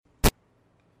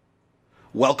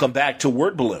Welcome back to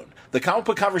Word Balloon, the comic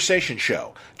book conversation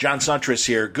show. John Suntress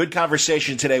here. Good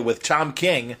conversation today with Tom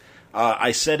King.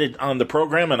 I said it on the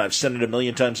program, and I've said it a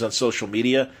million times on social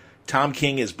media. Tom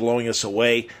King is blowing us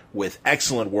away with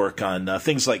excellent work on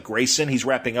things like Grayson. He's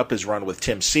wrapping up his run with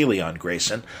Tim Seeley on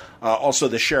Grayson. Also,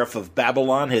 The Sheriff of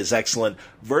Babylon, his excellent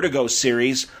Vertigo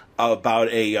series about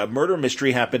a murder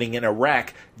mystery happening in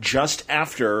Iraq just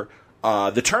after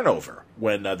the turnover,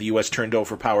 when the U.S. turned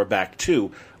over power back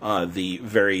to the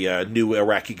very new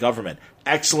Iraqi government.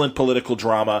 Excellent political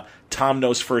drama. Tom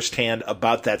knows firsthand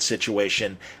about that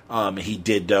situation. He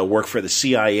did work for the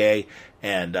CIA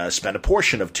and spent a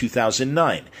portion of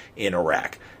 2009 in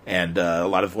Iraq. And a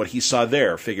lot of what he saw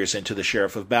there figures into The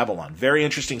Sheriff of Babylon. Very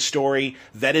interesting story,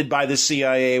 vetted by the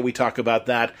CIA. We talk about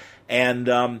that. And,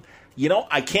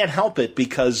 I can't help it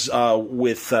because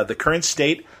with the current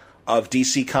state of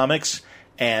DC Comics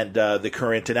and the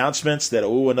current announcements that,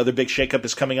 another big shakeup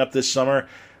is coming up this summer,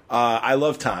 I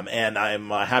love Tom, and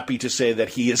I'm happy to say that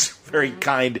he is very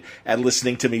kind at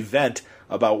listening to me vent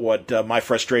about what my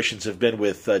frustrations have been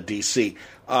with DC.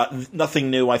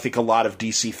 Nothing new. I think a lot of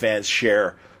DC fans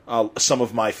share some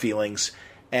of my feelings,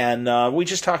 and we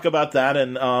just talk about that,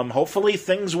 and hopefully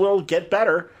things will get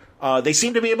better. They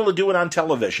seem to be able to do it on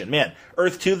television. Man,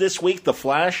 Earth 2 this week, The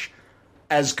Flash,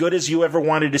 as good as you ever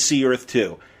wanted to see Earth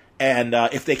 2. And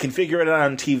if they can figure it out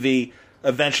on TV,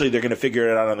 eventually they're going to figure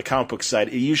it out on the comic book side.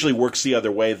 It usually works the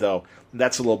other way, though.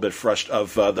 That's a little bit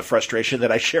of the frustration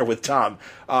that I share with Tom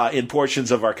in portions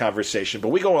of our conversation. But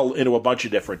we go into a bunch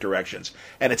of different directions.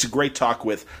 And it's a great talk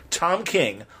with Tom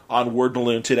King on Word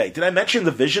Balloon today. Did I mention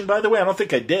The Vision, by the way? I don't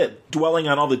think I did. Dwelling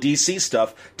on all the DC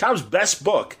stuff, Tom's best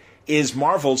book is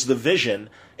Marvel's The Vision,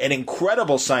 an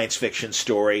incredible science fiction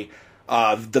story.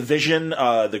 The Vision,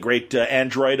 the great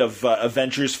android of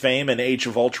Avengers fame and Age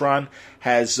of Ultron,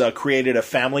 has created a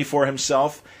family for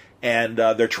himself, and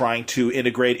they're trying to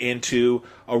integrate into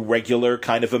a regular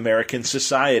kind of American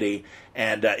society.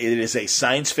 And it is a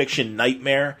science fiction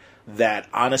nightmare that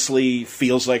honestly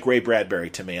feels like Ray Bradbury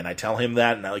to me. And I tell him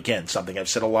that, and again, something I've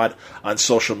said a lot on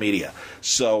social media.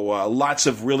 So lots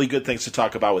of really good things to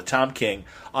talk about with Tom King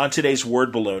on today's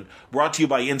Word Balloon, brought to you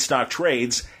by In Stock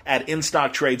Trades at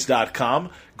InStockTrades.com.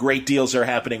 Great deals are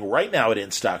happening right now at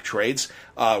In Stock Trades,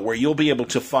 where you'll be able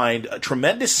to find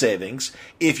tremendous savings.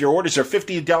 If your orders are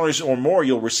 $50 or more,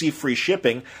 you'll receive free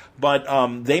shipping. But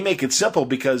they make it simple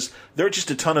because there are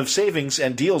just a ton of savings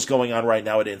and deals going on right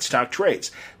now at In Stock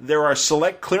Trades. There are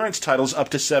select clearance titles up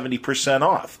to 70%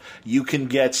 off. You can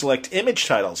get select image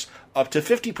titles up to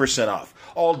 50% off.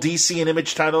 All DC and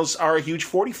Image titles are a huge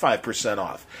 45%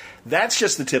 off. That's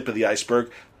just the tip of the iceberg.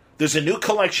 There's a new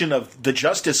collection of the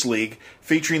Justice League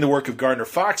featuring the work of Gardner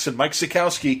Fox and Mike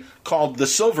Sekowsky called The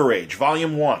Silver Age,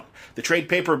 Volume 1. The trade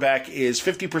paperback is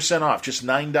 50% off, just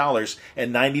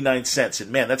 $9.99.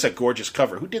 And man, that's a gorgeous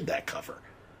cover. Who did that cover?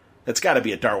 That's got to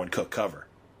be a Darwin Cook cover.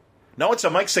 No, it's a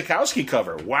Mike Sekowsky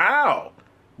cover. Wow.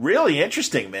 Really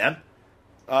interesting, man.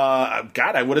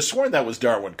 God, I would have sworn that was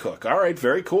Darwin Cook. All right,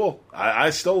 very cool.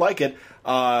 I still like it.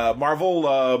 Marvel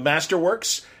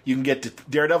Masterworks, you can get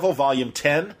Daredevil Volume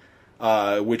 10,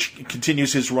 which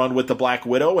continues his run with the Black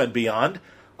Widow and beyond.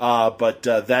 But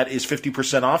that is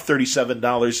 50% off,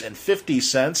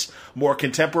 $37.50. More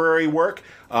contemporary work,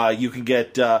 you can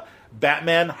get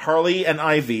Batman, Harley, and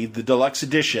Ivy, the deluxe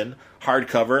edition,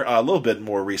 hardcover, a little bit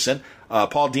more recent.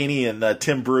 Paul Dini and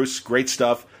Tim Bruce, great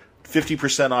stuff.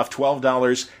 50% off,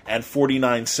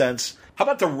 $12.49. How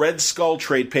about the Red Skull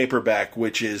trade paperback,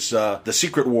 which is the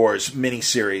Secret Wars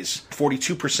miniseries,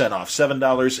 42% off,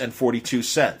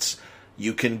 $7.42.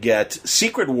 You can get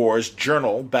Secret Wars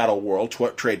Journal Battle World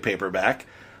trade paperback,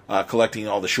 collecting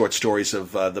all the short stories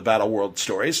of the Battle World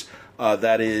stories.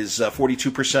 That is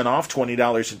 42% off,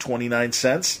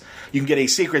 $20.29. You can get a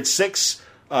Secret Six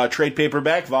trade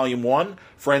paperback, Volume 1,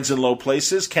 Friends in Low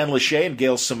Places, Ken Lachey and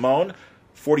Gail Simone,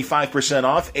 45%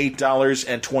 off,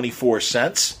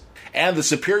 $8.24. And The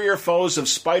Superior Foes of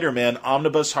Spider-Man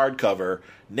Omnibus Hardcover,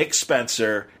 Nick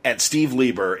Spencer and Steve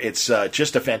Lieber. It's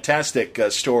just a fantastic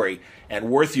story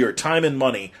and worth your time and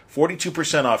money.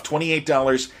 42% off,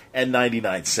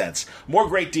 $28.99. More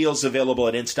great deals available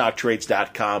at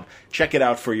InStockTrades.com. Check it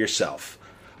out for yourself.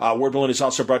 Word Balloon is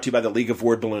also brought to you by the League of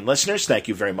Word Balloon listeners. Thank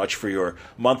you very much for your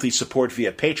monthly support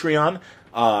via Patreon.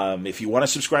 If you want to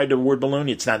subscribe to Word Balloon,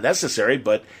 it's not necessary,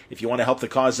 but if you want to help the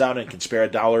cause out and can spare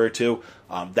 $1 or $2,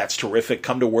 that's terrific.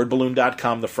 Come to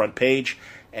wordballoon.com, the front page,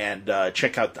 and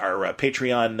check out our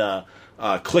Patreon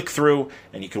click-through,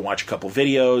 and you can watch a couple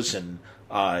videos, and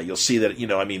you'll see that,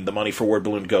 the money for Word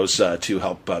Balloon goes to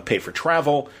help pay for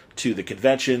travel, to the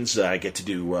conventions. I get to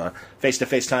do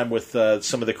face-to-face time with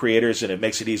some of the creators, and it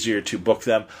makes it easier to book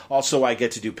them. Also, I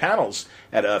get to do panels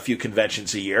at a few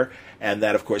conventions a year, and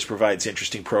that, of course, provides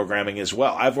interesting programming as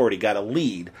well. I've already got a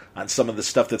lead on some of the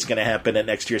stuff that's going to happen at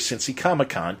next year's Cincy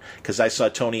Comic-Con, because I saw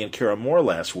Tony and Kira Moore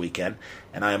last weekend,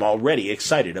 and I am already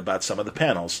excited about some of the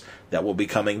panels that will be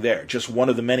coming there. Just one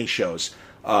of the many shows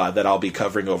that I'll be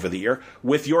covering over the year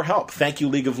with your help. Thank you,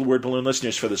 League of Word Balloon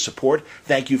listeners, for the support.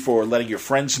 Thank you for letting your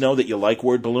friends know that you like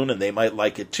Word Balloon and they might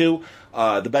like it too.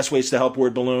 The best ways to help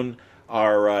Word Balloon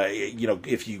are,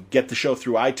 if you get the show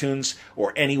through iTunes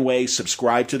or any way,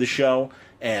 subscribe to the show.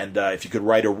 And if you could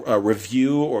write a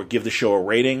review or give the show a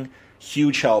rating,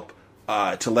 huge help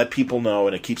to let people know,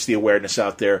 and it keeps the awareness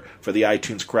out there for the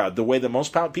iTunes crowd, the way that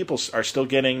most people are still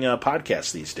getting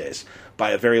podcasts these days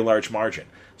by a very large margin.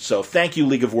 So thank you,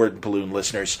 League of Word Balloon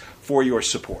listeners, for your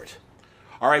support.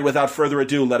 All right, without further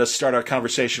ado, let us start our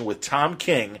conversation with Tom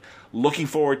King. Looking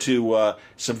forward to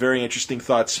some very interesting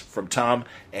thoughts from Tom,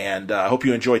 and I hope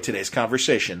you enjoyed today's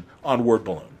conversation on Word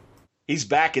Balloon. He's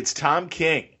back. It's Tom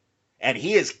King, and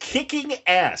he is kicking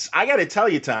ass. I got to tell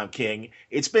you, Tom King,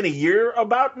 it's been a year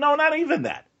no, not even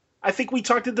that. I think we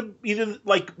talked at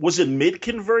was it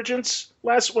mid-convergence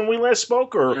when we last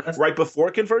spoke, or right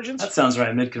before convergence? That sounds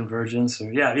right, mid-convergence.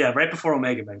 Or yeah, right before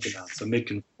Omega Man came out, so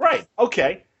mid-convergence. Right,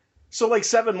 okay. So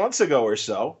 7 months ago or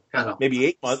so, maybe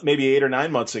 8 or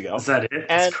 9 months ago. Is that it?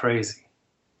 That's crazy.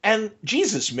 And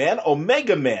Jesus, man,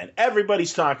 Omega Man,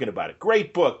 everybody's talking about it.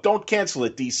 Great book. Don't cancel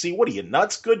it, DC. What are you,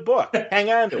 nuts? Good book.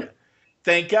 Hang on to it.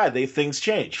 Thank God, things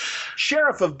change.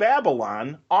 Sheriff of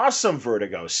Babylon, awesome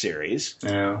Vertigo series.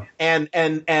 Yeah.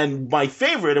 And my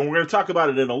favorite, and we're going to talk about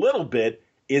it in a little bit,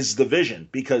 is The Vision.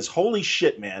 Because holy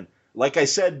shit, man. Like I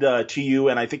said to you,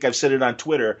 and I think I've said it on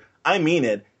Twitter, I mean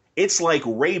it. It's like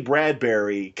Ray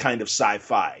Bradbury kind of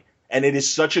sci-fi. And it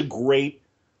is such a great,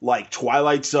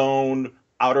 Twilight Zone,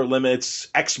 Outer Limits,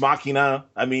 Ex Machina.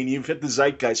 I mean, you've hit the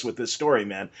zeitgeist with this story,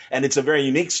 man. And it's a very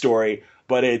unique story,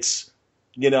 but it's,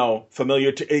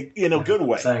 familiar in a good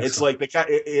way. Thanks.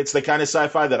 It's the kind of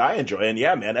sci-fi that I enjoy. And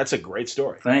yeah, man, that's a great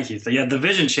story. Thank you. Yeah, The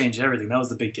Vision changed everything. That was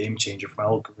the big game changer for my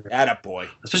whole career. Attaboy.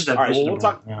 Especially that All right, Vision.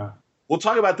 We'll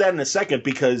talk about that in a second,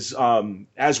 because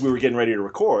as we were getting ready to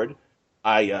record,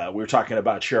 we were talking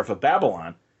about Sheriff of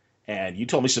Babylon, and you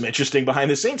told me some interesting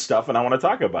behind-the-scenes stuff, and I want to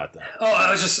talk about that. Oh,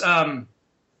 I was just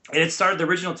it started. The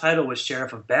original title was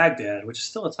Sheriff of Baghdad, which is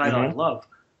still a title I love.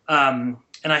 And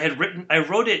I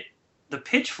wrote it. The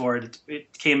pitch for it,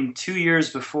 it came 2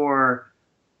 years before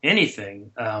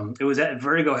anything. It was at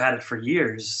Vertigo had it for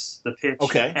years, the pitch.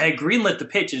 Okay. And I greenlit the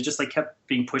pitch, and it just kept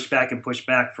being pushed back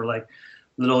for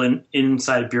little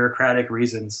inside bureaucratic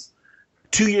reasons.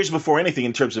 2 years before anything,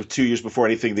 in terms of 2 years before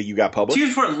anything that you got published? 2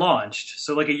 years before it launched.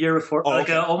 So a year before,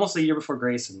 almost a year before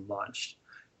Grayson launched.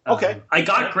 Okay. I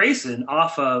got Grayson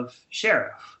off of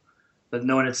Sheriff. But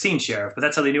no one had seen Sheriff. But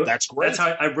that's how they knew it. That's great. That's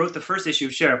how I wrote the first issue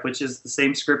of Sheriff, which is the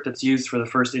same script that's used for the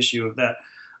first issue of that.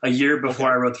 A year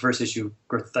before I wrote the first issue,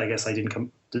 I guess I didn't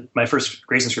come. My first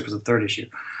Grayson script was the third issue.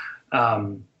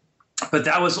 But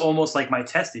that was almost like my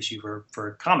test issue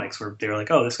for comics, where they were like,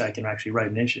 "Oh, this guy can actually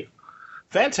write an issue."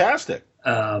 Fantastic.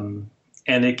 And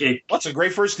it that's a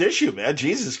great first issue, man.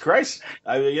 Jesus Christ.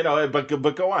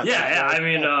 But go on. Yeah. I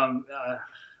mean,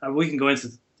 we can go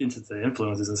into the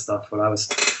influences and stuff, but I was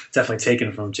definitely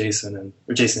taken from Jason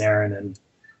Aaron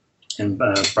and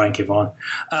Brian K. Vaughan.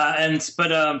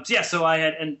 So I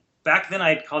had, and back then I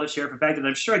had called it Sheriff of Baghdad.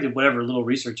 I'm sure I did whatever little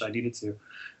research I needed to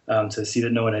see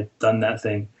that no one had done that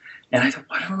thing. And I thought,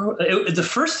 I don't know. The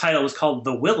first title was called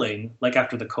The Willing,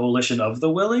 after the Coalition of the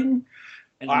Willing.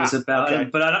 And it was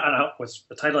about, but I don't know, was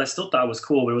the title I still thought was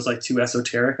cool, but it was too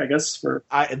esoteric, I guess.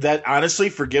 Honestly,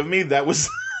 forgive me, that was...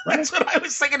 That's what I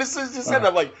was thinking as soon as you said.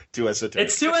 I'm like, too esoteric.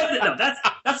 It's too no.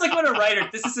 That's like what a writer.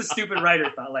 This is a stupid writer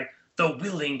thought. The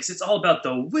willing, because it's all about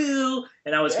the will,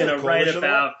 and I was going to write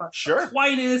about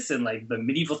Aquinas and the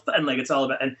medieval, and it's all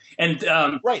about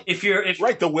right. If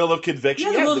the will of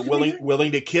conviction, the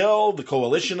willing to kill, the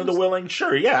coalition of the willing.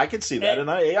 Sure, yeah, I can see that, and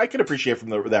I can appreciate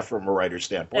that from a writer's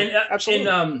standpoint. Absolutely.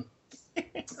 In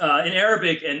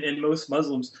Arabic and in most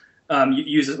Muslims. We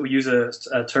use a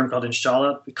term called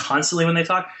inshallah constantly when they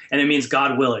talk, and it means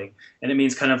God willing, and it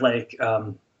means kind of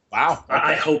wow, okay.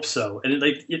 I hope so, and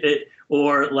I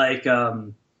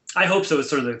hope so is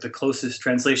sort of the closest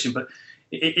translation, but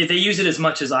they use it as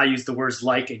much as I use the words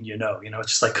and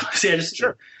it's just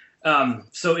sure.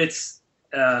 So it's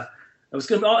I was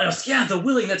going, and I was the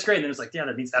willing, that's great, and then it was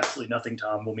that means absolutely nothing,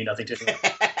 Tom, will mean nothing to me,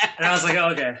 and I was like,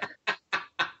 oh, okay.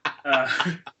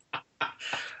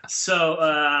 So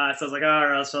I was like, all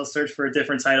right, so I'll search for a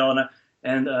different title,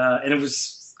 and it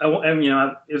was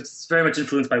it's very much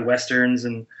influenced by westerns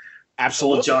and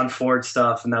Absolutely. old John Ford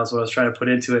stuff, and that was what I was trying to put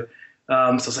into it. So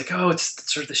I was like, oh,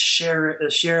 it's sort of the sheriff.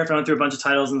 I went through a bunch of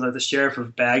titles, and it's like the Sheriff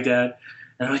of Baghdad.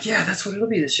 And I'm like, yeah, that's what it'll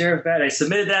be, the Sheriff of Baghdad. I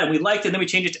submitted that, and we liked it, and then we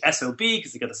changed it to SOB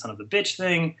because they got the son of the bitch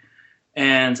thing.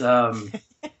 And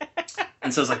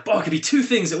and so I was like, oh, it could be two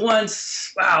things at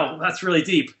once. Wow, that's really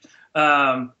deep.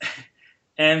 And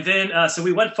then so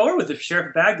we went forward with the Sheriff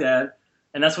of Baghdad,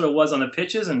 and that's what it was on the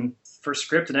pitches and first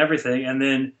script and everything. And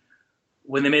then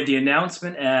when they made the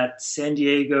announcement at San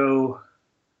Diego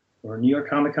or New York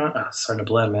Comic Con, starting to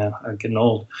blend, man. I'm getting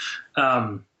old.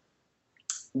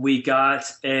 We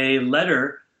got a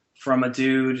letter from a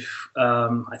dude.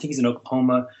 I think he's in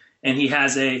Oklahoma, and he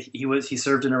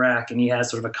served in Iraq, and he has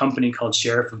sort of a company called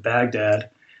Sheriff of Baghdad,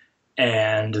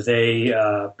 and they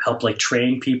help like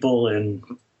train people in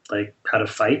like how to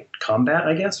fight combat,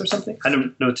 I guess, or something. I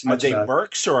don't know too much about it. Are they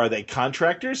mercs or are they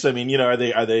contractors? I mean, are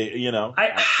they? I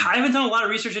haven't done a lot of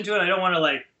research into it. I don't want to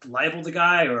like libel the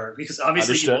guy, or because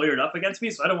obviously he lawyered up against me,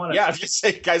 so I don't want to. Yeah, if you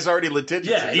say guy's already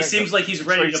litigious. Yeah, he seems like he's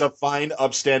ready. He's a fine,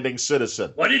 upstanding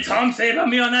citizen. What did Tom say about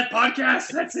me on that podcast?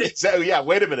 That's it. Exactly. Yeah.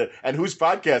 Wait a minute. And whose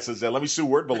podcast is that? Let me sue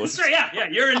Word Balloons. That's right. Yeah.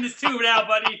 You're in this too now,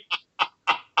 buddy.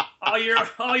 All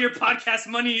your podcast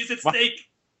money is at stake.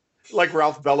 Like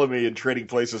Ralph Bellamy in Trading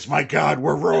Places. My God,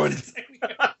 we're ruined.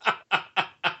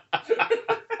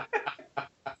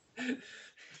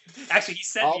 Actually, he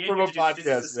said he introduced this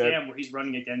is a scam where he's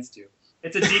running against you.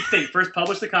 It's a deep thing. First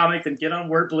publish the comic, then get on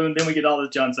Word Balloon, then we get all the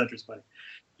John Suntress money.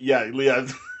 Yeah,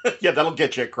 that'll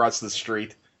get you across the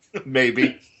street.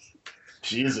 Maybe.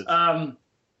 Jesus.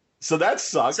 So that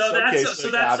sucks. So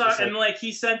that sucks. And like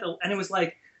he sent, and it was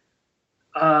like,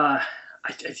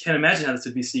 I can't imagine how this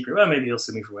would be secret. Well, maybe he'll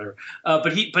sue me for whatever.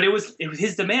 But it was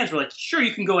his demands were like, sure,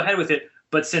 you can go ahead with it,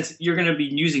 but since you're going to be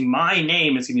using my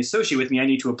name, it's going to be associated with me. I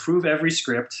need to approve every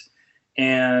script,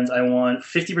 and I want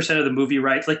 50% of the movie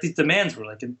rights. Like these demands were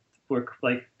like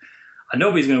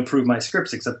nobody's going to approve my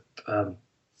scripts except the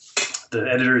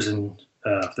editors and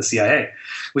the CIA,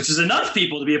 which is enough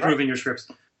people to be approving your scripts.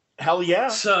 Hell yeah!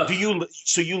 So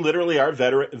you literally are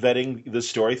vetting the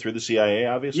story through the CIA,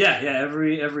 obviously. Yeah.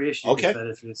 Every issue. Okay. Is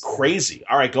vetted through the CIA. Crazy.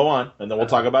 All right, go on, and then we'll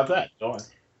talk about that. Go on.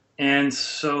 And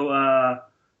so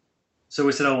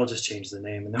we said, we'll just change the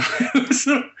name, and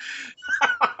then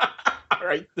all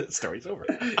right, the story's over.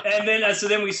 And then so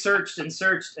then we searched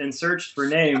for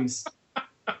names,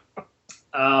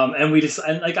 and we just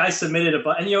like I submitted and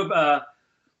I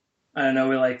don't know,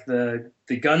 we like the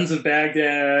Guns of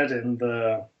Baghdad and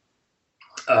the.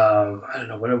 I don't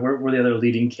know what were the other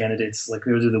leading candidates. Like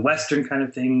we would do the Western kind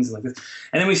of things, like this.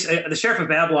 And then the Sheriff of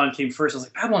Babylon came first. I was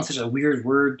like, Babylon's such a weird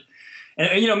word, and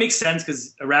it makes sense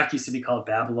because Iraq used to be called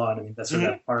Babylon. I mean, that's sort of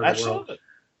that part of the world.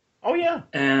 Oh yeah.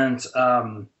 And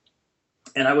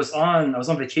I was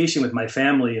on vacation with my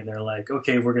family, and they're like,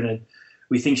 okay,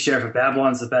 we think Sheriff of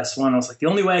Babylon's the best one. I was like, the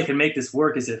only way I can make this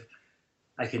work is if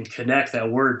I can connect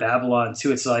that word Babylon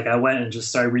to it. So like I went and just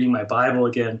started reading my Bible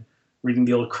again, reading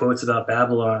the old quotes about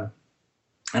Babylon.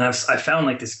 And I found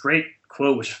like this great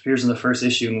quote, which appears in the first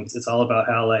issue. And it's all about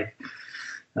how like,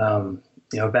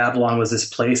 Babylon was this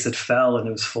place that fell, and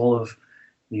it was full of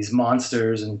these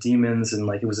monsters and demons. And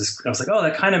like, I was like, oh,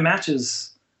 that kind of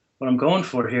matches what I'm going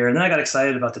for here. And then I got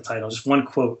excited about the title. Just one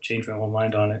quote changed my whole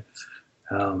mind on it.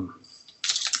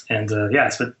 I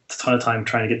spent a ton of time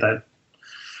trying to get that.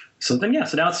 So now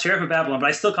it's Sheriff of Babylon, but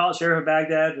I still call it Sheriff of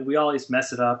Baghdad, and we always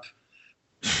mess it up.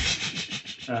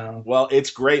 Well, it's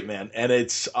great, man. And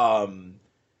it's, God,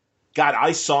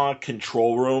 I saw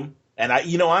Control Room, and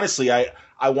honestly,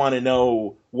 I want to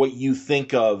know what you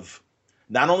think of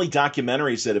not only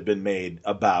documentaries that have been made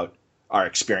about our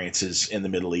experiences in the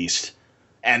Middle East,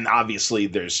 and obviously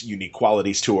there's unique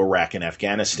qualities to Iraq and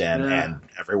Afghanistan and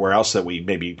everywhere else that we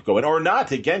maybe go in, or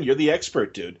not. Again, you're the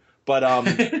expert, dude. But,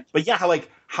 but yeah,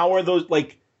 how are those,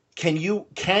 like, Can you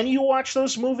watch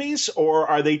those movies, or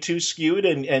are they too skewed?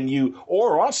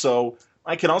 Or also,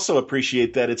 I can also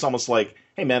appreciate that it's almost like,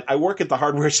 hey man, I work at the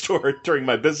hardware store during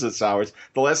my business hours.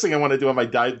 The last thing I want to do on my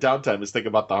downtime is think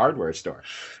about the hardware store.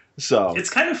 So it's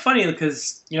kind of funny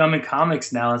because I'm in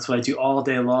comics now. That's what I do all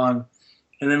day long.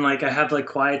 And then like I have like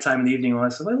quiet time in the evening. And I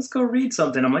said, let's go read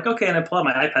something. I'm like, okay, and I pull out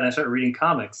my iPad and I start reading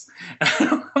comics.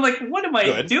 I'm like, what am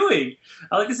I doing?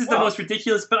 I'm like, this is the most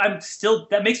ridiculous. But I'm still.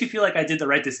 That makes me feel like I did the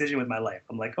right decision with my life.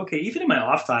 I'm like, okay, even in my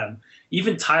off time,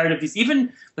 even tired of these,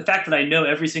 even the fact that I know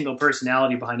every single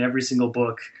personality behind every single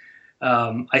book,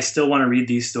 I still want to read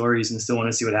these stories and still want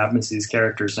to see what happens to these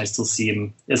characters. And I still see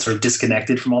them as sort of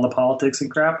disconnected from all the politics and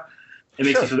crap. It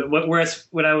makes me feel. Whereas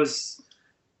when I was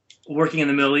working in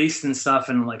the Middle East and stuff,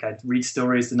 and like I'd read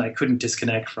stories and I couldn't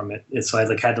disconnect from it. So I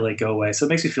like had to like go away. So it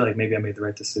makes me feel like maybe I made the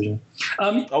right decision.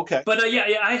 Okay. But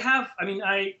yeah, I have. I mean,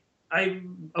 I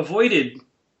avoided.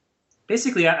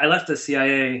 Basically, I left the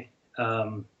CIA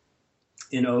in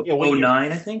 09,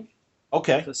 I think.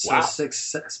 Okay. So wow.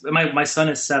 six. My son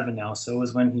is 7 now, so it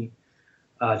was when he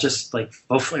just like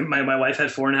both. My wife had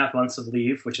 4.5 months of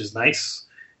leave, which is nice,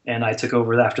 and I took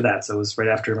over after that. So it was right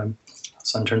after my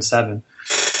son turned 7.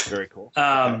 Very cool.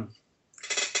 And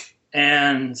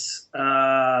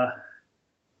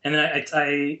then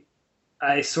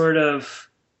I sort of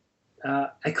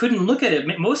I couldn't look at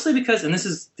it mostly because, and this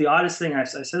is the oddest thing I've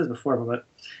said this before, but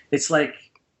it's like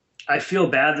I feel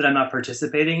bad that I'm not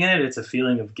participating in it. It's a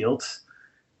feeling of guilt.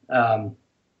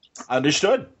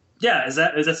 Understood. Yeah, is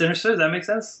that understood? Does that make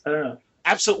sense? I don't know.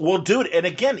 Absolutely. Well, dude, and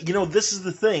again, this is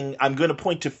the thing. I'm going to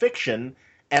point to fiction,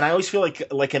 and I always feel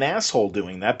like an asshole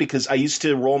doing that because I used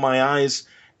to roll my eyes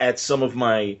at some of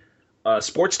my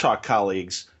sports talk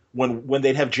colleagues when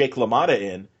they'd have Jake LaMotta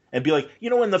in and be like,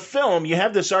 in the film you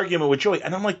have this argument with Joey,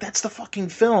 and I'm like, that's the fucking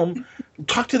film.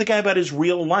 Talk to the guy about his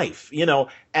real life,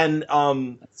 And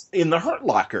in The Hurt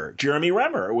Locker, Jeremy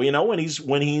Renner, when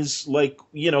he's like,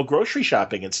 grocery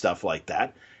shopping and stuff like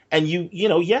that. And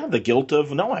the guilt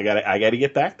of no, I gotta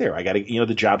get back there. I gotta,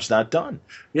 the job's not done.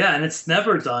 Yeah, and it's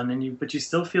never done, but you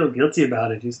still feel guilty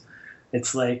about it.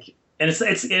 It's like, and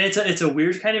it's a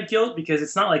weird kind of guilt because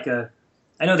it's not like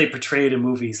I know they portray it in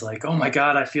movies like, oh my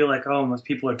god, I feel like most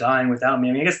people are dying without me.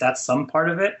 I mean, I guess that's some part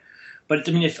of it, but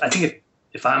I mean,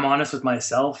 if I'm honest with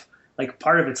myself, like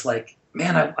part of it's like,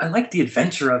 man, I liked the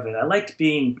adventure of it. I liked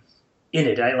being in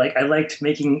it. I liked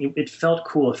making it felt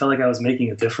cool. It felt like I was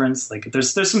making a difference. Like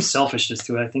there's some selfishness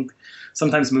to it. I think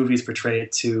sometimes movies portray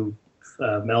it too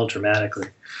melodramatically.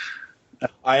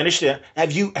 I understand.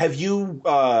 Have you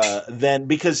then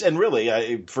because and really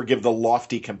I forgive the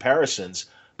lofty comparisons,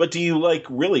 but do you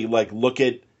really look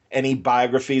at any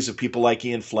biographies of people like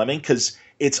Ian Fleming? Because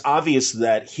it's obvious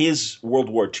that his World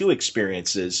War II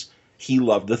experiences, he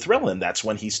loved the thrill, and that's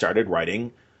when he started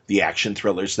writing the action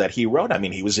thrillers that he wrote. I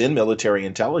mean, he was in military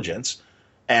intelligence,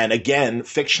 and again,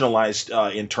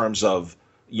 fictionalized in terms of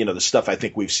the stuff I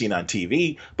think we've seen on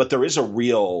TV. But there is a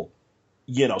real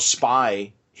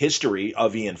spy history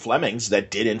of Ian Fleming's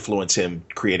that did influence him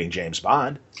creating James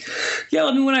Bond. Yeah,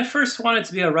 I mean, when I first wanted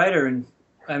to be a writer, and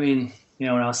I mean,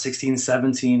 when I was 16,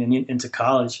 17, and into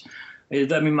college. I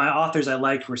mean, my authors I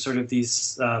liked were sort of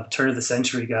these turn of the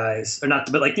century guys, or not,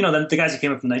 but the guys who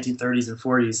came up in the 1930s and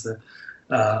 40s,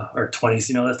 or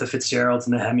 20s. The Fitzgeralds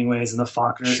and the Hemingways and the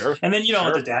Faulkners, sure. And then the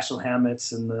Dashiell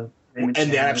Hammetts and the Raymond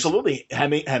and Chandlers. Absolutely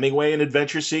Hemingway and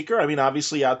Adventure Seeker. I mean,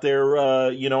 obviously out there,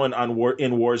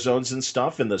 in war zones and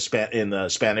stuff in the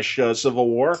Spanish Civil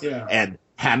War. Yeah. And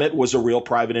Hammett was a real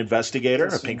private investigator,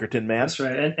 a Pinkerton man. That's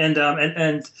right,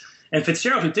 and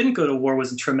Fitzgerald, who didn't go to war,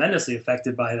 was tremendously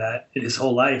affected by that in his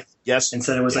whole life. Yes, and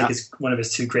said it was like one of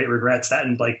his 2 great regrets, that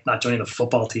and not joining the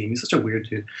football team. He's such a weird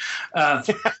dude.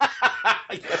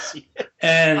 Yes, he is.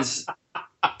 And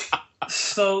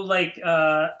so,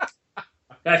 I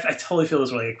totally feel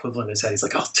this equivalent in his head. He's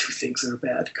like, 2 things that are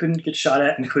bad: couldn't get shot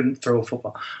at and couldn't throw a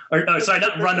football, or sorry,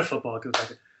 not run a football.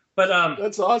 But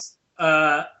that's awesome.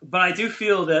 But I do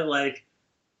feel that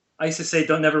I used to say,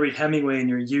 don't never read Hemingway in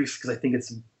your youth because I think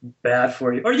it's bad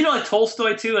for you. Or, like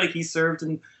Tolstoy, too. Like, he served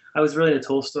in – I was really into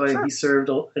Tolstoy. Sure. He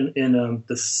served in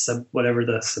whatever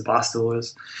the Sebastopol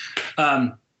was.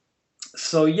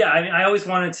 So, yeah, I mean, I always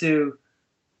wanted to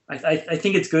 – I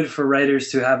think it's good for writers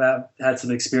to have had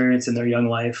some experience in their young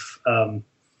life. I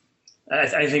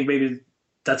think maybe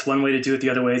that's one way to do it. The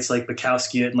other way, it's like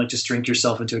Bukowski it and just drink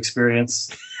yourself into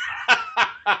experience,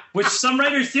 which some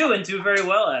writers do and do very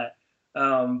well at.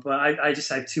 But I just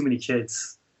have too many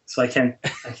kids, so I can't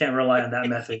rely on that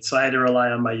method. So I had to rely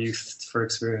on my youth for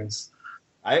experience.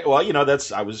 I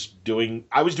was doing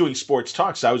sports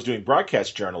talks. I was doing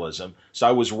broadcast journalism, so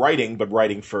I was writing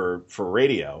for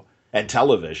radio and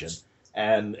television,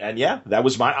 and yeah, that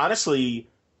was honestly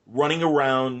running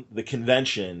around the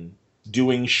convention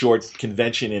doing short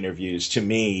convention interviews. To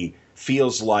me,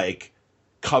 feels like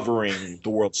covering the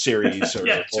World Series or,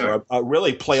 yeah, sure. or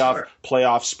really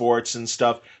playoff sports and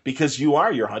stuff, because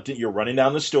you're hunting, you're running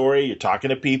down the story, you're talking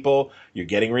to people, you're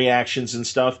getting reactions and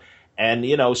stuff. And,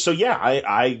 so yeah,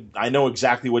 I know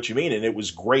exactly what you mean. And it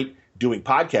was great doing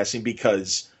podcasting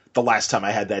because the last time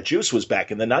I had that juice was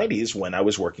back in the 90s when I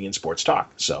was working in sports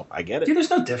talk. So I get it. Dude, there's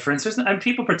no difference. I mean,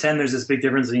 people pretend there's this big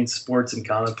difference between sports and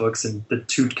comic books and the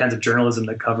two kinds of journalism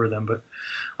that cover them, but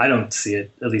I don't see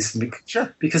it, at least.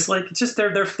 Sure. Because, like, it's just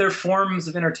they're forms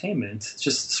of entertainment. It's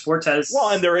just sports has...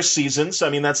 Well, and there are seasons. I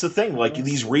mean, that's the thing. Like,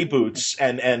 these reboots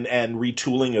and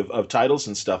retooling of titles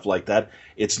and stuff like that,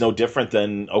 it's no different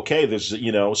than, okay, there's,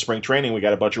 spring training, we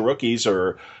got a bunch of rookies,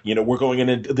 or,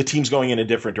 the team's going in a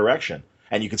different direction.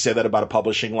 And you can say that about a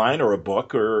publishing line or a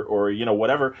book or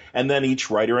whatever. And then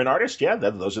each writer and artist,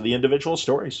 those are the individual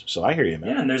stories. So I hear you,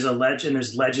 man. Yeah, and there's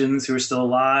there's legends who are still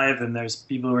alive, and there's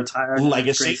people who are retired.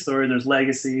 Legacy. Great story. There's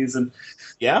legacies, and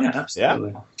yeah,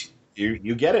 absolutely. Yeah.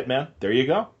 You get it, man. There you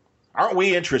go. Aren't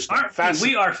we interested?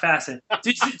 We are fascinated.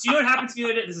 Do you know what happened to me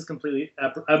the other day? This is completely.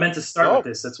 I meant to start with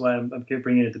this. That's why I'm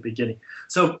bringing it at the beginning.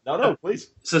 So no, please.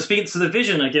 So the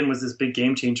Vision again was this big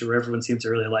game changer where everyone seemed to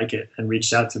really like it and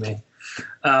reached out to me.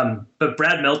 But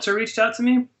Brad Meltzer reached out to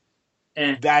me,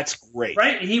 and that's great.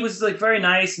 Right? He was like very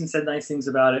nice and said nice things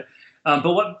about it. I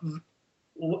don't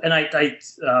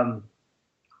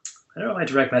know if I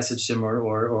direct messaged him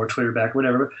or Twitter back,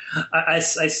 whatever. I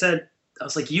said, I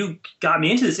was like, you got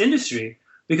me into this industry,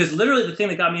 because literally the thing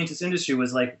that got me into this industry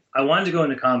was like, I wanted to go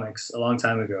into comics a long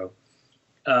time ago.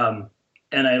 And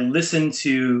I listened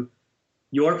to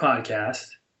your podcast,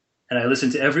 and I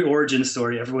listened to every origin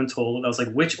story everyone told. And I was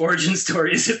like, which origin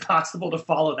story is it possible to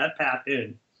follow that path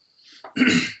in?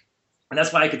 And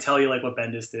that's why I could tell you like what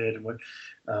Bendis did and what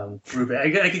Ruben.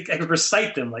 I could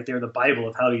recite them like they were the Bible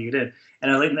of how to get in.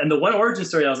 And I was like, and the one origin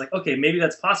story I was like, okay, maybe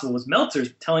that's possible, was Meltzer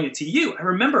telling it to you. I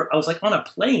remember I was like on a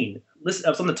plane. I was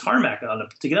on the tarmac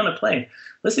to get on a plane,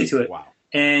 listening to it. Wow.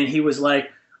 And he was like,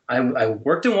 I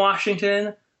worked in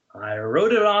Washington. I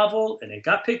wrote a novel, and it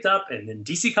got picked up, and then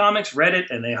DC Comics read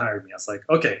it, and they hired me. I was like,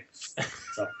 okay,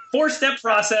 it's a 4-step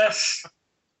process.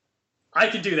 I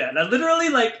can do that. And I literally,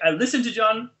 I listened to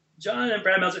John and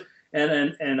Brad Meltzer,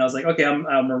 and I was like, okay, I'm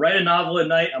going to write a novel at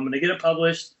night. I'm going to get it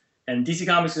published, and DC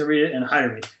Comics is going to read it and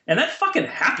hire me. And that fucking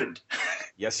happened.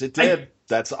 Yes, it did.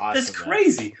 That's awesome. That's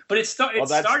crazy. Man. But it started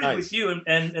nice. with you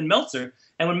and Meltzer.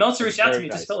 And when Meltzer reached out to me,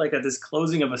 it just felt like this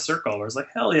closing of a circle where I was like,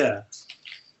 hell yeah.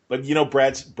 But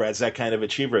Brad's that kind of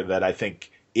achiever that I think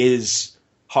is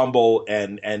humble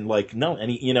and like, no,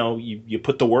 and you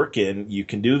put the work in, you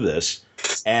can do this,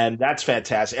 and that's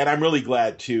fantastic. And I'm really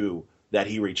glad too that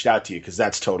he reached out to you, because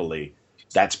that's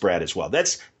Brad as well.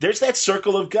 There's that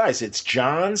circle of guys. It's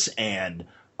Johns and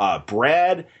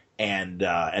Brad and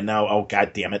now, oh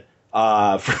god damn it,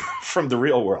 from the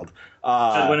real world.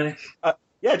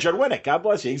 Yeah, Judd Winnick. God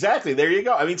bless you. Exactly. There you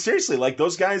go. I mean, seriously, like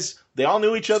those guys, they all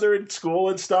knew each other in school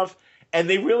and stuff, and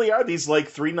they really are these like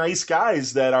 3 nice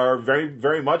guys that are very,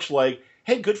 very much like,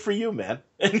 hey, good for you, man.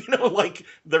 And like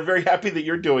they're very happy that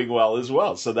you're doing well as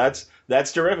well. So that's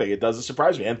terrific. It doesn't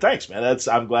surprise me. And thanks, man.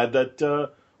 I'm glad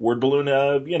that Word Balloon,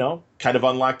 kind of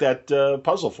unlocked that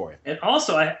puzzle for you. And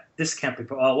also, this can't be.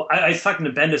 I was talking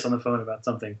to Bendis on the phone about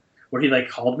something where he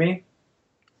called me.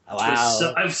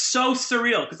 Wow. I'm so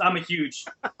surreal because I'm a huge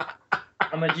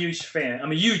fan. I'm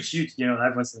a huge,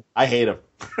 everyone's. I hate him.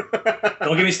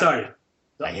 Don't get me started.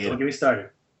 Don't get me started.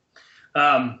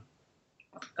 But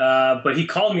he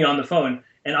called me on the phone,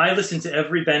 and I listened to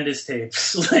every Bendis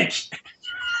tapes. I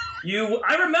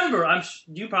remember.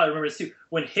 You probably remember this too.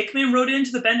 When Hickman wrote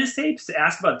into the Bendis tapes to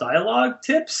ask about dialogue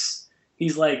tips,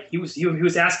 he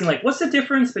was asking what's the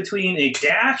difference between a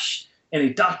dash and a ...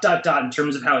 in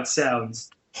terms of how it sounds.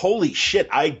 Holy shit,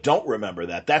 I don't remember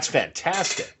that. That's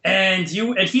fantastic. And he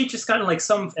had just gotten and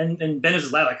Bendis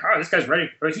was like, oh, this guy's ready.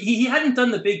 He hadn't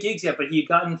done the big gigs yet, but he had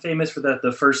gotten famous for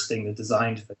the first thing, the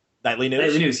designed thing. Nightly News?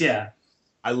 Nightly News, yeah.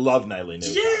 I love Nightly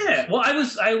News. Yeah. Well,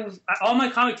 all my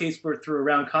comic tapes were through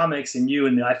Around Comics and you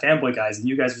and the iFanboy guys, and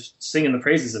you guys were singing the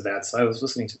praises of that, so I was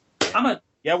listening to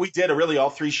Yeah, we did. Really, all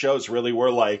 3 shows really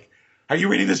were like, are you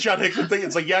reading this John Hickman thing?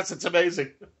 It's like, yes, it's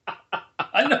amazing.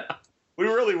 I know. We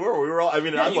really were. We were all. I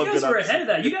mean, I loved it. You guys were ahead of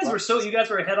that. You guys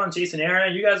were ahead on Jason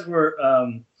Aaron. You guys were.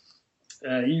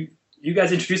 You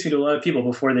guys introduced me to a lot of people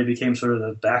before they became sort of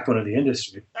the backbone of the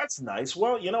industry. That's nice.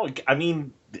 Well, I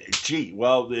mean, gee,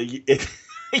 well,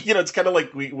 it's kind of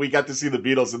like we got to see the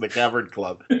Beatles in the Cavern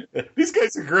Club. These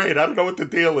guys are great. I don't know what the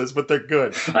deal is, but they're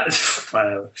good.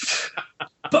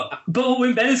 But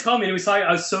when Bendis called me and we saw,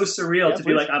 I was so surreal to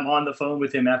be like, I'm on the phone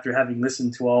with him after having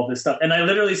listened to all this stuff, and I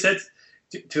literally said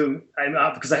to I'm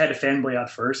out because I had to fanboy out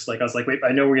first. I was like, wait,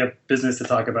 I know we have business to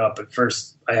talk about, but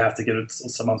first I have to get it to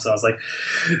someone. So I was like,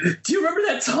 do you remember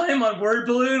that time on Word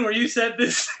Balloon where you said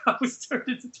this? I was turned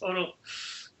into total.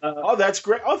 Oh, that's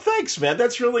great. Oh, thanks, man.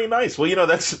 That's really nice. Well,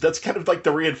 that's kind of like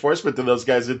the reinforcement to those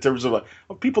guys in terms of like,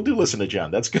 oh, people do listen to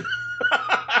John. That's good.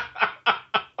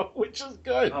 Which is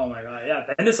good. Oh my god,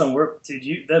 yeah. Bendis on work,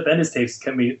 dude. The Bendis tapes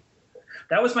kept me.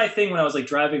 That was my thing when I was like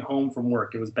driving home from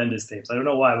work. It was Bendis tapes. I don't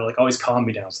know why, but like always calmed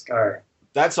me down. I was like, all right.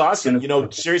 That's awesome.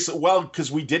 Seriously. Well,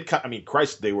 because we did. I mean,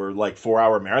 Christ, they were like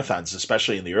 4-hour marathons,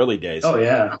 especially in the early days. Oh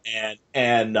yeah.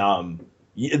 And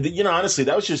honestly,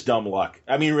 that was just dumb luck.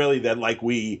 I mean, really, that like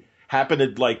we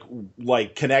happened to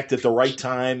like connect at the right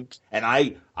time, and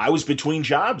I was between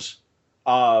jobs.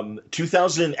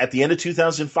 2000 at the end of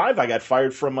 2005, I got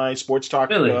fired from my sports talk,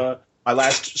 my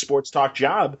last sports talk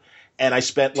job, and I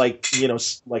spent like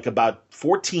about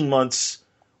 14 months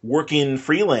working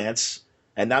freelance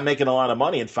and not making a lot of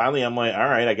money. And finally, I'm like, all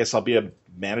right, I guess I'll be a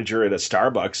manager at a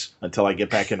Starbucks until I get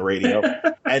back in radio.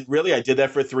 And really, I did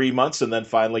that for 3 months, and then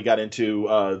finally got into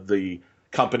the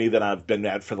company that I've been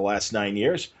at for the last 9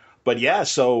 years. But yeah,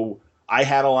 so I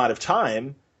had a lot of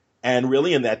time, and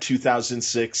really in that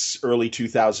 2006, early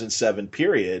 2007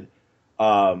 period,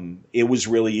 it was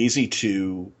really easy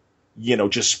to,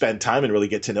 just spend time and really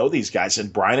get to know these guys.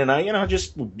 And Brian and I,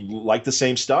 just like the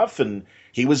same stuff, and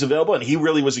he was available, and he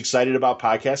really was excited about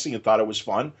podcasting and thought it was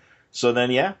fun. So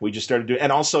then, yeah, we just started doing.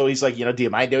 And also, he's like, do you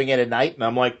mind doing it at night? And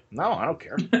I'm like, no, I don't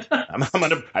care.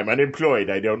 I'm unemployed.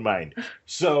 I don't mind.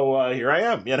 So here I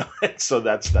am. So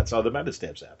that's how the Bendis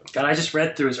tapes happen. God, I just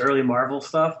read through his early Marvel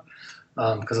stuff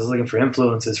because I was looking for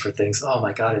influences for things. Oh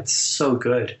my God, it's so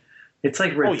good. It's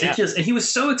like ridiculous, and he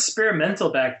was so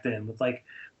experimental back then with like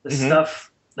the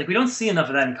stuff. Like we don't see enough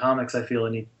of that in comics. I feel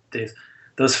any days.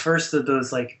 Those first of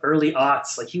those like early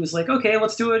aughts, like he was like, okay,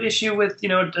 let's do an issue with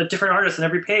a different artist on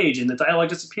every page, and the dialogue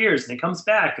disappears and it comes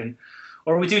back,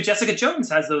 or we do Jessica Jones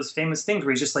has those famous things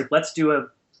where he's just like, let's do a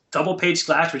double page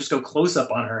splash, or just go close up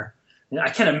on her. And I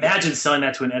can't imagine selling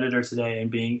that to an editor today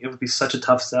and it would be such a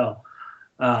tough sell.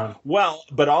 Well,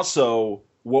 but also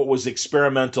what was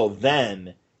experimental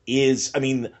then is, I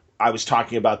mean, I was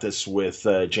talking about this with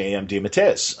J.M.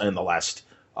 DeMatteis in the last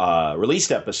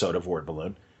released episode of Word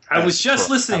Balloon. I was just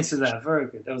listening to that. Very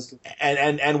good. That was good.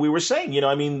 And we were saying,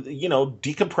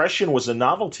 decompression was a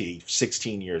novelty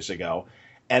 16 years ago.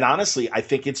 And honestly, I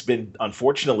think it's been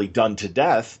unfortunately done to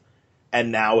death.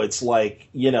 And now it's like,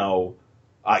 there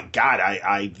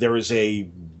is a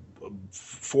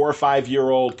 4 or 5 year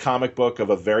old comic book of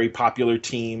a very popular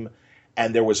team.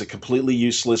 And there was a completely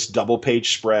useless double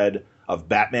page spread of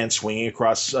Batman swinging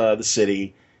across the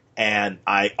city. And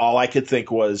all I could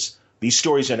think was, these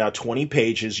stories are now 20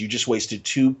 pages. You just wasted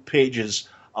 2 pages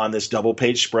on this double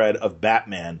page spread of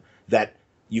Batman that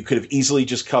you could have easily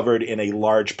just covered in a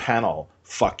large panel.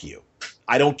 Fuck you.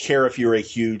 I don't care if you're a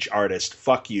huge artist.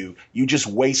 Fuck you. You just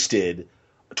wasted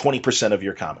 20% of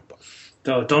your comic book.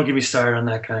 Don't get me started on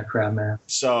that kind of crap, man.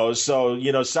 So or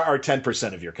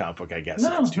 10% of your comic book, I guess.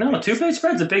 No, 2-page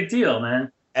spread's a big deal,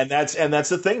 man. And that's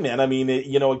the thing, man. I mean,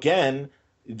 again,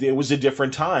 it was a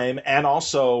different time, and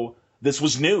also this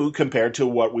was new compared to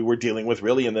what we were dealing with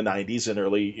really in the 90s and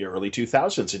early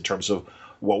 2000s in terms of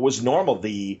what was normal.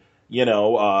 The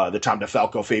Tom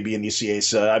DeFalco, Fabian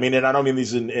Nicieza. I mean, and I don't mean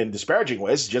these in disparaging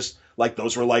ways, just like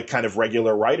those were like kind of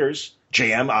regular writers.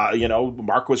 JM,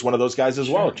 Mark was one of those guys as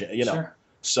well, Sure.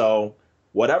 So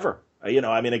whatever.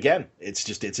 I mean, again, it's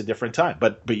a different time.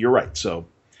 But you're right. So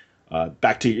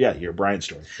back to your Brian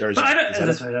story. But I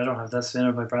don't have that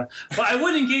standard by Brian. But I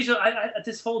would engage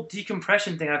this whole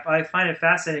decompression thing. I find it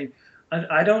fascinating.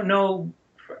 I don't know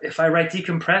if I write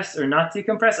decompressed or not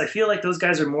decompressed. I feel like those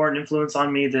guys are more an influence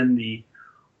on me than the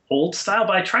old style.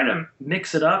 But I try to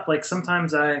mix it up. Like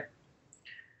sometimes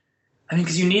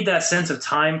because you need that sense of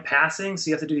time passing, so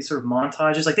you have to do these sort of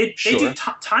montages. Like they do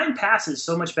time passes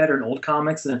so much better in old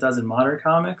comics than it does in modern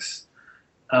comics.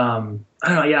 I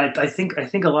don't know. Yeah, I think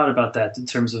a lot about that in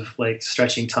terms of like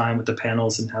stretching time with the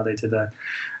panels and how they did that.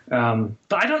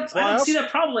 But I don't see that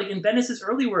problem. Like in Bendis'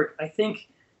 early work, I think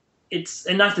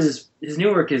and not that his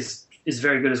new work is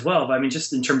very good as well. But I mean,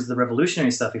 just in terms of the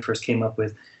revolutionary stuff he first came up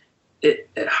with,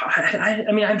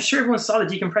 I'm sure everyone saw the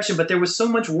decompression, but there was so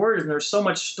much word and there was so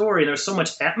much story and there was so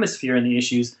much atmosphere in the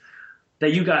issues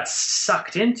that you got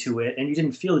sucked into it and you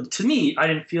didn't feel it. To me, I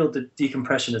didn't feel the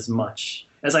decompression as much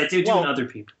as I do in other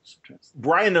people.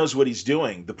 Brian knows what he's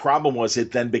doing. The problem was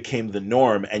it then became the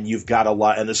norm, and you've got a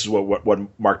lot, and this is what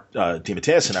Mark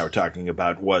DeMatteis and I were talking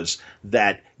about, was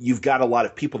that you've got a lot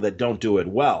of people that don't do it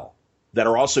well, that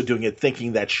are also doing it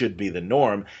thinking that should be the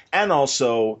norm, and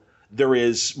also there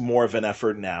is more of an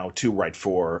effort now to write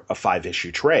for a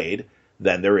 5-issue trade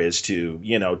than there is to,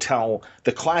 tell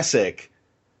the classic,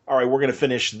 all right, we're going to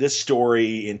finish this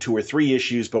story in 2 or 3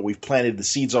 issues, but we've planted the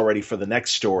seeds already for the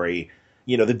next story.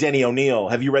 the Denny O'Neil.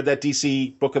 Have you read that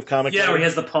DC book of comic? Yeah, where he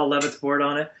has the Paul Levitz board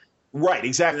on it. Right,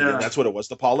 exactly. Yeah. And that's what it was,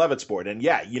 the Paul Levitz board. And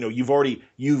yeah, you've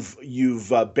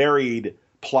buried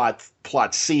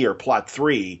plot C or plot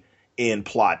 3 in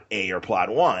plot A or plot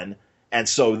 1. And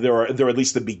so there are at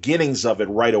least the beginnings of it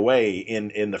right away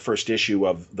in the first issue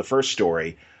of the first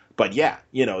story. But yeah,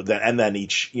 and then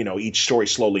each story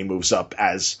slowly moves up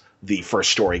as the first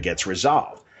story gets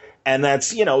resolved. And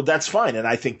that's fine. And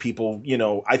I think people,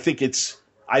 I think it's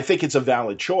a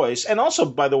valid choice. And also,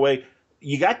 by the way,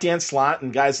 you got Dan Slott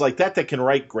and guys like that can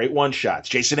write great one-shots.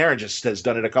 Jason Aaron just has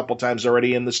done it a couple times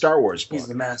already in the Star Wars book. He's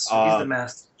the master. He's the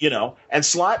master. And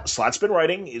Slott's been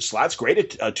writing. Slott's great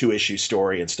at a 2-issue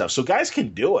story and stuff. So guys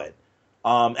can do it.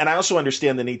 And I also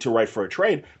understand the need to write for a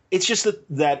trade. It's just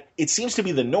that it seems to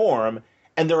be the norm,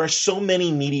 and there are so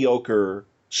many mediocre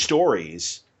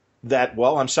stories that,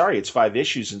 well, I'm sorry, it's 5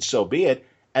 issues and so be it.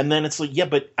 And then it's like, yeah,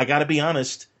 but I got to be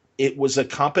honest, it was a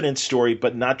competent story,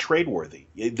 but not trade-worthy.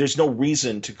 There's no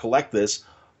reason to collect this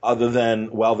other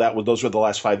than, well, those were the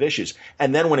last 5 issues.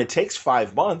 And then when it takes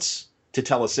 5 months to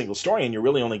tell a single story and you're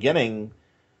really only getting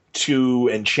 2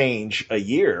 and change a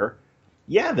year,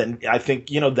 yeah, then I think,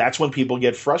 that's when people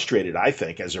get frustrated, I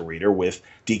think, as a reader with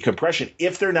decompression.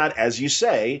 If they're not, as you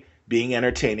say, being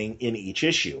entertaining in each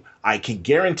issue. I can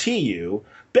guarantee you,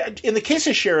 in the case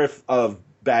of Sheriff of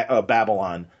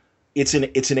Babylon, it's an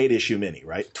 8-issue mini,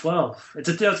 right? 12.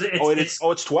 It's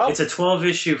 12. It's a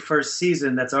 12-issue first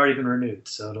season that's already been renewed,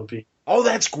 so it'll be. Oh,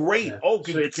 that's great. Yeah. Oh,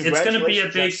 good. So it's going to be a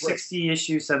big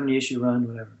 60-issue, 70-issue run,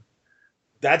 whatever.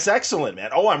 That's excellent,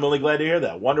 man. Oh, I'm really glad to hear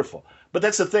that. Wonderful. But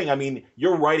that's the thing. I mean,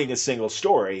 you're writing a single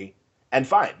story, and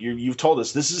fine, you've told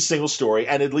us this is a single story,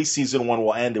 and at least season 1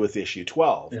 will end with issue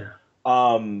 12. Yeah.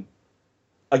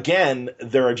 Again,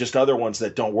 there are just other ones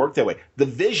that don't work that way. The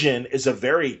Vision is a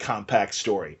very compact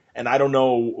story, and I don't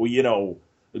know,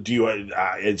 do you?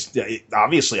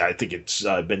 Obviously, I think it's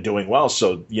been doing well,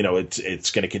 so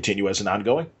it's going to continue as an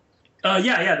ongoing.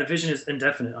 Yeah. The Vision is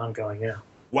indefinite ongoing. Yeah.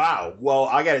 Wow. Well,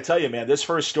 I got to tell you, man, this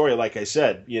first story, like I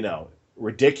said,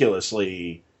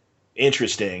 ridiculously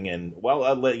interesting, and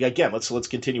well, again, let's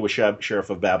continue with Sheriff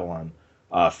of Babylon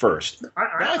first.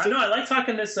 I like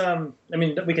talking this. I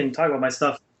mean, we can talk about my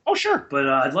stuff. Oh, sure. But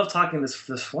I'd love talking this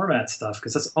format stuff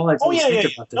because that's all I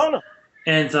think about this. No.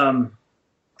 And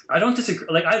I don't disagree.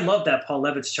 Like, I love that Paul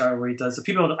Levitz chart where he does the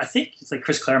people. I think it's like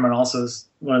Chris Claremont also is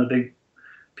one of the big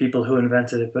people who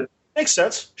invented it. But makes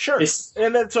sense, sure.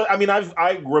 And then, so I mean,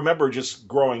 I remember just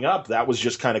growing up, that was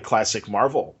just kind of classic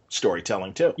Marvel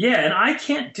storytelling too. Yeah, and I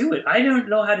can't do it. I don't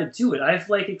know how to do it. I've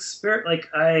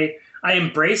I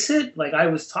embrace it. Like, I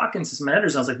was talking to some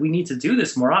editors, and I was like, we need to do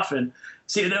this more often.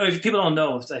 See, if people don't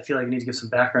know, I feel like I need to give some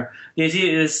background. The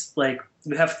idea is, like,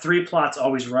 we have 3 plots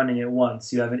always running at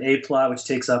once. You have an A plot, which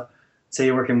takes up, say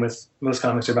you're working with, most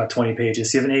comics are about 20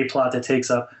 pages. You have an A plot that takes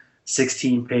up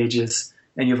 16 pages,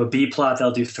 and you have a B plot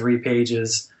that'll do 3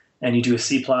 pages, and you do a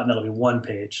C plot, and that'll be 1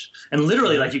 page. And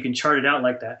literally, like, you can chart it out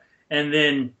like that. And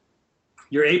then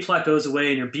your A plot goes away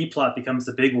and your B plot becomes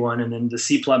the big one, and then the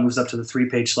C plot moves up to the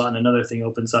 3-page slot and another thing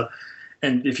opens up.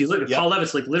 And if you look at Paul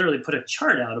Levitz, like, literally put a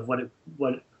chart out of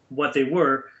what they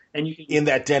were, and you can in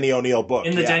that Denny O'Neil book.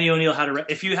 In the Denny O'Neil How to Write.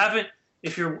 If you're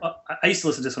I used to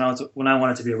listen to this when I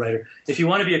wanted to be a writer. If you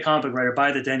want to be a comic book writer,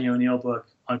 buy the Denny O'Neil book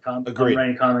on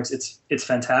writing comics. It's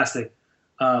fantastic.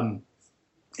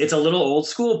 It's a little old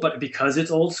school, but because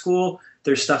it's old school,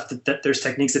 there's stuff that there's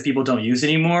techniques that people don't use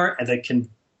anymore, and that can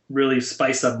really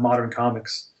spice up modern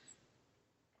comics.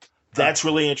 That's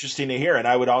really interesting to hear. And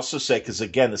I would also say, because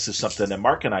again, this is something that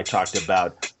Mark and I talked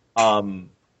about.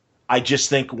 I just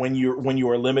think when you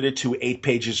are limited to 8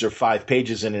 pages or 5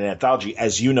 pages in an anthology,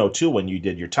 as you know too, when you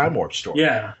did your Time Warp story,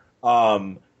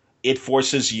 it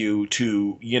forces you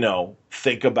to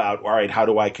think about, all right, how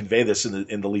do I convey this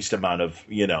in the least amount of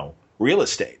real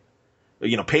estate.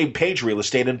 Page real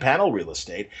estate and panel real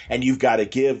estate, and you've got to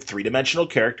give 3-dimensional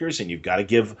characters, and you've got to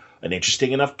give an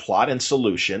interesting enough plot and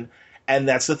solution. And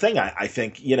that's the thing. I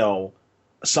think,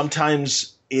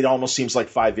 sometimes it almost seems like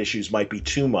 5 issues might be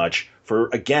too much for,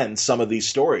 again, some of these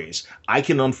stories. I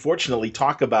can unfortunately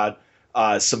talk about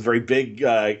some very big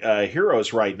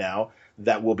heroes right now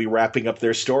that will be wrapping up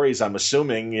their stories, I'm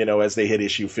assuming, as they hit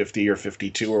issue 50 or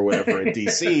 52 or whatever at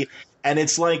DC. And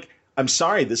it's like, I'm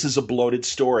sorry, this is a bloated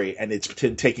story, and it's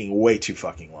taking way too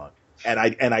fucking long, and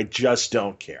I just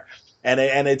don't care. And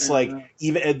it's like,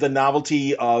 even the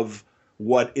novelty of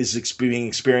what is being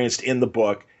experienced in the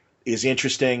book is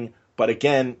interesting, but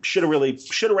again, should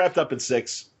have wrapped up in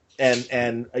 6.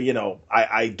 And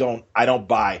I don't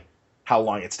buy how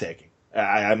long it's taking.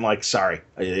 I'm like, sorry,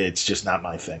 it's just not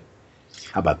my thing.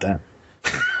 How about that?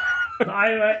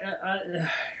 I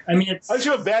mean, it's. Aren't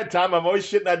you a bad time? I'm always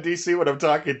shitting on DC when I'm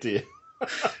talking to you.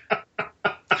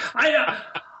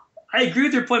 I agree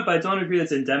with your point, but I don't agree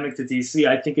it's endemic to DC.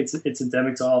 I think it's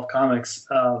endemic to all of comics.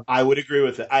 I would agree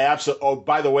with it. I absolutely. Oh,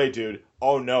 by the way, dude.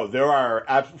 Oh no, there are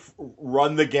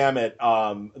run the gamut.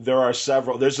 There are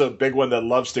several. There's a big one that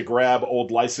loves to grab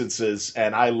old licenses,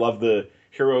 and I love the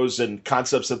heroes and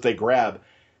concepts that they grab,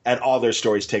 and all their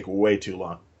stories take way too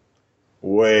long.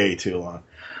 Way too long.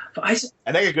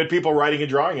 And they get good people writing and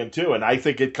drawing them too, and I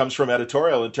think it comes from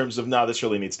editorial in terms of no, this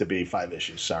really needs to be 5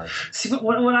 issues. Sorry. See, but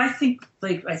what I think,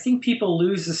 I think people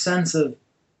lose the sense of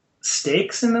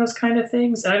stakes in those kind of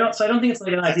things, and I don't think it's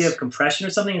like an idea of compression or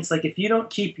something. It's like if you don't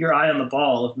keep your eye on the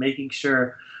ball of making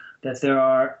sure that there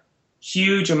are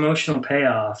huge emotional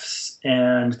payoffs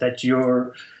and that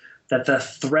the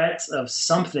threat of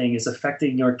something is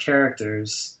affecting your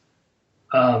characters.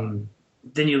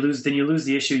 Then you lose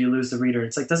the issue, you lose the reader.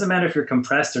 It's like, doesn't matter if you're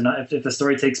compressed or not, if the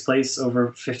story takes place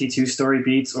over 52 story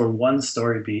beats or one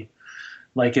story beat.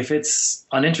 Like, if it's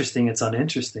uninteresting, it's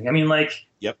uninteresting. I mean, like,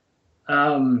 yep.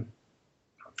 I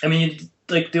mean,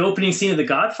 like the opening scene of The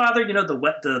Godfather,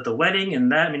 the wedding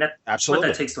and that. I mean, absolutely.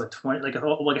 That takes to a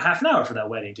half an hour for that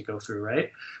wedding to go through,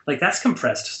 right? Like, that's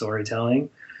compressed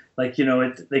storytelling. Like,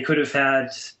 they could have had,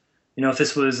 if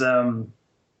this was,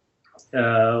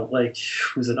 like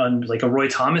a Roy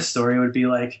Thomas story, it would be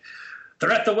like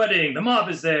they're at the wedding, the mob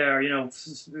is there,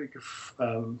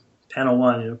 panel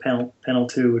 1, panel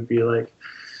 2 would be like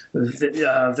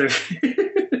they're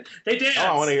they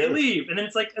dance, they leave, and then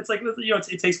it's like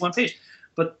it takes one page,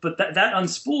 but that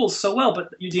unspools so well.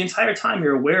 But the entire time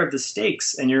you're aware of the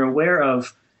stakes and you're aware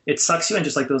of it sucks you in,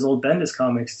 just like those old Bendis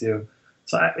comics do.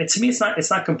 So to me, it's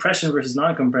not compression versus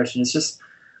non-compression. It's just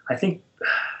I think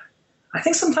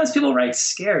sometimes people write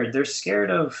scared. They're scared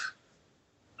of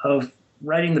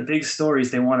writing the big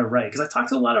stories they want to write. Because I talk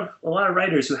to a lot of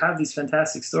writers who have these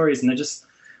fantastic stories, and they're just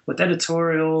with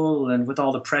editorial and with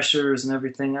all the pressures and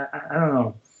everything. I don't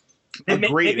know.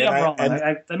 Agreed. Maybe I'm wrong.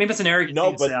 Maybe it's an arrogant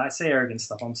thing to say. I say arrogant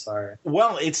stuff. I'm sorry.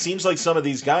 Well, it seems like some of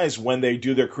these guys, when they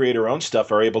do their creator-owned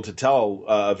stuff, are able to tell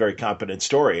a very competent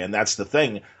story, and that's the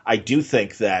thing. I do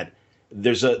think that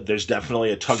there's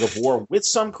definitely a tug of war with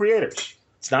some creators.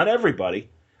 It's not everybody.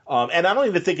 And I don't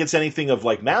even think it's anything of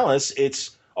like malice.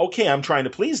 It's, okay, I'm trying to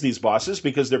please these bosses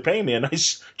because they're paying me a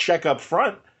nice check up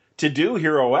front to do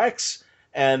Hero X.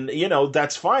 And,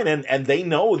 that's fine. And they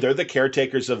know they're the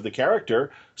caretakers of the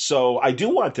character. So I do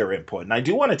want their input and I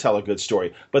do want to tell a good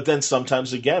story. But then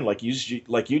sometimes, again, like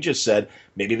you just said,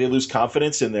 maybe they lose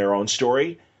confidence in their own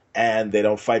story and they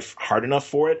don't fight hard enough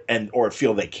for it or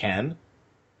feel they can.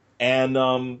 And,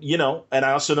 and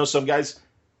I also know some guys,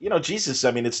 Jesus,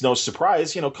 I mean, it's no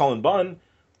surprise, Cullen Bunn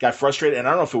got frustrated, and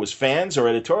I don't know if it was fans or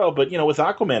editorial, but, with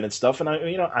Aquaman and stuff, and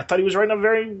I thought he was writing a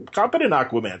very competent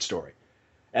Aquaman story.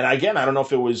 And again, I don't know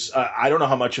if it was, I don't know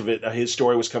how much of it, his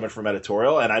story was coming from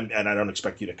editorial, and I don't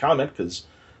expect you to comment, because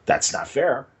that's not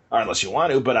fair, unless you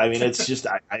want to, but I mean, it's just,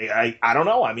 I don't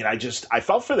know, I mean, I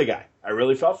felt for the guy. I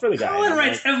really felt for the guy. Cullen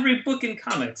writes every book in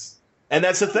comics. And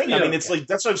that's the thing, I mean, it's like,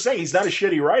 that's what I'm saying, he's not a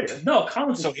shitty writer. No,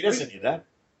 Cullen. So he doesn't need that.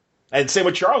 And same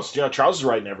with Charles. Charles is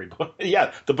writing every book.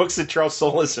 Yeah, the books that Charles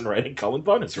Soule isn't writing, Cullen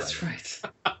Bunn is writing. That's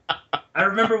right. I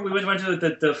remember we went to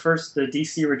the first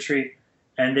DC retreat,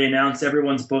 and they announced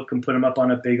everyone's book and put them up on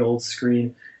a big old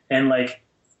screen. And I had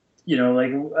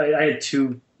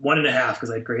 1.5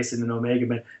 because I had Grayson and Omega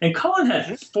Man, and Cullen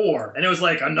had 4, and it was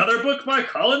like another book by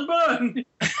Cullen Bunn.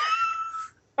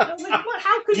 I was like, what?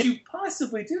 How could you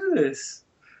possibly do this?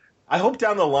 I hope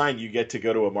down the line you get to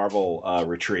go to a Marvel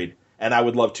retreat. And I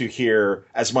would love to hear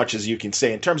as much as you can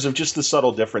say in terms of just the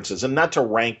subtle differences, and not to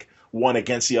rank one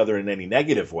against the other in any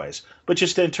negative ways, but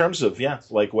just in terms of,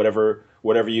 like whatever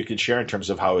you can share in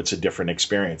terms of how it's a different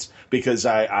experience, because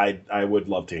I would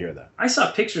love to hear that. I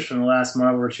saw pictures from the last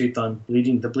Marvel retreat on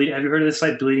Bleeding. Have you heard of this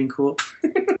site, Bleeding Cool?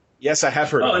 Yes, I have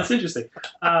heard of it. Oh, it's interesting.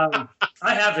 I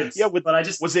haven't. Yeah, but I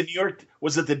just... Was it New York?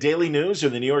 Was it the Daily News or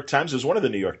the New York Times? It was one of the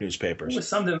New York newspapers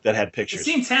that had pictures.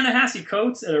 Seeing Ta-Nehisi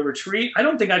Coates at a retreat, I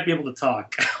don't think I'd be able to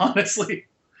talk, honestly.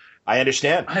 I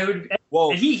understand. I would. Well,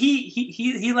 and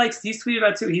he likes. He's tweeted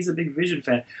about it too. He's a big Vision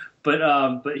fan,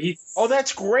 but he's. Oh,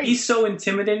 that's great. He's so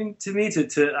intimidating to me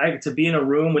to be in a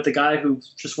room with the guy who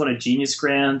just won a Genius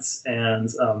Grant and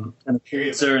a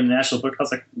Pulitzer and the National Book. I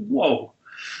was like, whoa.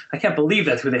 I can't believe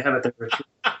that's who they have at their retreat.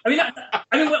 I mean,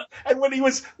 what? And when he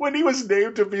was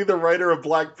named to be the writer of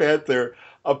Black Panther,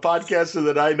 a podcaster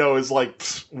that I know is like,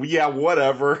 yeah,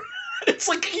 whatever. It's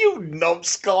like, you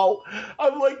numbskull.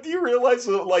 I'm like, do you realize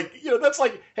that, that's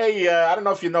like, hey, I don't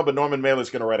know if you know, but Norman Mailer's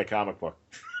going to write a comic book.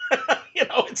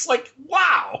 It's like,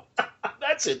 wow.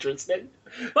 That's interesting.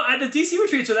 But the DC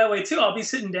retreats are that way too. I'll be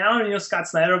sitting down, and Scott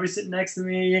Snyder will be sitting next to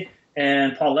me,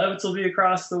 and Paul Levitz will be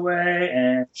across the way,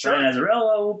 and Brian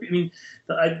Azzarello will be. I mean,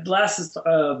 the last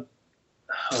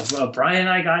Brian and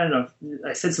I got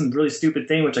I said some really stupid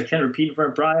thing which I can't repeat in front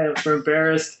of Brian. I'm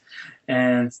embarrassed.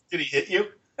 And did he hit you?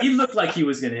 He looked like he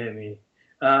was going to hit me.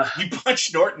 He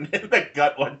punched Norton in the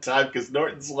gut one time because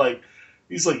Norton's like.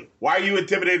 He's like, why are you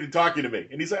intimidated talking to me?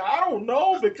 And he's like, I don't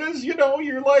know, because,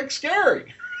 you're, like,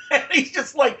 scary. And he's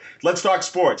just like, let's talk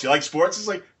sports. You like sports? He's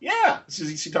like, yeah.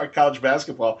 He talked college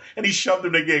basketball. And he shoved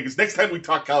him again because next time we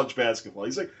talk college basketball.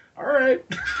 He's like, all right.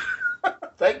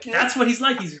 Thank you. That's what he's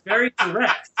like. He's very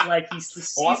direct. Like, he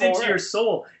sees into your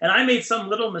soul. And I made some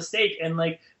little mistake. And,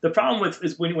 like, the problem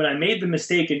is when I made the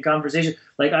mistake in conversation,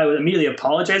 like, I would immediately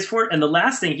apologize for it. And the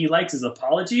last thing he likes is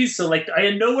apologies. So, like, I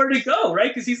had nowhere to go, right?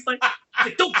 Because he's like,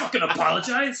 don't fucking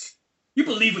apologize. You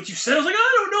believe what you said. I was like,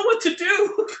 I don't know what to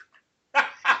do.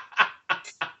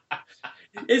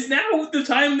 Is now the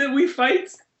time that we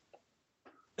fight?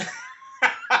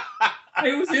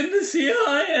 I was in the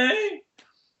CIA.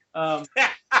 Yeah.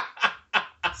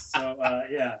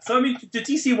 So, I mean, the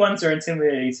DC ones are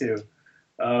intimidating, too.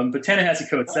 But Ta-Nehisi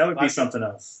Coates, that would be something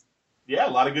else. Yeah,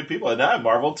 a lot of good people. And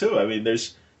Marvel, too. I mean,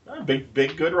 there's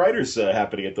big, good writers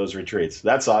happening at those retreats.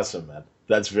 That's awesome, man.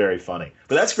 That's very funny.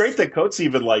 But that's great that Coates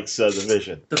even likes the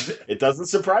Vision. It doesn't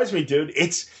surprise me, dude.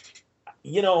 It's,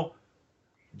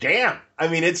 damn. I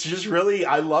mean, it's just really,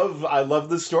 I love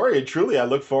the story. And truly, I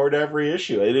look forward to every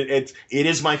issue. It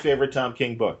is my favorite Tom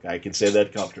King book. I can say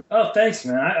that comfortably. Oh, thanks,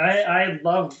 man. I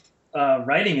love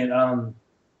writing it.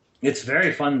 It's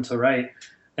very fun to write.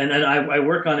 And I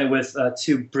work on it with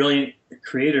two brilliant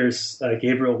creators,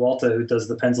 Gabriel Walta, who does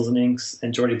the pencils and inks,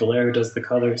 and Jordi Belair, who does the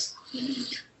colors.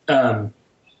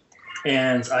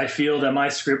 And I feel that my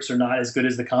scripts are not as good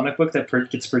as the comic book that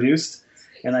gets produced.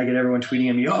 And I get everyone tweeting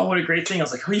at me, oh, what a great thing. I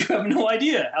was like, oh, you have no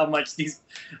idea how much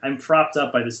I'm propped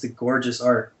up by this gorgeous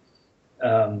art.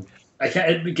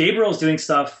 Gabriel's doing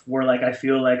stuff where, like, I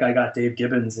feel like I got Dave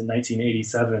Gibbons in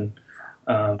 1987.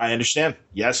 I understand.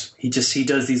 Yes. He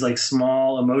does these, like,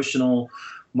 small emotional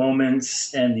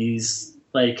moments, and these,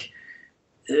 like,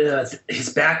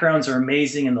 his backgrounds are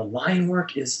amazing, and the line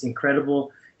work is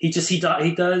incredible. He does,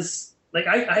 like,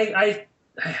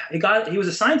 he was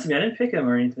assigned to me. I didn't pick him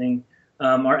or anything.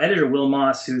 Our editor, Will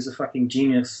Moss, who's a fucking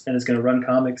genius and is going to run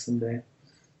comics someday.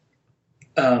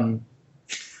 So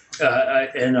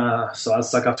I'll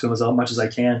suck up to him as much as I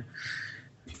can.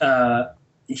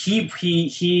 He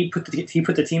put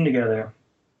the team together,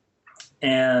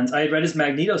 and I had read his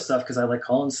Magneto stuff because I like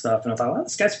Cullen's stuff, and I thought, well,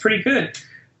 this guy's pretty good.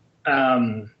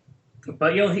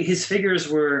 But his figures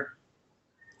were.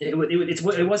 It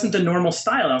wasn't the normal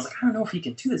style. And I was like, I don't know if he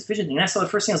can do this Vision thing. And I saw the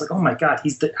first thing, I was like, oh my God,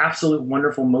 he's the absolute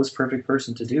wonderful, most perfect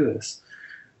person to do this.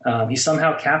 He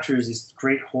somehow captures these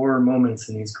great horror moments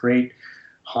and these great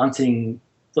haunting,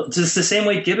 just the same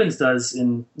way Gibbons does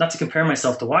in, not to compare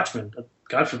myself to Watchmen,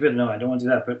 God forbid, no, I don't want to do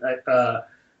that.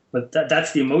 But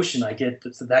that's the emotion I get.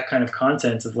 That's that kind of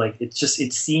content of, like, it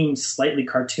seems slightly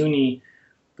cartoony,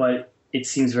 but it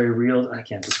seems very real. I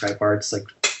can't describe art. It's like,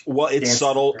 well, it's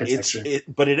subtle.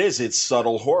 It's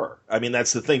subtle horror. I mean,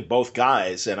 that's the thing. Both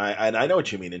guys, and I know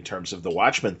what you mean in terms of the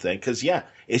Watchmen thing, because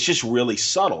it's just really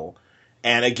subtle.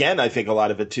 And again, I think a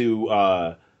lot of it too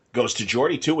goes to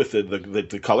Jordy too with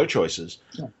the color choices.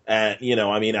 Yeah. And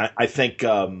I mean, I think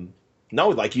no,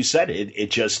 like you said,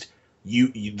 it just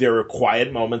there are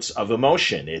quiet moments of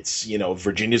emotion. It's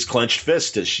Virginia's clenched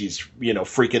fist as she's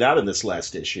freaking out in this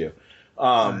last issue.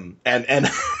 And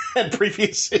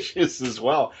previous issues as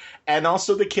well, and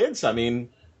also the kids. I mean,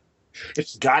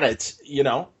 it's got it.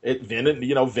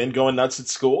 Vin going nuts at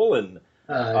school, and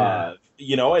and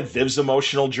Viv's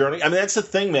emotional journey. I mean, that's the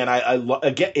thing, man.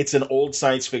 Again, it's an old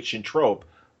science fiction trope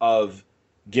of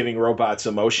giving robots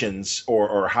emotions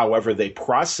or however they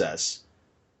process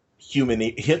human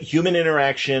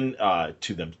interaction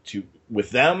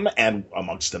with them and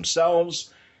amongst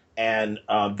themselves. And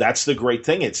that's the great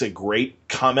thing. It's a great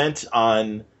comment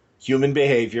on human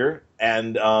behavior,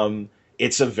 and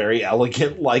it's a very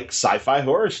elegant, like, sci-fi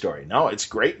horror story. No, it's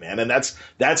great, man, and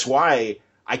that's why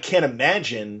I can't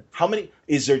imagine how many.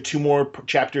 Is there 2 more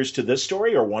chapters to this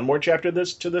story, or 1 more chapter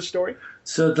to this story?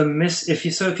 So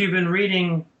if you've been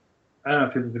reading, I don't know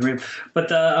if you've been reading,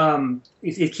 but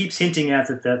it keeps hinting at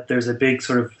that there's a big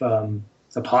sort of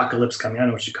apocalypse coming. I don't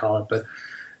know what you call it, but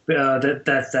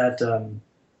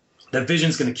that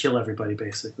Vision's going to kill everybody,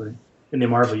 basically, in the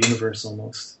Marvel universe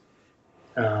almost.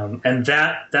 And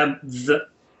that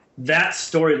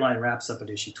storyline wraps up at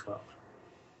issue 12.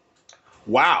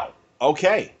 Wow.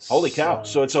 Okay, holy cow!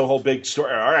 So it's a whole big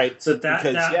story. All right. So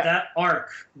that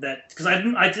arc because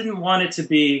I didn't want it to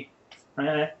be,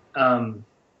 I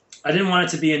didn't want it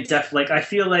to be in depth. Like I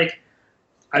feel like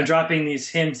I'm dropping these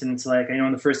hints, and it's like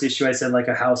in the first issue I said like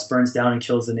a house burns down and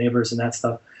kills the neighbors and that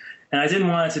stuff, and I didn't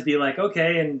want it to be like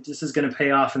okay, and this is going to pay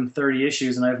off in 30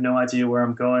 issues, and I have no idea where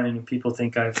I'm going, and people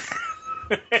think I've,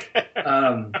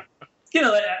 and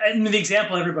the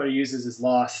example everybody uses is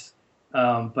Lost.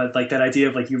 But like that idea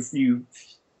of like you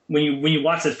when you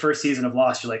watch that first season of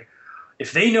Lost, you're like,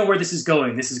 if they know where this is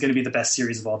going, this is going to be the best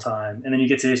series of all time. And then you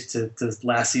get to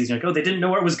last season, you're like, oh, they didn't know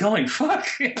where it was going. Fuck.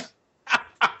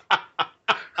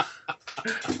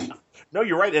 No,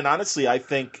 you're right. And honestly, I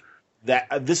think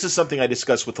that this is something I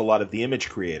discuss with a lot of the image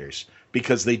creators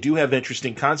because they do have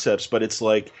interesting concepts, but it's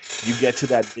like you get to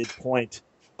that midpoint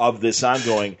of this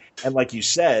ongoing, and like you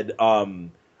said,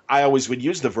 I always would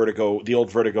use the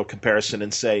old Vertigo comparison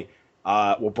and say,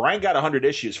 well, Brian got 100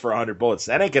 issues for 100 bullets.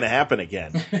 That ain't going to happen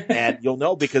again. And you'll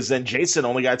know because then Jason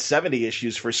only got 70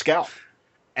 issues for Scalp.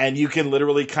 And you can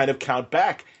literally kind of count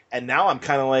back. And now I'm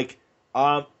kind of like,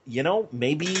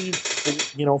 maybe,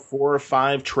 4 or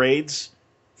 5 trades,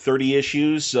 30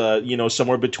 issues,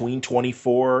 somewhere between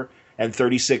 24 and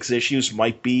 36 issues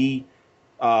might be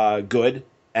good.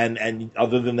 And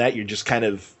other than that, you're just kind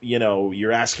of,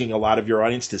 you're asking a lot of your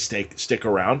audience to stick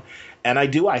around. And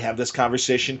I have this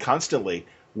conversation constantly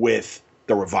with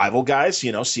the Revival guys,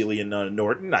 Celia and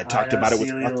Norton. I talked about it with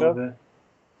Rucka.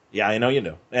 Yeah, I know you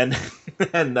do. And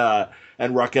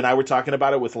Rucka and I were talking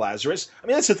about it with Lazarus. I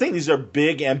mean, that's the thing. These are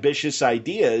big, ambitious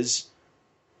ideas.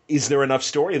 Is there enough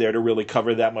story there to really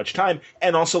cover that much time?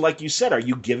 And also, like you said, are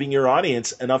you giving your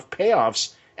audience enough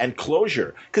payoffs and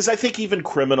closure? Because I think even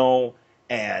Criminal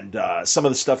and some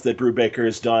of the stuff that Brubaker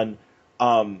has done,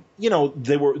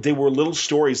 they were little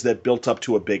stories that built up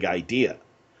to a big idea.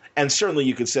 And certainly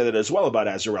you could say that as well about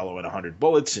Azzarello and 100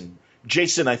 Bullets. And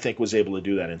Jason, I think, was able to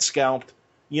do that in Scalped.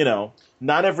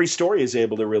 Not every story is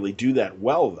able to really do that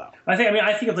well, though. I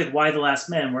think of like Why the Last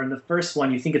Man, where in the first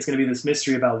one you think it's going to be this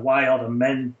mystery about why all the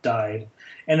men died.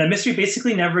 And the mystery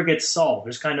basically never gets solved.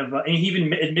 There's kind of, and he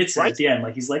even admits it at the end.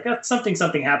 Like he's like, something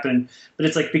happened, but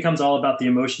it's like becomes all about the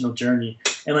emotional journey.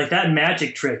 And like that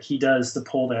magic trick he does to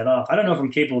pull that off. I don't know if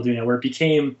I'm capable of doing it. Where it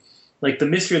became like the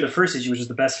mystery of the first issue, which is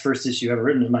the best first issue ever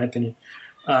written, in my opinion.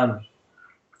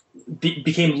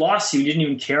 Became lost to you. You didn't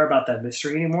even care about that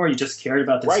mystery anymore. You just cared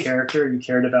about this character. You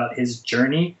cared about his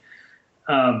journey.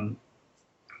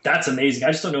 That's amazing.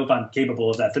 I just don't know if I'm capable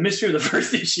of that. The mystery of the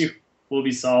first issue will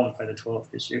be solved by the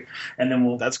 12th issue, and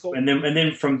then that's cool. And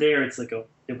then from there, it's like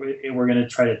we're going to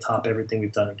try to top everything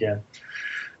we've done again.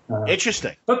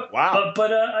 Interesting. Wow.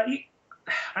 But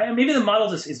maybe the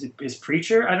model is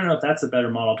Preacher. I don't know if that's a better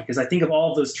model because I think of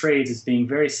all of those trades as being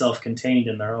very self-contained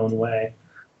in their own way,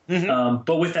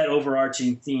 but with that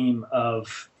overarching theme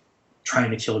of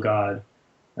trying to kill God.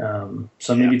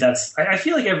 So maybe that's. I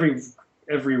feel like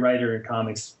every writer in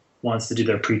comics wants to do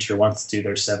their Preacher, wants to do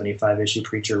their 75-issue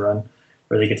Preacher run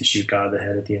where they get to shoot God in the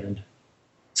head at the end.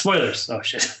 Spoilers. Oh,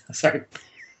 shit. Sorry.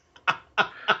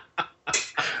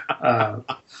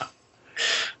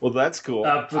 Well, that's cool.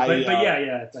 But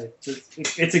yeah.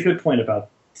 It's a good point about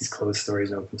these closed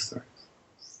stories, open stories.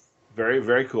 Very,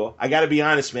 very cool. I got to be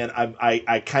honest, man.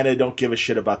 I kind of don't give a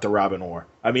shit about the Robin War.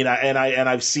 I mean,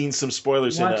 I've seen some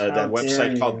spoilers in that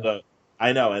website called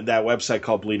and that website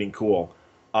called Bleeding Cool.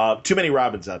 Too many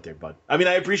Robins out there, bud. I mean,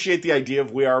 I appreciate the idea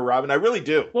of We Are Robin. I really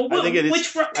do. Well, I think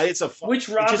it's a fun. Which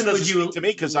Robin it just doesn't would you speak to me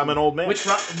because I'm an old man?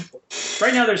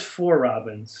 Right now, there's 4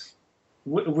 Robins.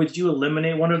 Would you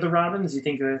eliminate one of the Robins? You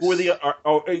think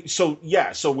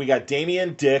So we got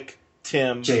Damian, Dick,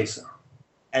 Tim, Jason,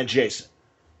 and Jason.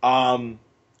 Well,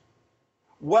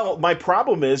 my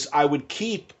problem is I would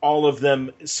keep all of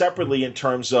them separately in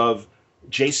terms of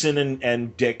Jason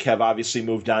and Dick have obviously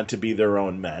moved on to be their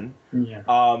own men. Yeah.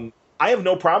 I have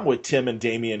no problem with Tim and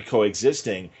Damian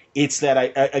coexisting. It's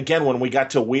that again, when we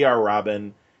got to We Are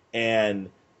Robin and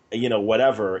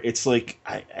whatever, it's like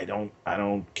I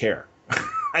don't care.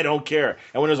 I don't care.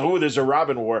 And when there's a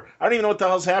Robin War, I don't even know what the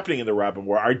hell's happening in the Robin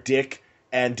War. Are Dick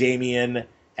and Damian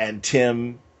and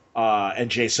Tim and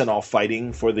Jason all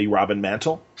fighting for the Robin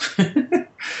mantle?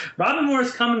 Robin War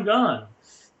is come and gone.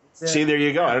 See, there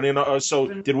you go. I don't even know. So,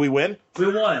 did we win?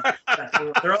 We won.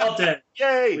 They're all dead.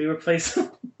 Yay! We replaced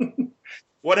them.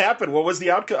 What happened? What was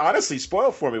the outcome? Honestly,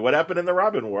 spoil for me. What happened in the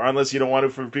Robin War? Unless you don't want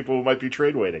it for people who might be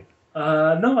trade waiting.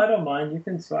 No, I don't mind. You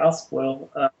can. I'll spoil.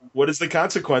 What is the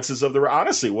consequences of the?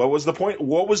 Honestly, what was the point?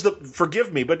 What was the?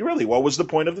 Forgive me, but really, what was the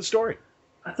point of the story?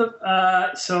 I thought.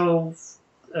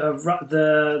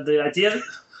 The idea.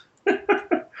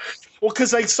 Well,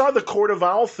 because I saw the Court of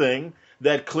Owl thing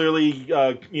that clearly,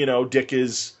 Dick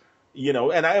is, we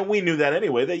knew that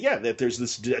anyway. That there's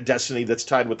this destiny that's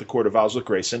tied with the Court of Owls with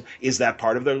Grayson. Is that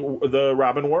part of the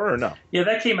Robin War or no? Yeah,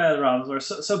 that came out of the Robin War.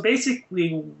 So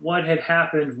basically, what had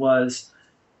happened was,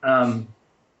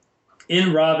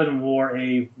 in Robin War,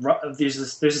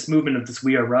 there's this movement of this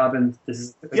We Are Robin. This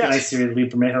is a nice series Lee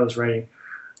Bermejo is writing.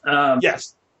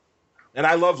 Yes. And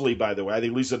I love Lee, by the way. I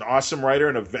think Lee's an awesome writer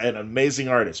and an amazing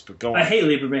artist. But go on. I hate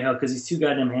Lee Bermejo because he's too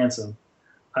goddamn handsome.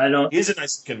 He's a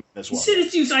nice kid as well.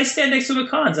 I stand next to him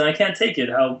at cons, and I can't take it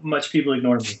how much people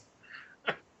ignore me.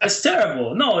 It's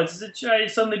terrible. No, I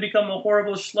suddenly become a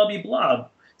horrible schlubby blob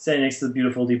standing next to the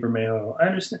beautiful Lee Bermejo. I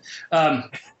understand.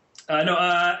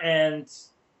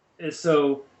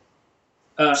 So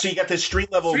you got this street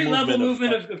level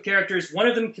movement of characters. One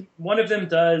of them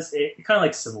does it kind of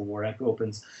like Civil War. It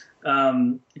opens,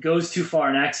 goes too far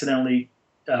and accidentally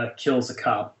kills a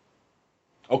cop.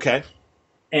 Okay,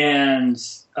 and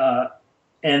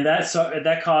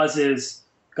that causes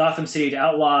Gotham City to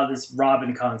outlaw this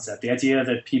Robin concept. The idea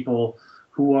that people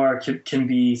who can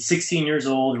be 16 years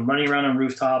old and running around on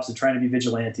rooftops and trying to be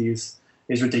vigilantes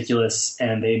is ridiculous,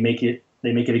 and they make it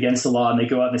against the law, and they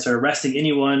go out and they start arresting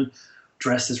anyone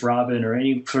dressed as Robin or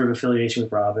any sort of affiliation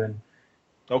with Robin.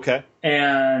 Okay.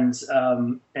 And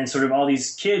sort of all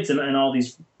these kids and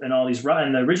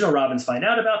the original Robins find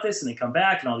out about this, and they come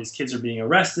back, and all these kids are being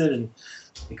arrested, and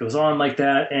it goes on like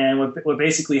that. And what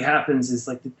basically happens is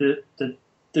like the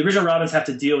original Robins have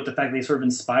to deal with the fact that they sort of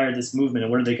inspired this movement,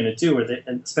 and what are they going to do?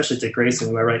 And especially Dick Grayson,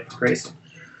 who I write Grayson.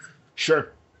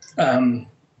 Sure.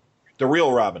 The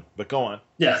real Robin, but go on.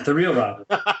 Yeah, the real Robin.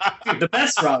 Dude, the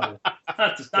best Robin.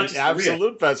 Not just the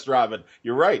absolute best Robin.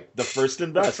 You're right. The first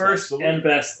and best. The first absolutely. And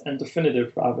best and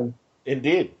definitive Robin.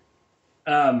 Indeed.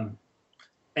 Do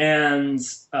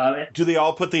they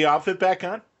all put the outfit back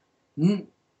on?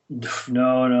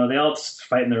 No. They all just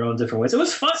fight in their own different ways. It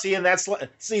was fun. That would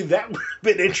have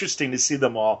been interesting to see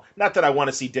them all. Not that I want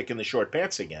to see Dick in the short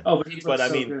pants again. Oh, but I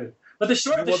mean, good. But the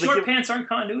short pants aren't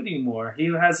continuity anymore.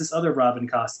 He has this other Robin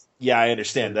costume. Yeah, I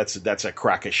understand. That's a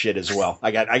crock of shit as well.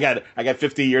 I got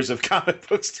 50 years of comic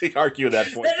books to argue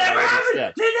that point. They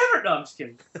never. No, I'm just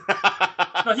kidding.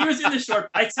 No, he was in the short.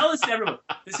 I tell this to everyone.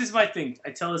 This is my thing. I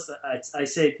tell this. I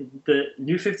say the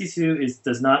New 52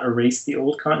 does not erase the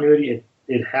old continuity.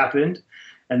 It happened,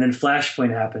 and then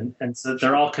Flashpoint happened, and so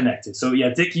they're all connected. So yeah,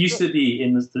 Dick used to be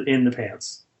in the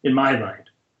pants in my mind.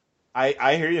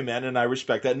 I hear you, man, and I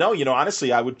respect that. No,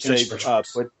 honestly, I would say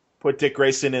put Dick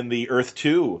Grayson in the Earth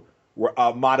 2,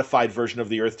 modified version of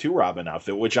the Earth 2 Robin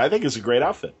outfit, which I think is a great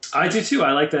outfit. I do, too.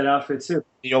 I like that outfit, too.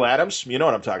 Neil Adams? You know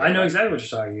what I'm talking about. I know exactly what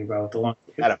you're talking about with the long...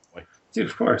 Attaboy. Dude,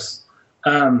 of course.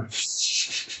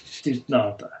 Dude,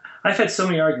 no. I've had so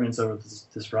many arguments over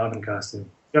this Robin costume.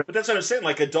 But that's what I'm saying.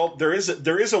 Like adult, there is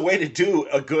a way to do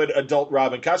a good adult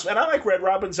Robin costume, and I like Red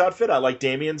Robin's outfit. I like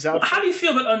Damien's outfit. Well, how do you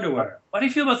feel about underwear? What do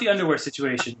you feel about the underwear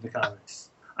situation in the comics?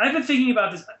 I've been thinking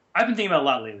about this. I've been thinking about it a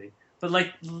lot lately. But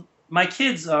like, my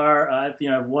kids are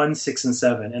 1, 6, and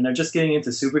 7, and they're just getting into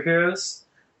superheroes,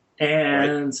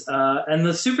 and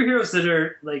the superheroes that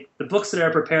are like the books that are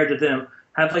prepared to them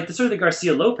have like the sort of the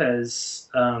Garcia Lopez.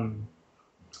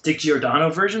 Dick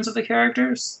Giordano versions of the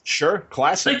characters. Sure,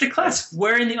 classic. Like the classic,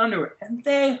 wearing the underwear. And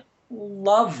they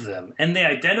love them. And they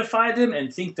identify them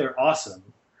and think they're awesome.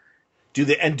 Do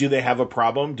they have a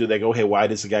problem? Do they go, hey, why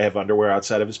does the guy have underwear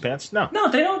outside of his pants? No. No,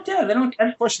 they don't. Yeah, they don't.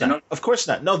 Of course not. Of course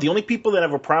not. No, the only people that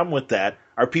have a problem with that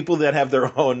are people that have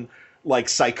their own, like,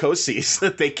 psychoses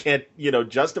that they can't,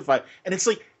 justify. And it's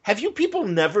like, have you people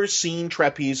never seen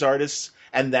trapeze artists?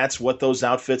 And that's what those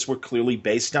outfits were clearly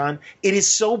based on. It is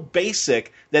so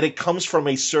basic that it comes from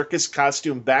a circus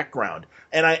costume background.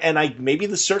 And I maybe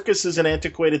the circus is an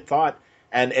antiquated thought,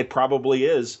 and it probably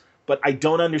is, but I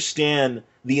don't understand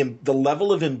the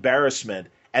level of embarrassment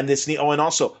and this. And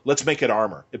also, let's make it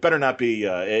armor. It better not be.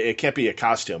 It can't be a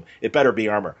costume. It better be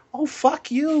armor. Oh, fuck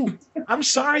you! I'm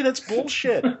sorry, that's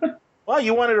bullshit. Well,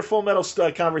 you wanted a Full Metal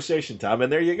conversation, Tom,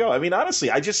 and there you go. I mean, honestly,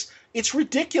 it's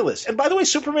ridiculous. And by the way,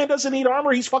 Superman doesn't need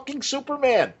armor. He's fucking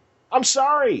Superman. I'm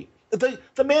sorry. The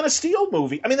Man of Steel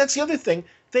movie, I mean, that's the other thing.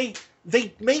 They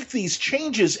make these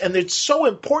changes, and it's so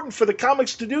important for the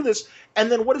comics to do this. And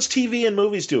then what does TV and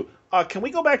movies do? Can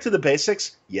we go back to the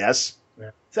basics? Yes.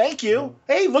 Yeah. Thank you.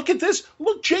 Yeah. Hey, look at this.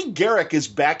 Look, Jay Garrick is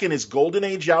back in his Golden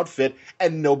Age outfit,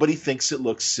 and nobody thinks it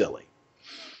looks silly.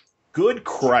 Good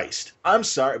Christ. I'm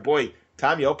sorry. Boy,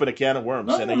 Tom, you open a can of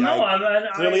worms.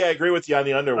 Clearly, I agree with you on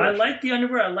the underwear. I like the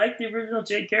underwear. I like the original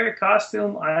Jay Garrick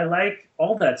costume. I like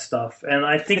all that stuff. And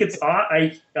I think it's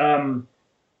I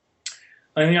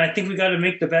think we got to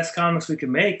make the best comics we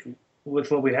can make.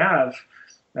 with what we have,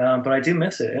 but I do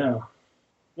miss it. Yeah.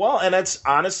 Well, and that's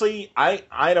honestly,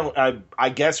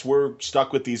 I guess we're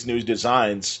stuck with these new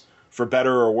designs for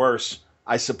better or worse.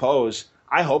 I suppose.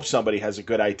 I hope somebody has a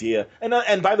good idea.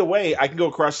 And by the way, I can go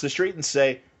across the street and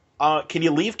say, can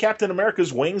you leave Captain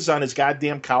America's wings on his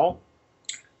goddamn cowl?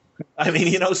 I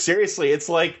mean, seriously, it's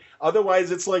like,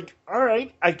 otherwise it's like, all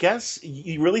right, I guess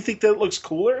you really think that it looks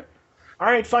cooler? All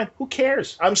right, fine. Who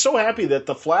cares? I'm so happy that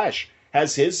the Flash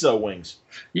has his wings.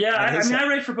 Yeah, I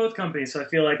write for both companies, so I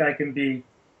feel like I can be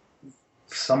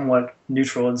somewhat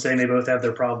neutral in saying they both have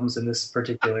their problems in this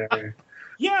particular area.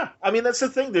 Yeah, I mean, that's the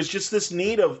thing. There's just this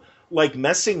need of like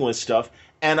messing with stuff,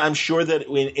 and I'm sure that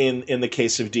in the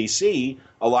case of DC,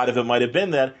 a lot of it might have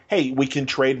been that, hey, we can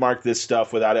trademark this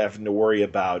stuff without having to worry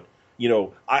about,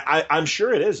 I'm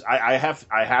sure it is. I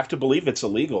have to believe it's a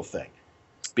legal thing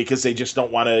because they just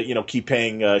don't want to, keep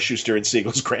paying Schuster and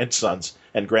Siegel's grandsons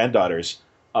and granddaughters,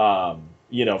 for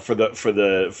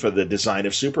the design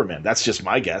of Superman. That's just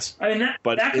my guess. I mean,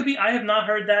 that could be. I have not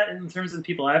heard that in terms of the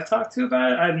people I've talked to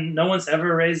about it. No one's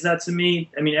ever raised that to me.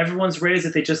 I mean, everyone's raised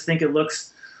it. They just think it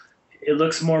looks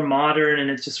more modern and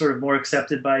it's just sort of more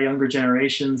accepted by younger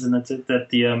generations. And that's it.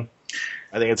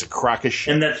 I think it's a crock of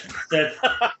shit. And that.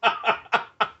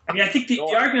 I mean, I think the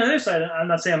argument on the other side, I'm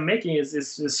not saying I'm making,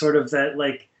 is sort of that,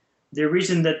 like, the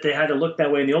reason that they had to look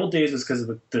that way in the old days was because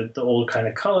of the old kind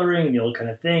of coloring and the old kind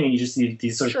of thing, and you just need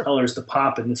these sort of colors to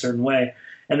pop in a certain way.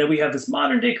 And then we have this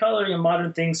modern day coloring and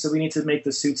modern things, so we need to make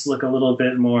the suits look a little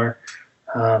bit more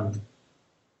modern.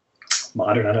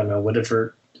 I don't know,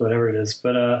 whatever it is.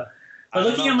 But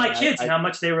looking at my kids and how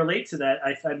much they relate to that,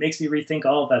 it makes me rethink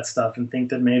all of that stuff and think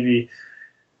that maybe,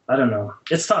 I don't know.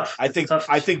 It's tough. I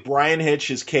think Brian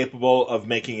Hitch is capable of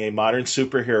making a modern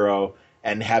superhero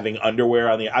and having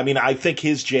underwear on the... I mean, I think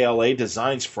his JLA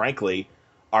designs, frankly,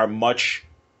 are much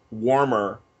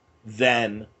warmer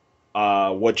than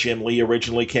what Jim Lee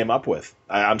originally came up with.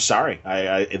 I'm sorry.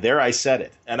 I said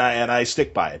it. And I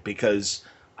stick by it because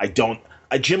I don't...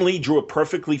 Jim Lee drew a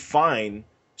perfectly fine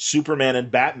Superman and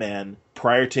Batman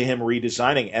prior to him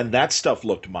redesigning, and that stuff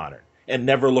looked modern and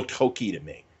never looked hokey to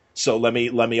me. So let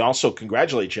me also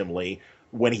congratulate Jim Lee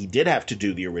when he did have to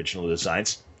do the original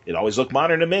designs. It always looked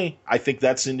modern to me. I think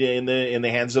that's in the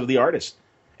hands of the artist.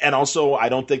 And also, I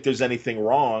don't think there's anything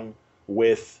wrong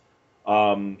with,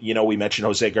 we mentioned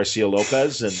Jose Garcia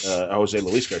Lopez and Jose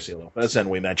Luis Garcia Lopez, and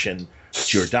we mentioned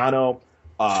Giordano,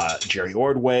 Jerry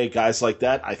Ordway, guys like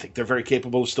that. I think they're very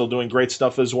capable of still doing great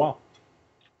stuff as well.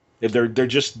 If they're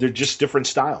just different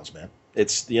styles, man.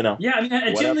 It's Yeah, I mean,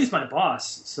 and Jim Lee's my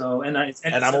boss, so and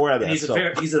I'm aware of that.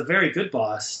 He's a very good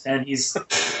boss, and he's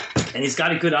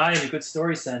got a good eye and a good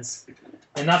story sense.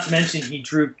 And not to mention, he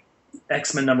drew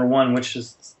X-Men #1, which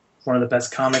is one of the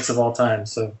best comics of all time.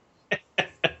 So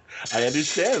I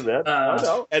understand that. I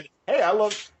know. And hey, I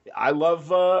love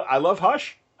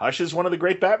Hush. Hush is one of the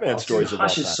great Batman stories of all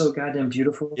time. Hush is so goddamn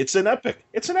beautiful. It's an epic.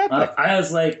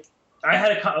 I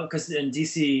had a because in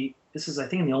DC, this is I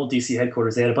think in the old DC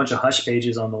headquarters, they had a bunch of Hush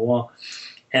pages on the wall,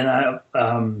 and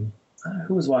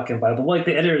who was walking by? But like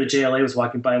the editor of the JLA was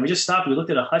walking by, and we just stopped. We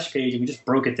looked at a Hush page, and we just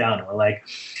broke it down. And we're like,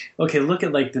 okay, look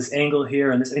at like this angle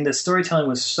here, and the storytelling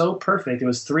was so perfect. It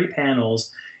was 3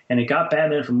 panels, and it got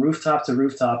Batman from rooftop to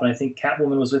rooftop, and I think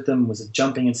Catwoman was with them, was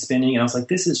jumping and spinning, and I was like,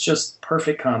 this is just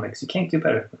perfect comics. You can't do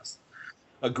better than this.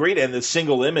 Agreed. And the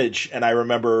single image, and I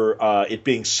remember it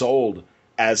being sold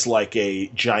as like a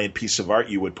giant piece of art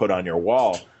you would put on your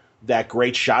wall. That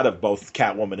great shot of both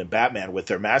Catwoman and Batman with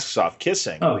their masks off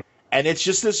kissing. Oh. And it's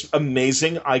just this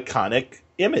amazing, iconic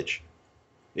image.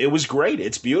 It was great.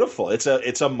 It's beautiful. It's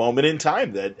a moment in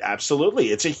time that absolutely,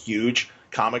 it's a huge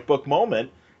comic book moment.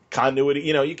 Continuity,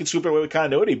 you can swoop away with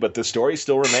continuity, but the story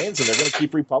still remains, and they're going to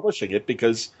keep republishing it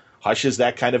because Hush is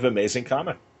that kind of amazing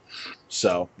comic.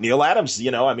 So Neil Adams,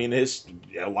 a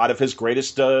lot of his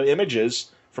greatest images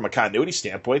from a continuity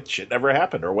standpoint, shit never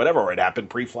happened or whatever, or it happened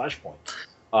pre-Flashpoint.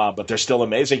 But they're still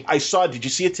amazing. Did you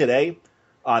see it today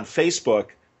on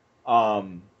Facebook?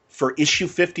 For issue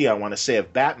 50, I want to say,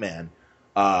 of Batman,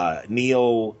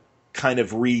 Neil kind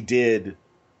of redid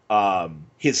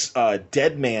his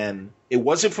Dead Man. It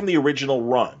wasn't from the original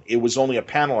run. It was only a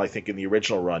panel, I think, in the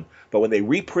original run. But when they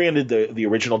reprinted the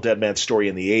original Dead Man story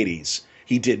in the 80s,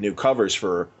 he did new covers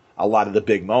for a lot of the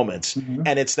big moments. Mm-hmm.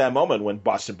 And it's that moment when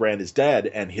Boston Brand is dead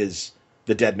and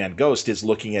the Dead Man ghost is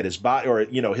looking at his body, or,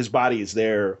 his body is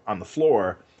there on the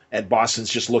floor, and Boston's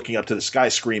just looking up to the sky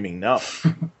screaming no.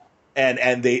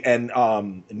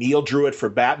 And Neil drew it for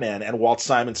Batman, and Walt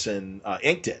Simonson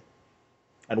inked it.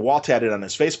 And Walt had it on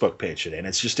his Facebook page today, and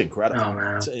it's just incredible. Oh,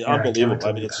 man. It's unbelievable.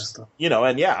 I mean, it's,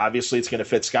 obviously it's going to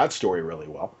fit Scott's story really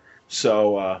well.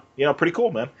 So, pretty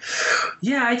cool, man.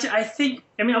 Yeah, I think.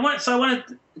 I mean, I wanted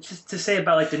to say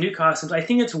about like the new costumes. I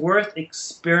think it's worth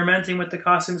experimenting with the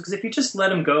costumes because if you just let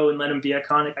them go and let them be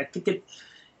iconic, I think it.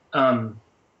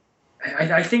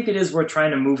 I think it is worth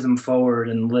trying to move them forward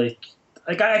and like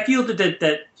I feel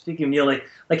that speaking of Neil,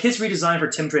 like his redesign for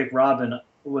Tim Drake Robin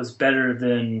was better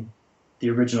than the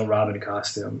original Robin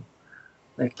costume.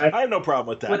 Like I have no problem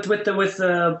with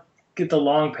that. With the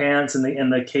long pants and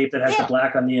the cape that has the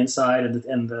black on the inside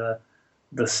and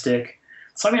the stick.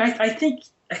 So I mean, I think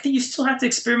you still have to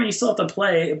experiment. You still have to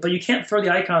play, but you can't throw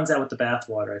the icons out with the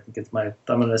bathwater. I think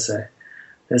I'm going to say.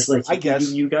 It's like I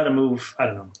guess you got to move. I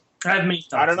don't know. I have many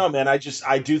thoughts. I don't know, man.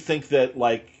 I do think that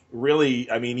like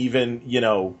really. I mean, even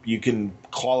you can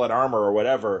call it armor or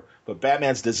whatever, but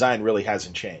Batman's design really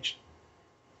hasn't changed.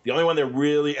 The only one that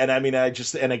really, and I mean,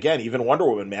 and again, even Wonder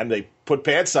Woman, man, they put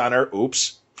pants on her.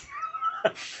 Oops.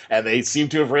 And they seem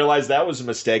to have realized that was a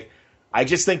mistake. I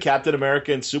just think Captain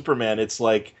America and Superman, it's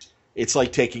like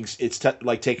taking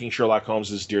Sherlock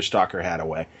Holmes's Deerstalker hat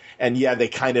away. And yeah, they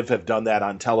kind of have done that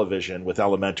on television with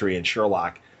Elementary and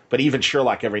Sherlock. But even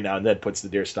Sherlock every now and then puts the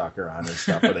Deerstalker on and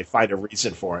stuff, or they find a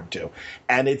reason for him to.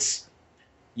 And it's,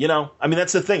 I mean,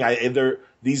 that's the thing.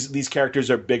 These characters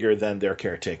are bigger than their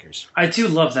caretakers. I do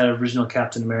love that original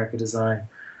Captain America design.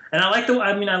 And I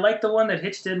like the one that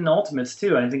Hitch did in Ultimates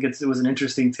too. I think it was an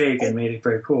interesting take and made it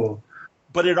very cool.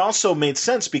 But it also made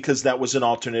sense because that was an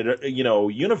alternate,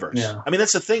 universe. Yeah. I mean,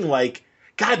 that's the thing. Like,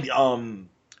 God,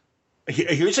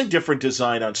 here's a different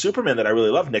design on Superman that I really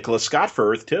love. Nicholas Scott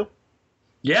for Earth 2.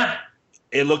 Yeah,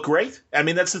 it looked great. I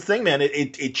mean, that's the thing, man.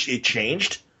 It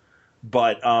changed,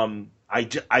 but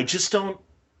I just don't.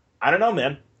 I don't know,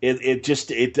 man.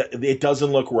 It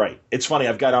doesn't look right. It's funny.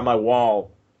 I've got on my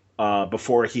wall.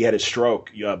 Before he had his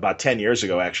stroke, about 10 years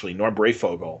ago, actually, Norm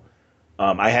Brayfogle,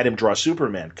 I had him draw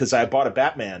Superman because I bought a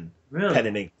Batman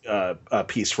pen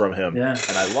piece from him, and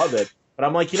I love it. But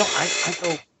I'm like, I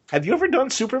go, have you ever done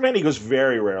Superman? He goes,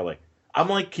 very rarely. I'm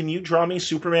like, can you draw me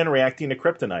Superman reacting to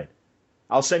kryptonite?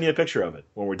 I'll send you a picture of it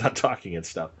when we're done talking and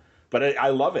stuff. But I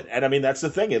love it, and I mean that's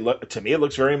the thing. To me, it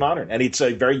looks very modern, and it's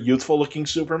a very youthful looking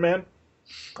Superman.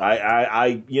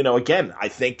 Again, I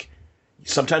think.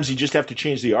 Sometimes you just have to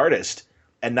change the artist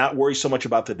and not worry so much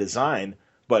about the design.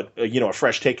 But, a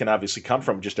fresh take can obviously come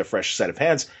from just a fresh set of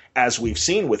hands, as we've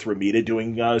seen with Romita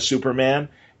doing Superman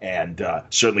and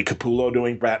certainly Capullo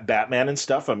doing Batman and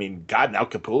stuff. I mean, God, now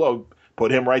Capullo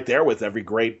put him right there with every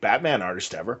great Batman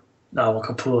artist ever. No, well,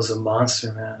 Capullo's a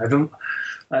monster, man.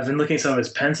 I've been looking at some of his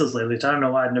pencils lately. I don't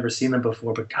know why I'd never seen them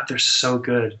before, but God, they're so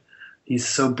good. He's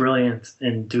so brilliant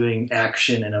in doing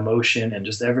action and emotion and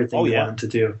just everything you want him to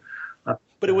do.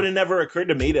 But it would have never occurred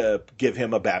to me to give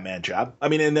him a Batman job. I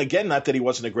mean, and again, not that he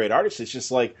wasn't a great artist. It's just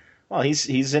like, well,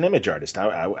 he's an image artist.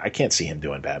 I can't see him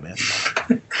doing Batman.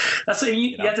 That's what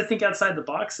you have to think outside the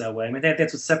box that way. I mean,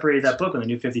 that's what separated that book when the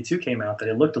New 52 came out, that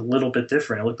it looked a little bit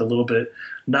different. It looked a little bit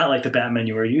not like the Batman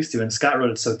you were used to. And Scott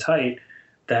wrote it so tight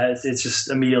that it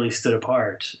just immediately stood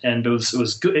apart. And it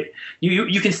was good.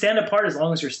 You can stand apart as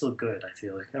long as you're still good, I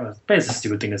feel like. It's a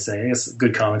stupid thing to say. I guess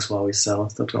good comics will always sell.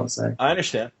 That's what I'm saying. I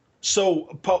understand. So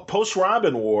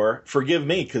post-Robin War, forgive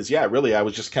me, because, really, I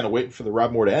was just kind of waiting for the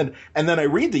Robin War to end. And then I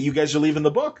read that you guys are leaving the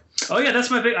book. Oh, yeah,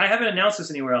 that's my big – I haven't announced this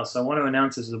anywhere else, so I want to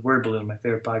announce this as a Word Balloon, my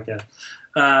favorite podcast,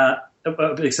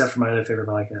 except for my other favorite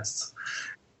podcasts.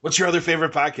 What's your other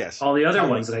favorite podcast? All the other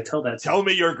ones that I tell that to. Tell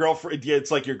me your girlfriend – it's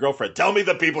like your girlfriend. Tell me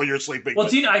the people you're sleeping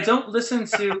with. Well, I don't listen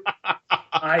to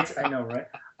 – I know, right?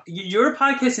 Your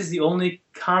podcast is the only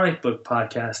comic book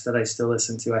podcast that I still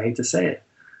listen to. I hate to say it.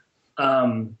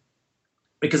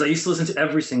 Because I used to listen to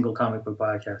every single comic book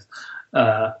podcast.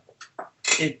 Well,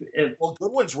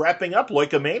 good one's wrapping up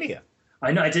Loikomania.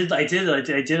 I know. I did a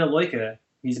Loika.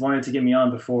 He's wanted to get me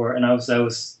on before, and I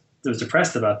was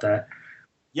depressed about that.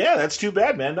 Yeah, that's too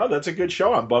bad, man. No, that's a good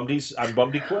show. I'm bummed he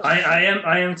quit. I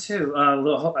am too.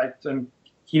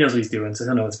 He knows what he's doing, so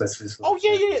he'll know what's best for his. Oh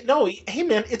yeah. No, hey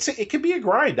man, it could be a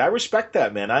grind. I respect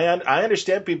that, man. I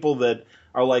understand people that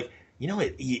are like,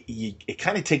 it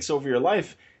kind of takes over your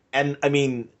life. And I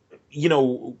mean,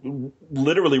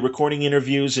 literally recording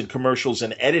interviews and commercials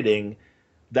and editing,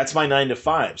 that's my 9 to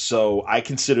 5. So I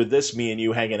consider this me and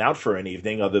you hanging out for an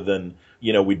evening other than,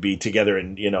 we'd be together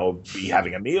and, be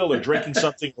having a meal or drinking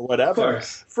something or whatever.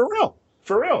 For real.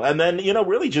 And then,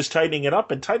 really just tightening it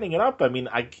up. I mean,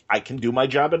 I can do my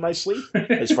job in my sleep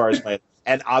as far as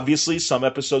and obviously some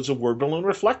episodes of Word Balloon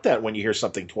reflect that when you hear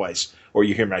something twice or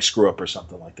you hear my screw up or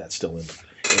something like that still in the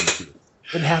queue.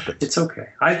 It happens. It's okay.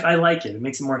 I like it. It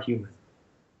makes it more human.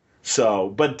 So,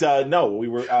 but no, we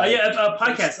were.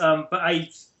 Podcast.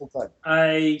 But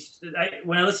I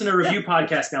when I listen to review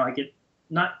podcasts now, I get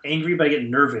not angry, but I get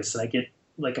nervous. I get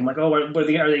like, I'm like, oh, are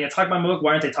they going to talk about my book?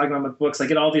 Why aren't they talking about my books? I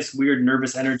get all this weird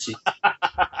nervous energy.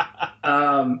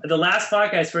 The last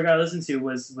podcast I forgot to listen to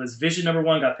was Vision Number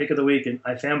One got Pick of the Week and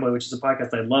iFanboy, which is a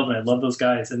podcast I love, and I love those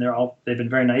guys, and they've been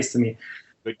very nice to me.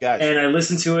 Good guys. And I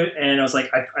listened to it, and I was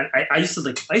like, I used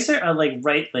to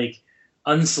write like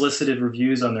unsolicited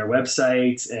reviews on their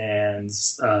website, and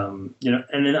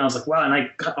and then I was like, wow, and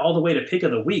I got all the way to Pick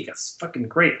of the Week. That's fucking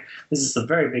great. This is a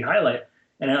very big highlight.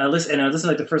 And I listened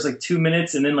like the first like 2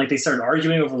 minutes, and then like they started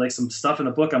arguing over like some stuff in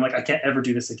the book. I'm like, I can't ever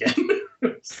do this again.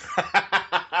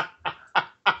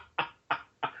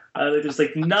 There's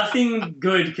like nothing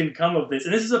good can come of this.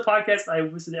 And this is a podcast I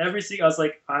listen to every single. I was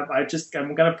like,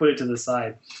 I'm gonna put it to the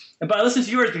side. But I listen to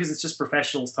yours because it's just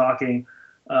professionals talking.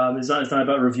 It's not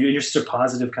about review. And you're such a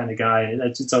positive kind of guy.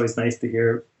 It's always nice to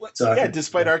hear. Yeah,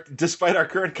 despite our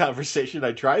current conversation,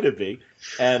 I try to be.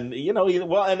 And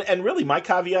and really, my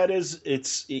caveat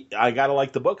is I gotta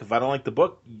like the book. If I don't like the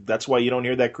book, that's why you don't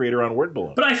hear that creator on Word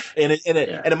Balloon. And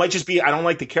it might just be I don't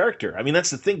like the character. I mean,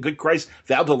 that's the thing. Good Christ,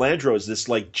 Val DeLandro is this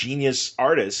like genius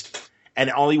artist, and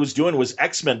all he was doing was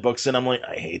X-Men books, and I'm like,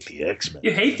 I hate the X-Men.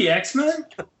 You hate the X-Men?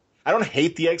 I don't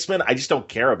hate the X-Men. I just don't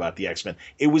care about the X-Men.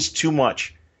 It was too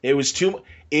much.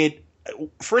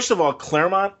 First of all,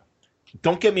 Claremont,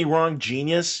 don't get me wrong,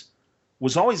 genius,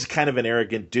 was always kind of an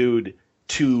arrogant dude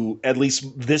to at least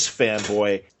this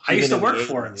fanboy. I used to work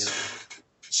for him.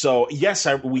 So, yes,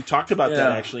 we talked about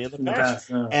that actually in the past.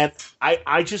 Yeah. And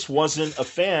I just wasn't a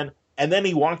fan. And then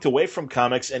he walked away from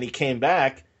comics and he came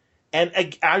back. And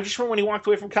I just remember when he walked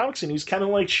away from comics and he was kind of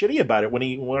like shitty about it when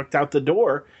he walked out the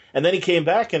door. And then he came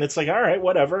back and it's like, all right,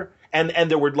 whatever. And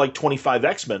there were like 25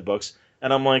 X-Men books.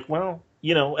 And I'm like, well,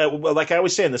 like I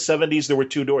always say, in the 70s, there were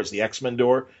two doors, the X-Men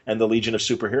door and the Legion of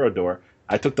Superhero door.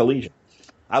 I took the Legion.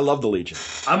 I love the Legion.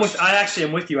 I actually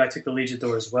am with you. I took the Legion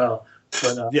door as well.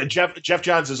 But, yeah, Jeff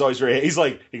Johns is always very,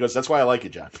 he goes, that's why I like it,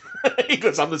 John. He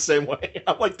goes, I'm the same way.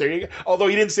 I'm like, there you go. Although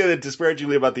he didn't say that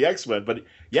disparagingly about the X-Men, but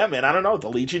yeah, man, I don't know. The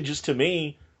Legion just to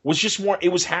me was just more, it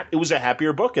was a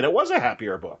happier book, and it was a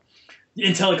happier book.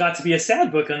 Until it got to be a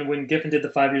sad book when Giffen did the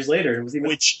 5 years later. It was even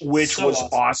which so was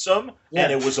awesome. Yeah.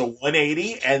 And it was a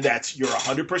 180, and you're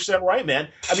 100% right, man.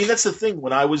 I mean, that's the thing.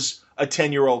 When I was a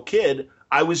 10-year-old kid,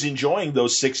 I was enjoying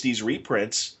those 60s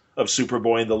reprints of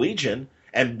Superboy and the Legion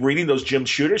and reading those Jim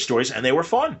Shooter stories, and they were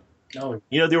fun. Oh.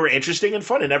 They were interesting and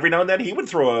fun, and every now and then he would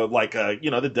throw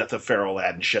the Death of Pharaoh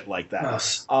ad and shit like that.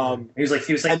 He was like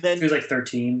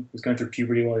 13. He was going through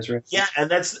puberty while he was writing. Yeah, and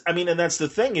that's the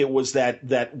thing. It was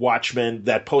that Watchmen,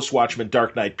 that post-Watchmen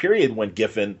Dark Knight period when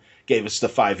Giffen gave us the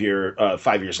 5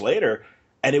 years later,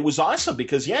 and it was awesome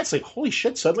because it's like holy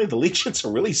shit, suddenly the Legion's a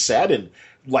really sad and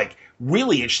like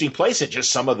really interesting place, and just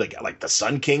some of the like the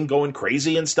Sun King going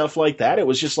crazy and stuff like that. It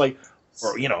was just like.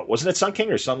 Or, wasn't it Sun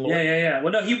King or Sun Lord? Yeah.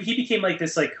 Well, no, he became like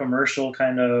this like commercial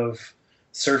kind of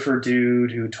surfer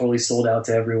dude who totally sold out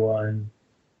to everyone.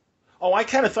 Oh, I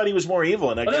kind of thought he was more evil.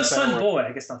 And that was Sun Boy.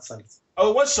 I guess not Sun.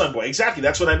 Oh, it was Sun Boy. Exactly.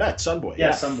 That's what I meant. Sun Boy.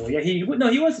 Yeah, Sun Boy. Yeah, he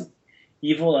wasn't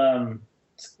evil.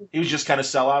 He was just kind of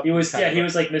sellout. He was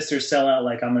like Mr. Sellout.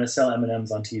 Like, I'm going to sell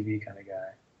M&Ms on TV kind of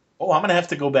guy. Oh, I'm going to have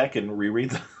to go back and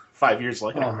reread the 5 years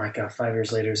later. Oh my god, 5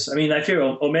 years later. I mean, I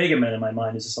feel Omega Man in my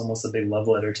mind is just almost a big love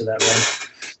letter to that run.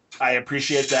 I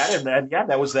appreciate that, and then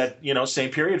that was that same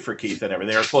period for Keith and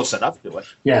everything. They were close enough to it.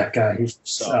 Yeah, God.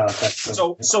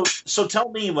 So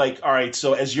tell me, like, all right.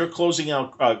 So as you're closing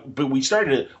out, but we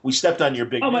stepped on your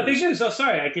big. Oh, my big news. Oh,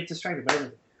 sorry, I get distracted by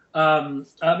everything.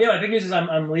 My big news is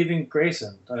I'm leaving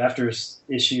Grayson after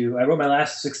issue. I wrote my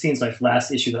last 16 is my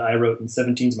last issue that I wrote, and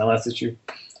 17 is my last issue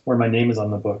where my name is on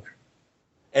the book.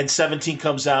 And 17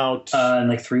 comes out in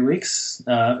like 3 weeks.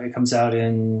 It comes out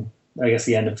in, I guess,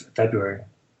 the end of February.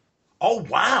 Oh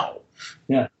wow!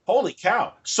 Yeah. Holy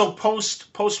cow! So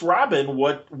post Robin,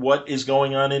 what is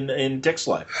going on in Dick's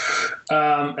life?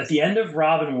 At the end of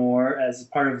Robin War, as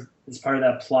part of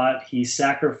that plot, he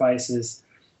sacrifices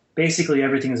basically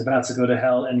everything is about to go to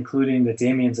hell, including that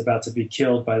Damien's about to be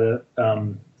killed by the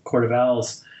Court of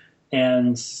Owls,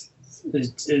 and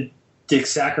Dick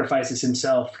sacrifices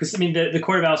himself because the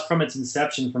Court of Owls, from its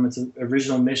inception, from its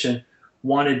original mission,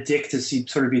 wanted Dick to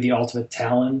sort of be the ultimate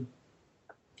Talon.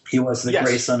 He was the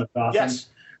Grey Son of Gotham.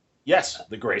 Yes,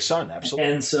 the Grey Son,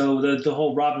 absolutely. And so the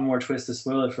whole Robin War twist, to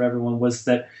spoil it for everyone, was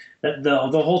that the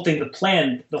whole thing,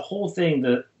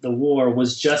 the war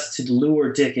was just to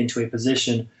lure Dick into a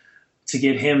position to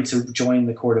get him to join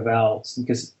the Court of Owls,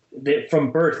 because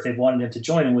from birth they wanted him to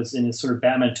join, and sort of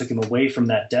Batman took him away from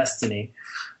that destiny,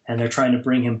 and they're trying to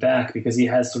bring him back because he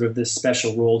has sort of this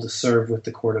special role to serve with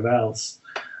the Court of Owls.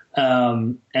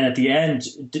 And at the end,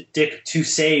 Dick, to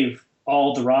save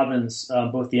all the Robins,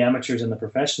 both the amateurs and the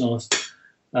professionals,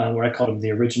 where I called them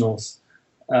the originals,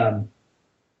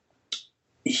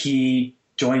 he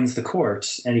joins the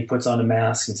court and he puts on a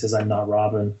mask and says, "I'm not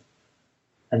Robin."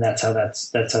 And that's how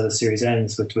the series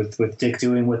ends, with Dick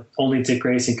doing what only Dick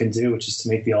Grayson can do, which is to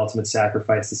make the ultimate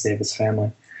sacrifice to save his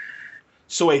family.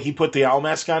 So wait, he put the owl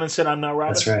mask on and said, "I'm not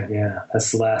Robin"? That's right. Yeah,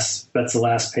 that's the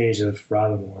last page of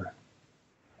Robin War.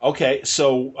 Okay,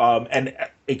 so and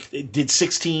did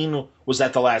 16, was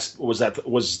that the last? Was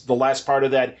the last part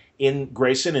of that in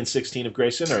Grayson, in 16 of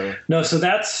Grayson, or no? So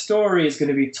that story is going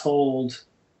to be told.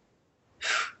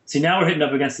 See, now we're hitting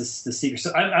up against the secret.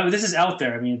 So this is out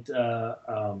there. I mean, the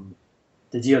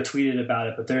Dio tweeted about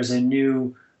it, but there's a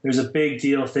big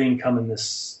deal thing coming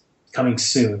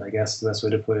soon. I guess is the best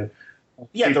way to put it.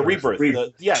 Yeah, the rebirth.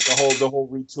 The whole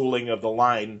retooling of the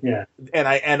line. Yeah,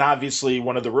 and obviously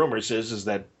one of the rumors is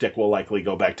that Dick will likely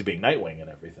go back to being Nightwing and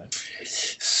everything.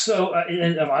 So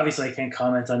and obviously I can't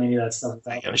comment on any of that stuff.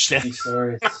 I understand.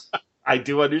 Stories. I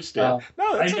do understand.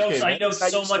 No, that's I know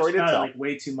so much about it, like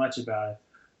way too much about it.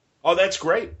 Oh, that's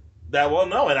great.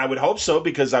 And I would hope so,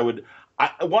 because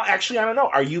actually, I don't know.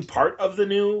 Are you part of the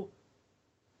new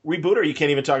reboot, or you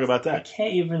can't even talk about that? I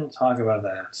can't even talk about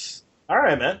that. All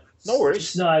right, man. No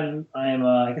worries. No, I'm.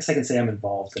 I guess I can say I'm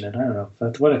involved in it. I don't know.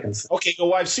 That's what I can say. Okay.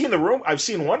 Well, I've seen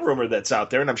one rumor that's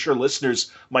out there, and I'm sure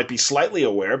listeners might be slightly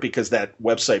aware, because that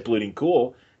website Bleeding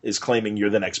Cool is claiming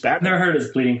you're the next Batman. Never heard of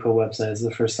this Bleeding Cool website. It's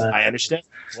the first time. I understand.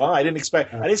 Well, I didn't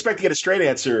expect to get a straight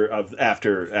answer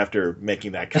after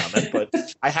making that comment, but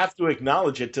I have to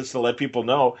acknowledge it just to let people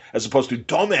know, as opposed to,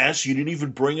 "Dumbass, you didn't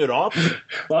even bring it up.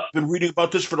 Well, I've been reading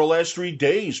about this for the last 3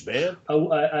 days, man."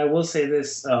 I will say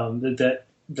this: that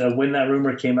when that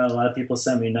rumor came out, a lot of people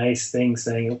sent me nice things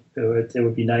saying it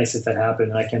would be nice if that happened,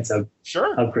 and I can't tell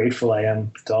how grateful I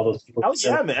am to all those people. Oh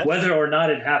yeah, man! Whether or not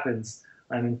it happens,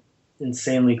 I'm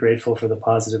insanely grateful for the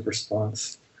positive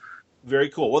response. Very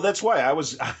cool. Well, that's why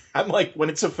I'm like, when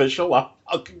it's official,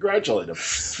 I'll congratulate him.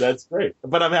 That's great.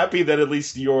 But I'm happy that at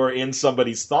least you're in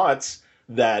somebody's thoughts,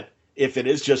 that if it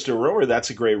is just a rumor,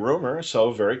 that's a great rumor.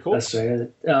 So very cool. That's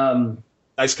right.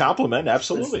 Nice compliment.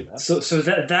 Absolutely. Man. So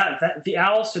that the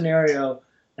owl scenario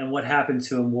and what happened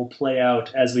to him will play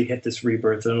out as we hit this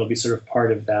rebirth, and it'll be sort of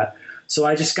part of that. So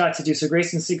I just got to do, so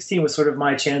Grayson 16 was sort of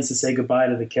my chance to say goodbye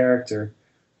to the character.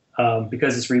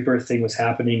 Because this rebirth thing was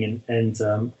happening, and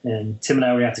Tim and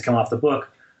I were going to have to come off the book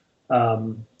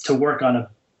to work on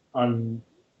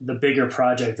the bigger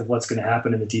project of what's going to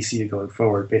happen in the DCU going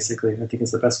forward. Basically, I think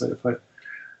is the best way to put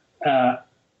it.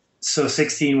 So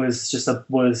 16 was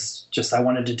just I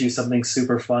wanted to do something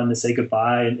super fun to say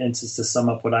goodbye and just to sum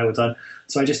up what I was on.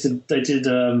 So I did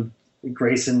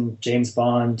Grayson, James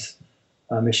Bond,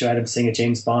 issue. I had him sing a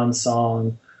James Bond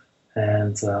song.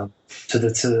 And to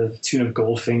the tune of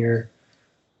Goldfinger.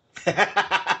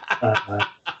 I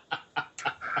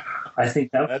think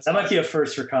that might be a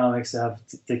first for comics, to have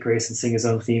Dick Grayson sing his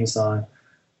own theme song.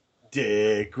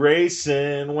 Dick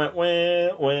Grayson went.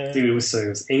 Dude, it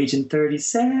was Agent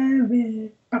 37.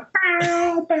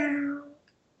 Bow, bow.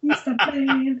 He's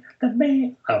the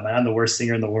man. Oh man, I'm the worst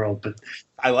singer in the world, but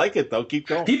I like it though. Keep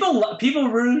going. People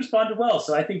really responded well,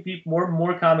 so I think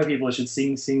more comic people should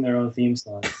sing their own theme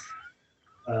song.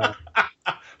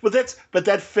 But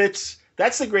that fits.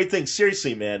 That's the great thing.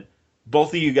 Seriously, man, both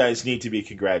of you guys need to be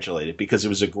congratulated, because it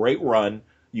was a great run.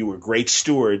 You were great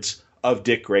stewards of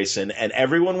Dick Grayson, and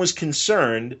everyone was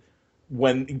concerned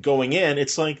when going in.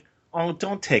 It's like, oh,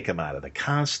 don't take him out of the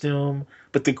costume.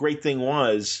 But the great thing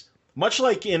was, much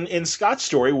like in Scott's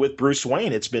story with Bruce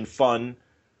Wayne, it's been fun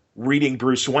reading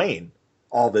Bruce Wayne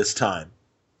all this time.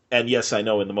 And yes, I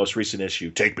know in the most recent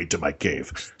issue, "Take me to my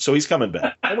cave." So he's coming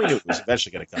back. And we knew he was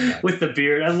eventually going to come back. With the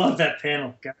beard. I love that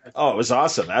panel. God. Oh, it was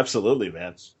awesome. Absolutely,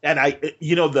 man. And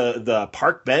the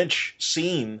park bench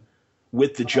scene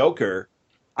with the Joker,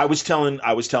 I was telling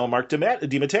Mark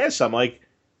DeMatteis, I'm like,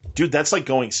 dude, that's like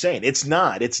going sane. It's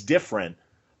not. It's different.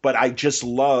 But I just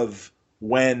love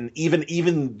when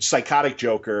even psychotic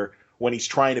Joker, when he's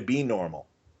trying to be normal,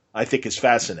 I think is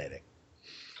fascinating.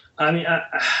 I mean,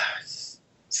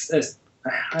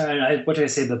 what did I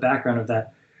say? The background of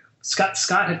that,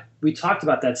 Scott we talked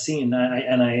about that scene,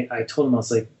 and I told him, I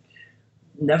was like,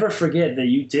 never forget that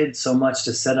you did so much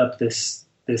to set up this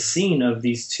scene of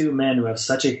these two men who have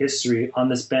such a history on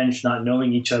this bench, not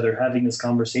knowing each other, having this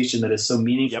conversation that is so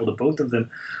meaningful to both of them.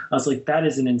 I was like, that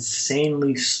is an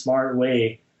insanely smart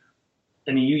way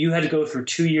I mean, you had to go through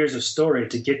 2 years of story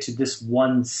to get to this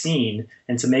one scene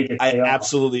and to make it pay off. I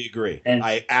absolutely agree. And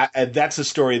that's a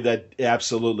story that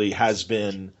absolutely has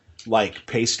been like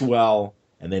paced well,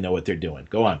 and they know what they're doing.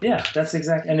 Go on. Yeah, that's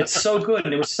exactly, and it's so good.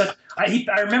 And it was such. I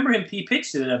remember him. He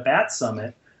pitched it at a Bat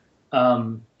Summit.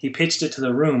 He pitched it to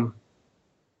the room.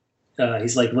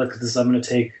 He's like, "Look, this I'm going to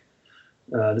take.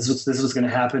 This was going to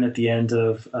happen at the end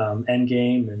of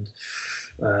Endgame,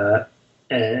 and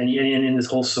in this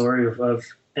whole story of."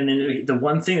 And then the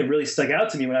one thing that really stuck out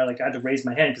to me when I had to raise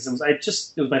my hand, because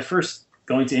it was my first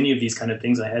going to any of these kind of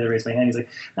things. I had to raise my hand. He's like,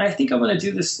 I think I'm going to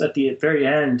do this at the very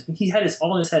end. He had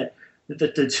all in his head.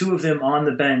 The two of them on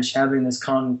the bench having this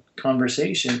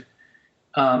conversation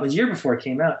a year before it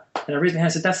came out. And I raised my hand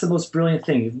and said, that's the most brilliant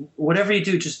thing. Whatever you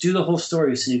do, just do the whole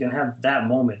story so you can have that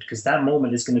moment, because that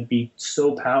moment is going to be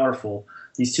so powerful,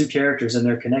 these two characters and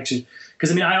their connection.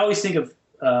 Because, I mean, I always think of,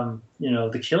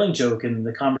 the Killing Joke and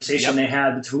the conversation they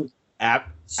had between...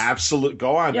 Absolute.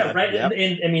 Go on. Yeah, man. right. Yep.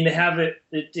 And I mean, they have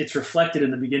it's reflected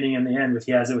in the beginning and the end.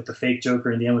 He has it with the fake Joker,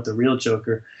 and the end with the real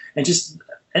Joker. And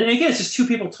again, it's just two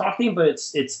people talking, but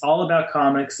it's all about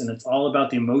comics, and it's all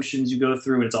about the emotions you go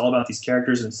through, and it's all about these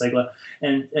characters and Segla.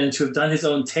 And to have done his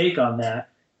own take on that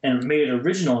and made it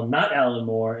original, not Alan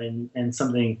Moore, and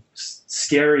something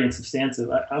scary and substantive,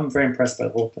 I'm very impressed by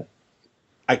the whole thing.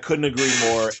 I couldn't agree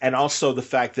more. And also the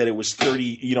fact that it was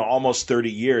almost 30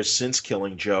 years since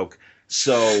Killing Joke.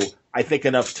 So I think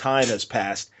enough time has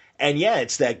passed. And yeah,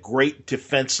 it's that great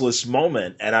defenseless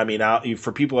moment. And I mean,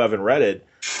 for people who haven't read it,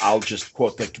 I'll just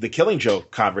quote the Killing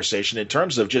Joke conversation in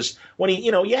terms of just when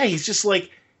he's just like,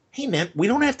 hey man, we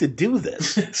don't have to do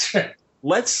this. That's right.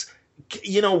 Let's,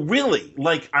 really,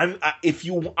 like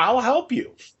I'll help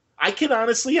you. I can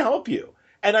honestly help you.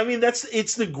 And I mean,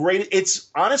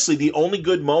 it's honestly the only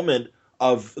good moment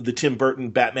of the Tim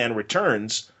Burton Batman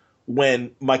Returns, when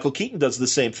Michael Keaton does the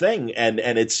same thing, and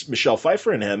it's Michelle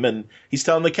Pfeiffer and him, and he's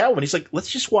telling the Catwoman, he's like, let's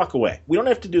just walk away. We don't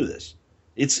have to do this.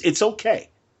 It's okay.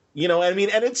 I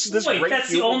mean, and it's this great. That's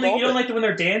the only moment. You don't like when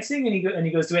they're dancing, and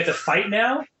he goes, do we have to fight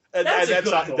now? That's a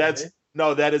good moment.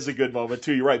 No, that is a good moment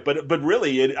too. You're right, but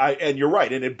really, and you're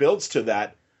right, and it builds to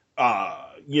that.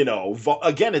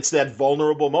 Again, it's that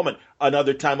vulnerable moment.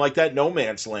 Another time like that, No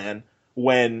Man's Land,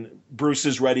 when Bruce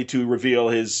is ready to reveal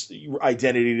his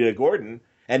identity to Gordon.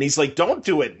 And he's like, don't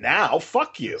do it now.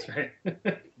 Fuck you. That's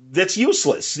right. That's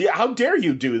useless. Yeah, how dare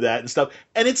you do that and stuff.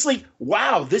 And it's like,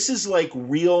 wow, this is like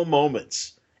real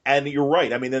moments. And you're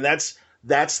right. I mean, and that's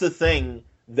the thing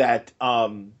that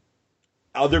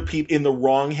other people in the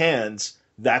wrong hands,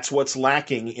 that's what's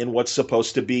lacking in what's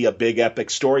supposed to be a big epic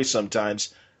story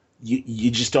sometimes.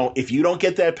 You just don't, if you don't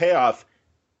get that payoff,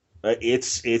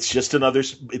 it's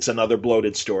another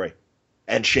bloated story.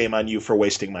 And shame on you for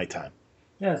wasting my time.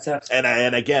 Yeah, it's absolutely.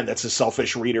 And again, that's a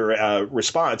selfish reader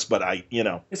response, but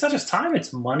it's not just time;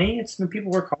 it's money. It's when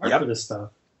people work hard for this stuff.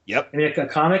 Yep. I mean, a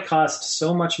comic costs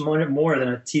so much more than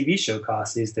a TV show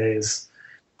costs these days.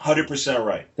 100%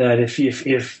 right. That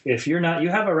if you're not, you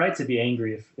have a right to be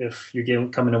angry if you're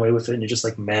coming away with it and you're just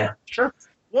like, meh. Sure.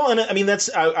 Well, and I mean,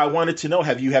 I wanted to know,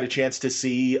 have you had a chance to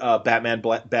see Batman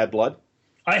Bad Blood?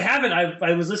 I haven't.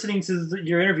 I was listening to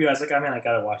your interview. I was like, I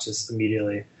gotta watch this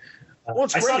immediately. Well,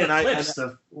 it's I great. saw the clips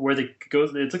of where they go.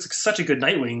 It looks like such a good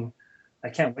Nightwing. I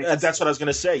can't wait. That's what I was going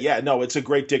to say. Yeah, no, it's a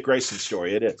great Dick Grayson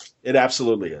story. It is. It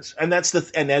absolutely is. And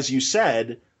and as you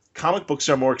said, comic books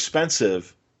are more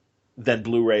expensive than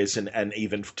Blu-rays and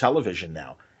even television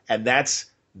now. And that's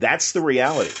the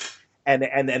reality. And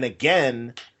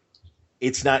again,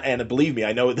 it's not. And believe me,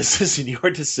 I know this isn't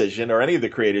your decision or any of the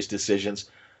creators' decisions.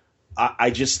 I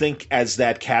just think as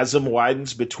that chasm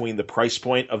widens between the price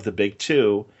point of the big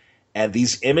two and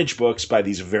these image books by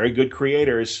these very good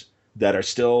creators that are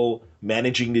still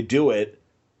managing to do it,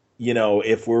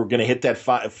 if we're going to hit that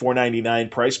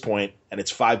 $4.99 price point and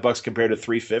it's $5 compared to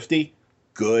 $3.50,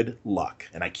 good luck.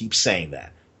 And I keep saying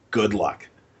that, good luck,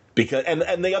 because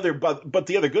and the other but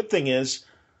the other good thing is,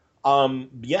 well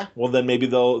then maybe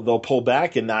they'll pull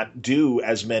back and not do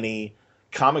as many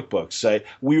comic books. I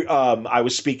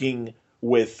was speaking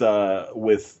with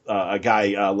a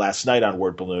guy last night on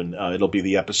Word Balloon. It'll be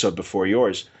the episode before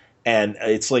yours, and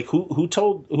it's like who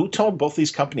told both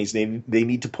these companies they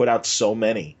need to put out so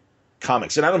many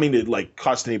comics? And I don't mean to like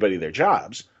cost anybody their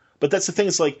jobs, but that's the thing.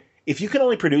 It's like if you can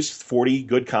only produce 40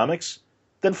 good comics,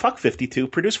 then fuck 52.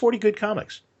 Produce 40 good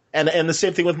comics. And the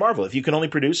same thing with Marvel. If you can only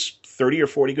produce 30 or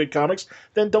 40 good comics,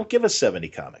 then don't give us 70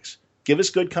 comics. Give us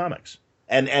good comics.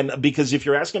 And because if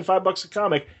you're asking $5 a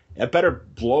comic, it better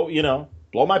blow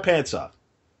my pants off.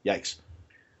 Yikes.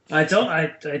 I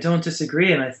don't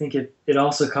disagree, and I think it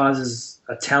also causes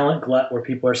a talent glut where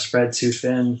people are spread too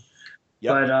thin.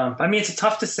 Yep. But I mean, it's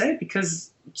tough to say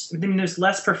because there's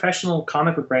less professional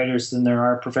comic book writers than there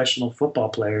are professional football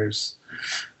players.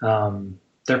 There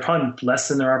are probably less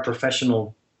than there are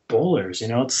professional bowlers.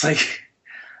 It's like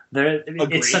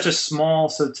it's such a small.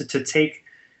 So to take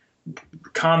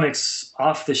comics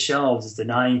off the shelves is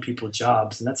denying people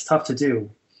jobs, and that's tough to do.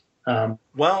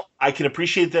 Well, I can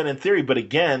appreciate that in theory, but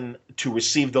again, to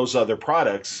receive those other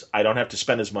products, I don't have to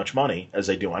spend as much money as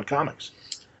I do on comics.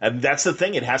 And that's the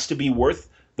thing. It has to be worth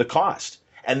the cost.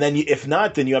 And then if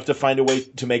not, then you have to find a way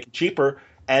to make it cheaper.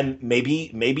 And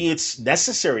maybe it's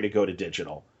necessary to go to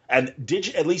digital. And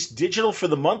at least digital for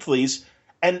the monthlies.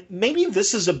 And maybe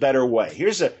this is a better way.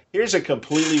 Here's a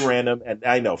completely random, and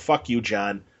I know, fuck you,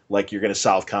 John, like you're going to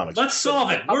solve comics. Let's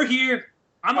solve it. We're here.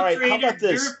 I'm a trader. How about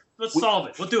this? Let's solve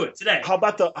it. We'll do it today. How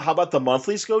about the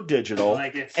monthlies go digital,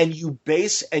 like it. and you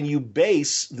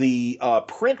base the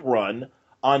print run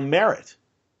on merit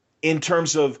in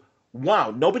terms of,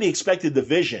 wow, nobody expected the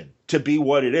Vision to be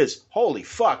what it is. Holy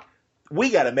fuck,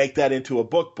 we got to make that into a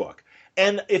book.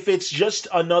 And if it's just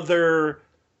another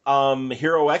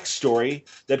Hero X story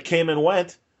that came and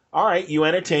went, all right, you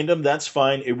entertained them, that's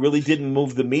fine. It really didn't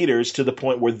move the meters to the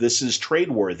point where this is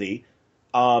trade worthy.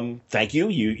 Thank you.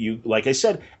 You like I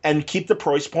said, and keep the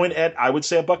price point at, I would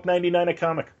say, $1.99 a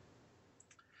comic.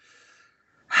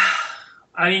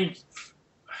 I mean,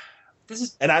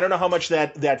 and I don't know how much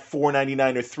that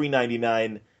 $4.99 or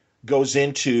 $3.99 goes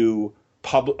into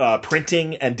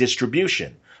printing and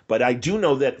distribution, but I do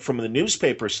know that from the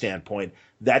newspaper standpoint,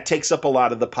 that takes up a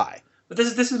lot of the pie. But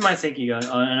this is my thinking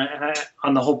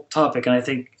on the whole topic, and I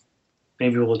think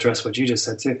maybe we'll address what you just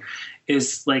said too.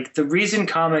 Is like the reason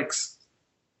comics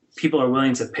people are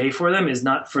willing to pay for them is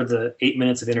not for the 8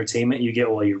 minutes of entertainment you get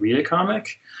while you read a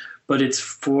comic, but it's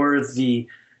for the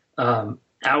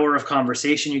hour of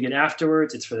conversation you get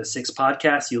afterwards. It's for the 6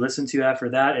 podcasts you listen to after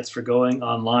that. It's for going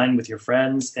online with your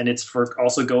friends, and it's for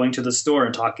also going to the store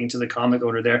and talking to the comic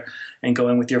owner there and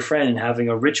going with your friend and having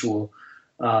a ritual.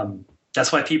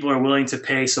 That's why people are willing to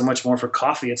pay so much more for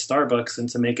coffee at Starbucks than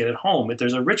to make it at home.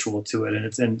 There's a ritual to it, and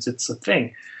it's a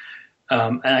thing.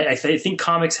 And I think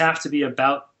comics have to be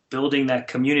about building that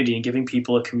community and giving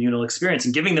people a communal experience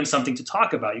and giving them something to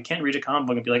talk about. You can't read a comic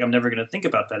book and be like, I'm never going to think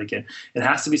about that again. It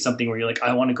has to be something where you're like,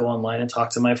 I want to go online and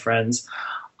talk to my friends.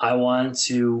 I want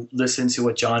to listen to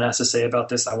what John has to say about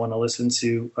this. I want to listen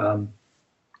to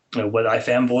what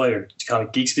iFanboy or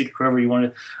Comic Geek Speak, whoever you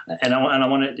want to, and I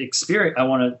want to experience.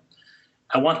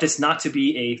 I want this not to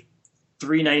be a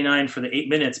 $3.99 for the 8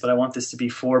 minutes, but I want this to be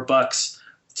 $4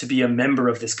 to be a member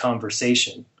of this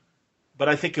conversation. But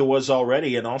I think it was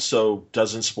already, and also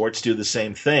doesn't sports do the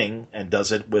same thing and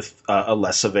does it with a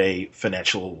less of a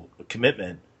financial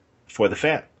commitment for the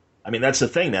fan? I mean, that's the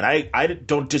thing, man. I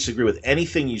don't disagree with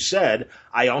anything you said.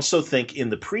 I also think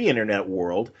in the pre-internet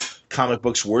world, comic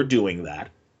books were doing that,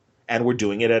 and were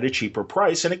doing it at a cheaper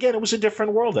price. And again, it was a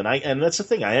different world, and that's the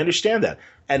thing. I understand that,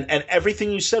 and everything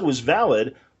you said was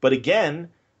valid. But again,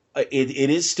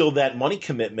 it is still that money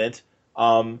commitment.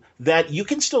 That you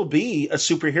can still be a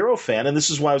superhero fan, and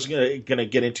this is what I was going to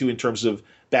get into in terms of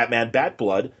Batman Bat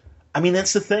Blood. I mean,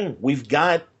 that's the thing. We've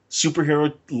got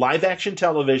superhero live-action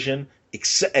television,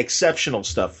 exceptional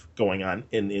stuff going on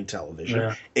in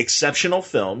television, exceptional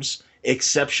films,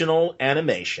 exceptional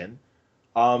animation.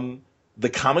 The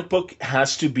comic book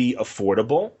has to be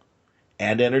affordable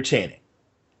and entertaining,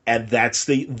 and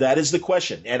that is the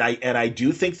question. And I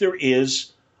do think there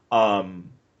is.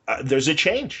 There's a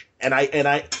change, and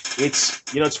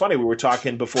it's it's funny. We were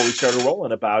talking before we started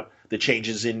rolling about the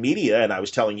changes in media, and I was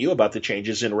telling you about the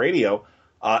changes in radio.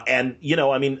 And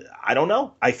I mean, I don't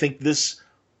know. I think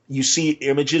you see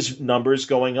images numbers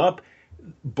going up,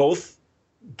 both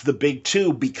the big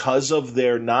two because of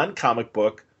their non-comic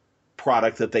book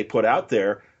product that they put out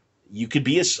there. You could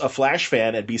be a Flash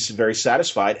fan and be very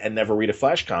satisfied and never read a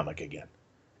Flash comic again,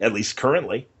 at least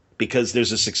currently, because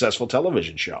there's a successful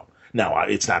television show. Now,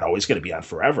 it's not always going to be on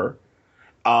forever.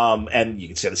 And you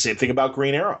can say the same thing about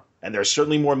Green Arrow. And there's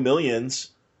certainly more millions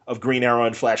of Green Arrow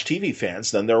and Flash TV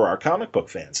fans than there are comic book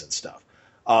fans and stuff.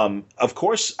 Of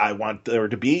course, I want there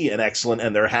to be an excellent,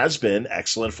 and there has been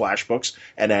excellent Flash books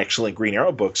and excellent Green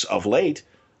Arrow books of late.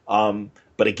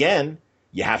 But again,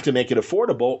 you have to make it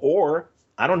affordable, or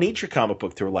I don't need your comic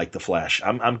book to like the Flash.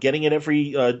 I'm getting it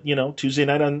every Tuesday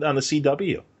night on the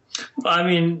CW. Well, I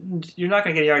mean, you're not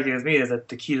going to get any argument with me that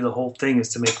the key to the whole thing is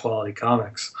to make quality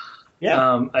comics.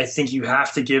 Yeah. I think you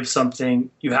have to give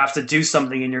something. You have to do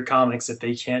something in your comics that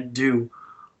they can't do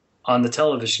on the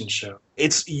television show.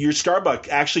 It's your Starbucks.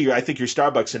 Actually, I think your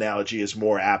Starbucks analogy is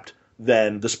more apt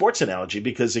than the sports analogy,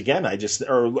 because again,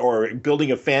 or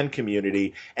building a fan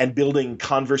community and building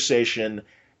conversation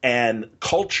and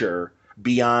culture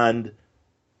beyond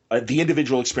the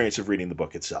individual experience of reading the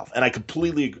book itself. And I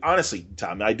completely, honestly,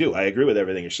 Tom, I agree with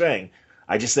everything you're saying.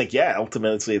 I just think,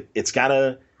 ultimately it's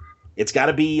gotta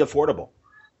be affordable.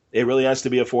 It really has to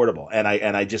be affordable. And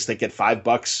I just think at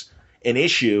 $5 an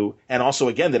issue, and also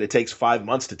again that it takes 5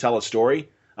 months to tell a story.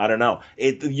 I don't know.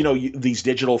 These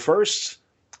digital firsts,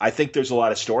 I think there's a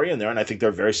lot of story in there, and I think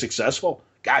they're very successful.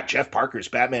 God, Jeff Parker's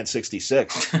Batman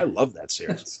 66. I love that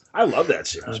series.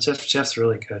 Jeff's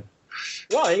really good.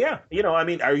 Well, yeah.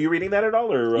 Are you reading that at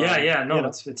all? Or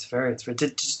it's very.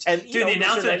 Dude, the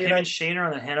announcement of him and Shaner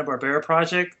on the Hanna-Barbera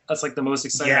project, that's like the most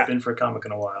excited I've been for a comic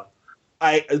in a while.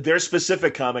 Their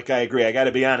specific comic, I agree. I got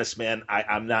to be honest, man.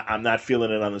 I'm not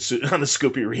feeling it on the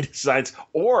Scoopy redesigns.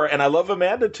 And I love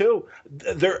Amanda too.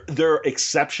 They're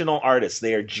exceptional artists.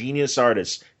 They are genius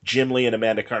artists. Jim Lee and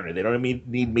Amanda Carter. They don't need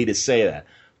me to say that.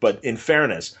 But in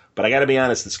fairness, I got to be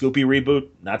honest. The Scoopy reboot,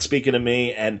 not speaking to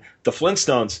me. And the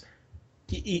Flintstones.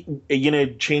 You know,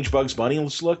 change Bugs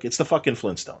Bunny's look. It's the fucking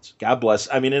Flintstones. God bless.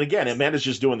 I mean, and again, Amanda's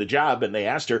just doing the job, and they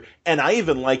asked her. And I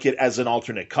even like it as an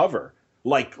alternate cover.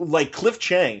 Like Cliff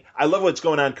Chang. I love what's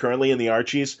going on currently in the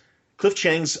Archies. Cliff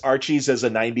Chang's Archies as a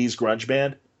 90s grunge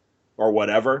band or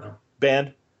whatever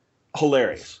band.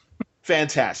 Hilarious.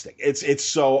 Fantastic. It's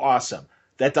so awesome.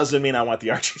 That doesn't mean I want the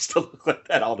Archies to look like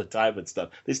that all the time and stuff.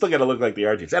 They still got to look like the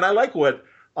Archies. And I like what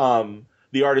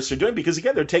the artists are doing, because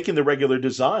again, they're taking the regular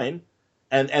design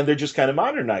and they're just kind of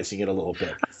modernizing it a little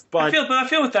bit. But I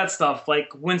feel with that stuff, like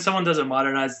when someone does a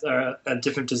modernized a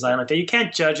different design like that, you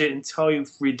can't judge it until you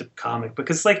read the comic,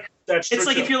 because it's like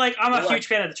if you're like, I'm a huge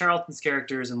fan of the Charlton's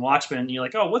characters in Watchmen, and you're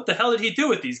like, oh, what the hell did he do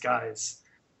with these guys?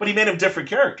 But he made them different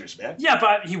characters, man. Yeah,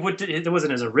 but it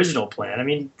wasn't his original plan. I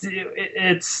mean,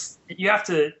 it's you have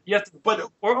to,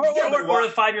 but or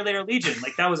the 5 Year Later Legion,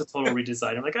 like that was a total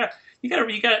redesign. I'm like, you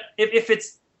got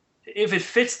if it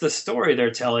fits the story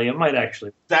they're telling, it might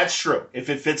actually. That's true. If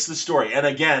it fits the story. And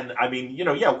again, I mean,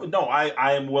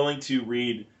 I am willing to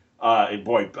read,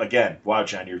 again, wow,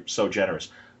 John, you're so generous.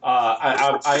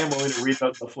 I am willing to read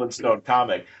the Flintstone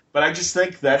comic, but I just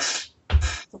think that's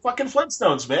the fucking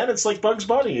Flintstones, man. It's like Bugs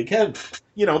Bunny. Again,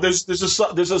 there's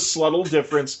a subtle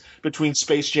difference between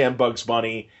Space Jam Bugs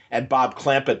Bunny and Bob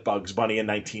Clampett Bugs Bunny in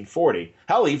 1940.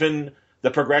 Hell, even the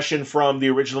progression from the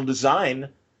original design,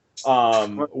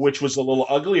 which was a little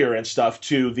uglier and stuff,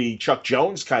 to the Chuck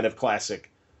Jones kind of classic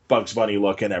Bugs Bunny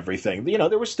look and everything.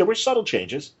 There were subtle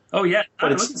changes. Oh yeah,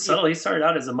 but it wasn't subtle. He started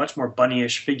out as a much more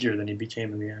bunny-ish figure than he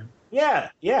became in the end. Yeah,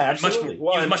 absolutely. He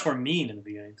was much more mean in the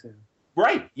beginning too.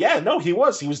 Right. Yeah. No, he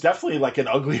was. He was definitely like an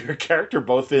uglier character,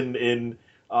 both in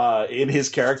his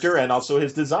character and also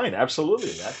his design.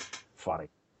 Absolutely, man. Funny.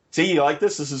 See, you like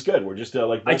this? This is good. We're just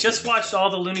I just watched all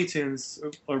the Looney Tunes,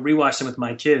 or rewatched them with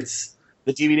my kids.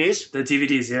 The DVDs? The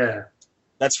DVDs, yeah.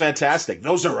 That's fantastic.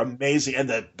 Those are amazing. And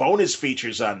the bonus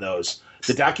features on those,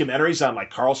 the documentaries on like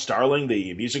Carl Starling,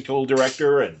 the musical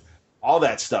director, and all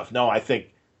that stuff. No, I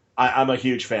think I'm a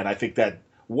huge fan. I think that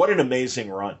what an amazing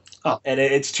run. Oh. And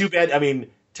it's too bad. I mean,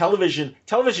 television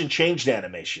changed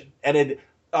animation. And it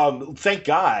thank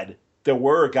God there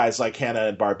were guys like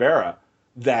Hanna-Barbera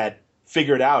that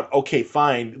figured out, okay,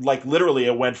 fine. Like literally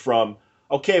it went from,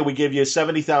 okay, we give you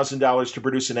 $70,000 to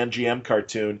produce an MGM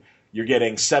cartoon. You're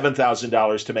getting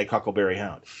 $7,000 to make Huckleberry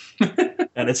Hound.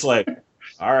 And it's like,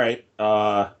 all right,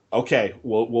 okay,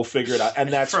 we'll figure it out.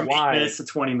 And that's from why 8 minutes to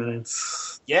 20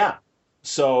 minutes. Yeah.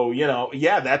 So,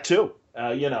 that too.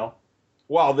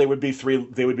 Well, they would be three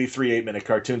 8-minute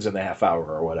cartoons in the half hour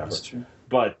or whatever. That's true.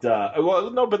 But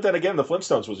but then again, the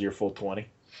Flintstones was your full 20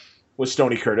 with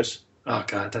Stoney Curtis. Oh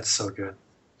God, that's so good.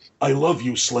 I love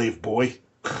you, slave boy.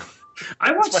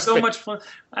 I watched so much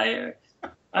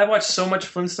I watched so much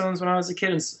Flintstones when I was a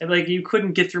kid, and like you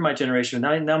couldn't get through my generation.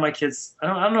 Now my kids, I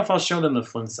don't know if I'll show them the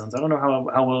Flintstones. I don't know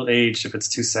how well aged, if it's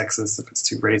too sexist, if it's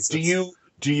too racist.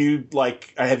 Do you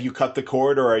like? Have you cut the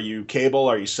cord, or are you cable?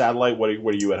 Are you satellite? What are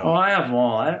you at home? Oh, I have them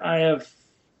all. I have.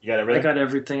 You got everything. I got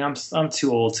everything. I'm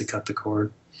too old to cut the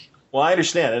cord. Well, I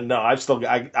understand, and no, I still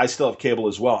have cable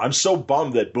as well. I'm so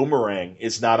bummed that Boomerang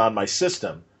is not on my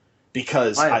system.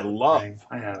 Because I have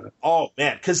it. Oh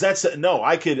man, because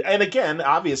I could. And again,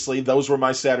 obviously, those were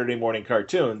my Saturday morning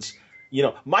cartoons.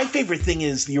 My favorite thing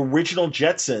is the original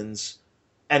Jetsons,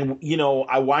 and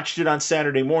I watched it on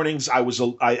Saturday mornings.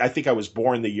 I think I was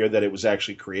born the year that it was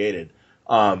actually created,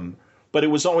 but it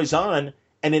was always on,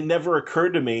 and it never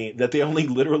occurred to me that they only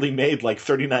literally made like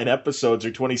 39 episodes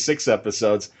or 26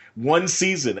 episodes, one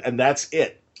season, and that's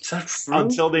it. Is that true?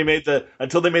 Until they made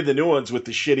the new ones with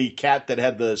the shitty cat that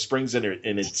had the springs in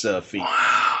its feet.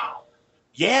 Wow.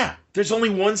 Yeah, there's only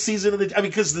one season of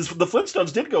because the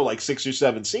Flintstones did go like 6 or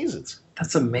 7 seasons.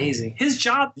 That's amazing. His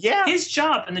job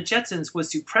in the Jetsons was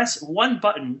to press one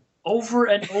button over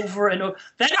and over and over.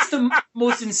 That is the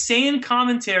most insane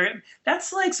commentary.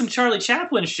 That's like some Charlie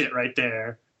Chaplin shit right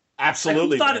there.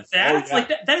 Absolutely. Like, who thought of that? Oh, yeah.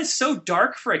 Like that is so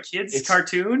dark for a kid's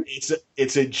cartoon.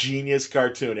 It's a genius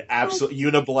cartoon. Absolutely.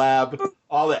 Uniblab,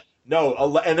 all that.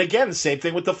 No, and again, same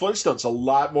thing with the Flintstones. A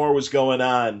lot more was going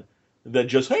on than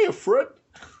just, hey, a friend.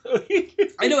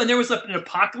 I know, and there was an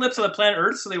apocalypse on the planet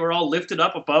Earth, so they were all lifted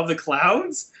up above the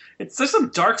clouds. There's some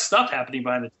dark stuff happening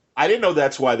behind the. I didn't know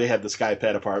that's why they had the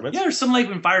Skypad apartments. Yeah, there's some like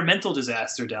environmental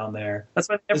disaster down there. That's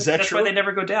why. Why they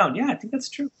never go down. Yeah, I think that's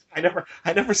true. I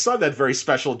never saw that very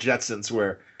special Jetsons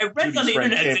where I read on the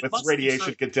internet with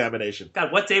radiation contamination.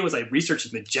 God, what day was I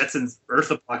researching the Jetsons Earth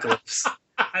apocalypse?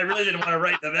 I really didn't want to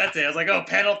write them that day. I was like, oh,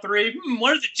 panel 3.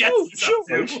 What are the Jetsons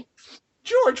up to?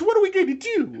 George, what are we going to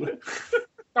do?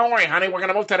 Don't worry, honey. We're going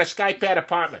to move to the Skypad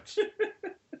apartments.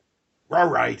 All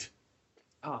right.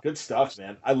 Oh. Good stuff,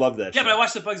 man. I love that. Yeah, but I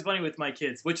watched the Bugs Bunny with my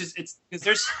kids, which is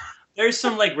because there's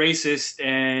some like racist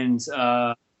and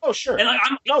oh sure. And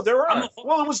there are.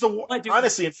 Well, it was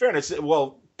honestly, in fairness,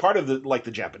 part of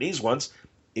the Japanese ones,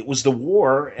 it was the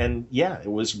war, and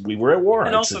we were at war. And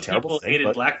it's also a terrible people thing,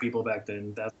 hated black people back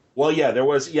then. There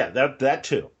was that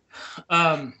too.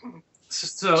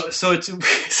 So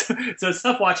it's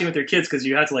tough watching with your kids because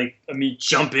you have to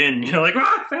jump in,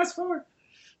 fast forward.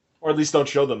 Or at least don't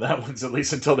show them that ones, at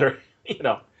least until they're,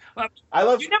 I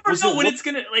love. You never know when it's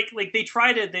gonna they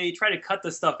try to cut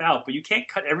the stuff out, but you can't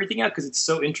cut everything out because it's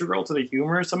so integral to the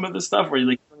humor. Some of the stuff where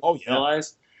you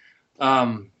realize,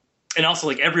 and also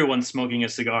everyone's smoking a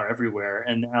cigar everywhere,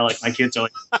 and now my kids are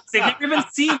they've never even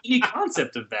seen any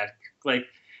concept of that. When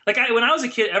I was a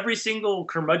kid, every single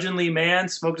curmudgeonly man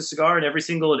smoked a cigar, and every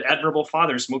single admirable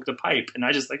father smoked a pipe, and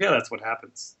I just that's what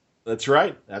happens. That's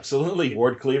right. Absolutely.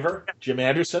 Ward Cleaver, Jim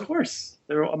Anderson. Of course.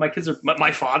 My kids are...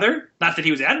 My father, not that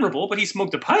he was admirable, but he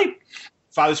smoked a pipe.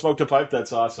 Father smoked a pipe?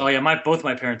 That's awesome. Oh, yeah. Both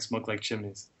my parents smoked like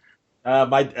chimneys.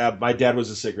 My dad was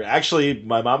a cigarette. Actually,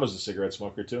 my mom was a cigarette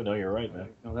smoker, too. No, you're right, man.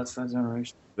 No, that's that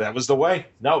generation. That was the way.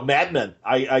 No, Mad Men.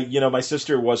 My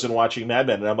sister wasn't watching Mad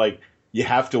Men, and I'm like, you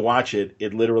have to watch it.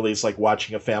 It literally is like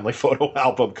watching a family photo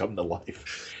album come to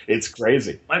life. It's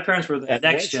crazy. My parents were the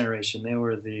next generation. They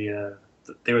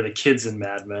were the kids in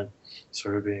Mad Men,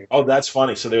 sort of being. Oh, that's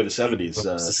funny. So they were the 70s.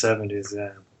 The 70s,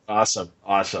 yeah. Awesome.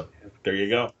 There you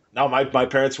go. No, my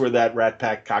parents were that Rat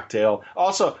Pack Cocktail.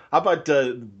 Also, how about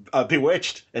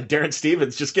Bewitched and Darren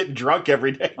Stevens just getting drunk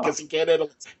every day because he can't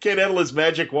handle his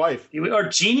magic wife. Or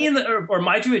Genie or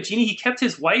My Dream of Genie. He kept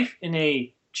his wife in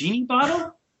a genie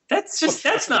bottle.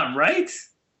 That's not right.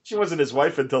 She wasn't his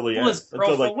wife until the end.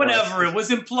 Whatever. It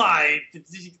was implied.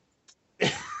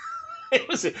 It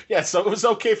was so it was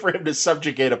okay for him to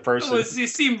subjugate a person. It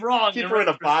seemed wrong. Keep her in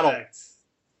a bottle.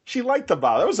 She liked the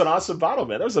bottle. That was an awesome bottle,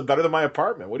 man. That was better than my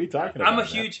apartment. What are you talking about? I'm a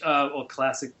huge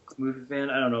classic movie fan.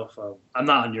 I don't know if I'm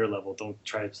not on your level. Don't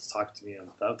try to talk to me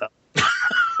about that.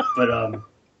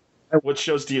 But what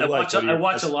shows do you like? I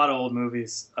watch a lot of old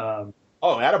movies.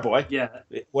 Attaboy. Yeah.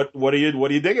 What are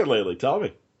you digging lately? Tell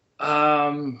me. What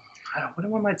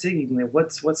am I digging?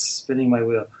 What's spinning my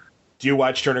wheel? Do you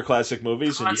watch Turner Classic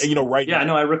Movies? Right now. Yeah,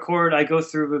 no, I record. I go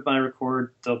through with my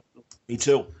record. Me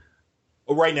too.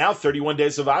 Well, right now, 31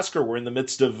 Days of Oscar. We're in the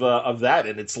midst of that,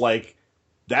 and it's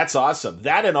that's awesome.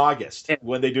 That in August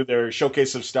when they do their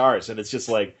Showcase of Stars, and it's just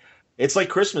it's like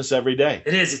Christmas every day.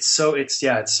 It is. It's so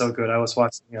good. I was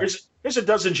watching. Here's a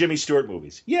dozen Jimmy Stewart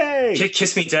movies. Yay!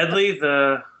 Kiss Me Deadly,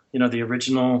 the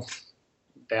original.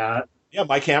 That. Yeah,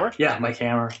 Mike Hammer. Yeah, Mike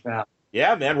Hammer. Yeah.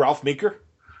 Yeah, man, Ralph Meeker.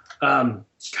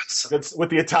 With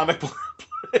the atomic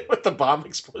with the bomb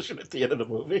explosion at the end of the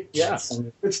movie. Yeah,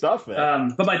 good stuff,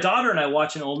 man. But my daughter and I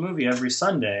watch an old movie every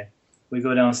Sunday. We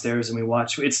go downstairs and we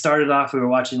watch. It started off we were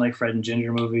watching Fred and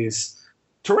Ginger movies.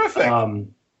 Terrific.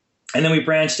 And then we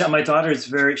branched out. My daughter is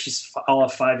she's all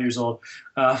of 5 years old,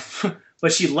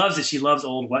 but she loves it. She loves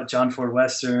old John Ford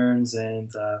westerns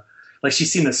and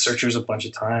she's seen The Searchers a bunch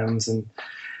of times and.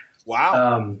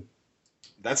 Wow.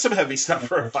 That's some heavy stuff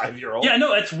for a 5-year-old. Yeah,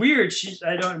 no, it's weird.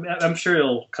 I'm sure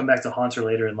it'll come back to haunt her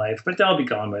later in life, but that'll be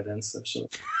gone by then. So she'll.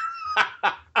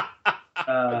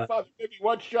 Maybe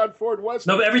watch John Ford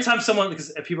Western. No, but every time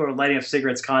because people are lighting up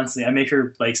cigarettes constantly, I make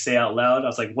her say out loud. I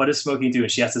was like, "What does smoking do?"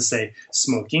 And she has to say,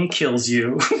 "Smoking kills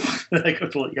you."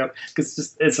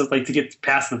 Because it's to get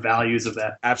past the values of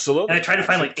that. Absolutely. And I try to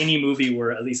find any movie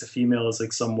where at least a female is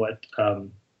somewhat.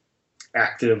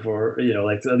 active, or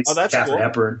like at least that's Katharine cool.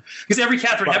 Hepburn, because every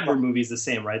Katharine Hepburn movie is the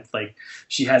same, right? Like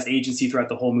she has agency throughout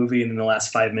the whole movie, and in the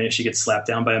last 5 minutes she gets slapped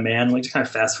down by a man. Like just kind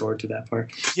of fast forward to that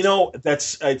part.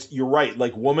 You're right.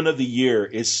 Like Woman of the Year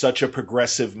is such a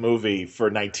progressive movie for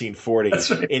 1940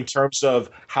 Right. in terms of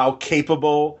how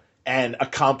capable and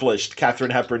accomplished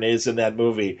Katharine Hepburn is in that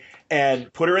movie.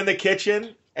 And put her in the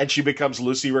kitchen, and she becomes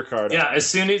Lucy Ricardo. Yeah, as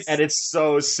soon as and it's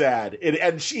so sad.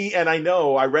 And I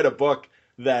know I read a book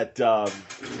that,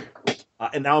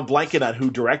 and now I'm blanking on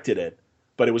who directed it,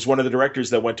 but it was one of the directors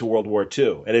that went to World War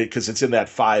II, and because it's in that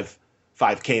five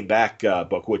came back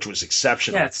book, which was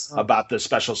exceptional about the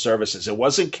special services. It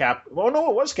wasn't Cap. Oh no,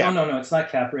 it was Cap. No, it's not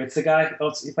Capper. It's the guy. Oh,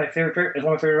 it's my favorite. It's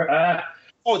one of my favorite.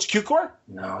 Oh, it's Q-Core?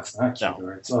 No, it's not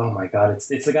Q-Core. It's, oh my god, it's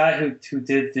the guy who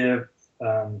did the.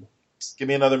 Give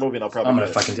me another movie, and I'll probably. I'm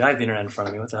gonna fucking do. I have the internet in front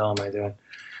of me. What the hell am I doing?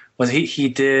 Was he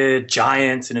did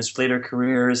Giant in his later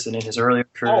careers and in his earlier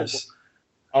careers?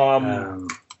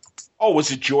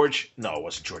 Was it George? No, it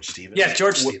wasn't George Stevens. Yeah,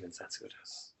 George Stevens. That's who it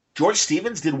is. George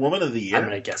Stevens did Woman of the Year. I'm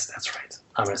gonna guess that's right.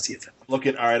 I'm gonna see it. All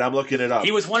right, I'm looking it up.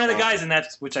 He was one of the guys in that,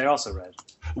 which I also read.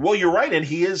 Well, you're right, and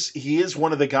he is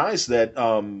one of the guys that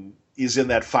is in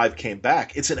that 5 Came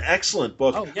Back. It's an excellent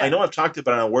book. Oh, yeah. I know I've talked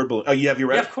about it on Word Balloon. Oh, have you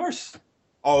read it? Yeah, of course.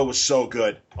 Oh, it was so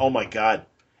good. Oh my god.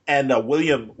 And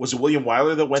William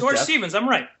Wyler that went George deaf? Stevens. I'm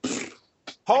right.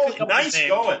 Holy, nice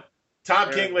going.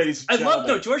 Tom King, ladies and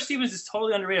gentlemen. George Stevens is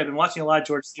totally underrated. I've been watching a lot of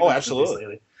George Stevens absolutely.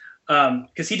 lately.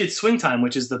 Because he did Swing Time,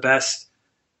 which is the best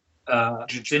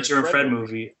Ginger and Fred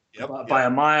movie by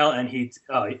a mile. And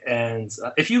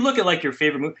if you look at like your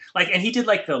favorite movie, and he did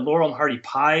like the Laurel and Hardy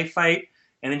pie fight,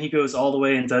 and then he goes all the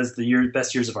way and does the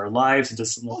best years of our lives and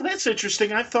does some. Oh, that's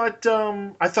interesting. I thought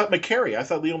McCary. I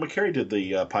thought Leo McCary did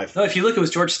the pie fight. No, if you look, it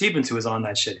was George Stevens who was on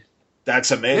that shit.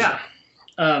 That's amazing.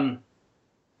 Yeah.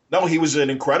 No, he was an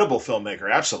incredible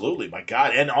filmmaker. Absolutely, my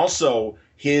God. And also,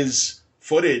 his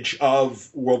footage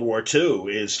of World War II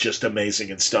is just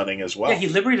amazing and stunning as well. Yeah, he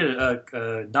liberated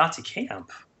a Nazi camp.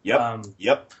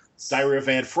 Yep. Diary of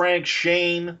Anne Frank,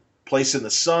 Shane, Place in the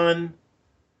Sun.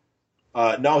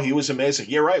 No, he was amazing.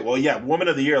 You're right. Well, yeah, Woman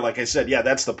of the Year, like I said. Yeah,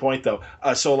 that's the point, though.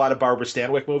 So a lot of Barbara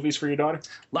Stanwyck movies for your daughter?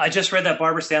 I just read that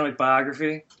Barbara Stanwyck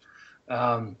biography.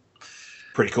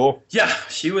 Pretty cool. Yeah,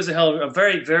 she was a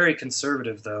very, very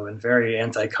conservative, though, and very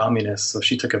anti-communist, so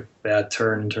she took a bad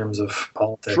turn in terms of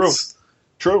politics.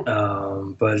 True.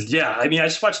 But, yeah, I mean, I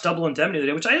just watched Double Indemnity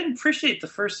today, which I didn't appreciate the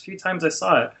first few times I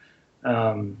saw it.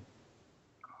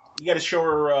 You got to show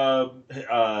her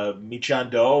Michan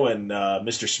Do and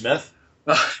Mr. Smith.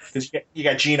 Because you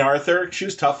got Jean Arthur. She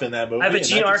was tough in that movie. I have a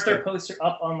Jean Arthur poster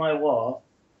up on my wall.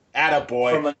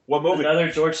 Attaboy. What movie?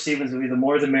 Another George Stevens movie, The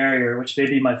More the Merrier, which may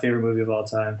be my favorite movie of all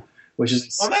time. Which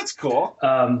is that's cool.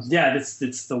 Yeah, it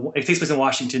takes place in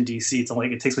Washington D.C.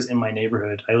 It takes place in my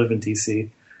neighborhood. I live in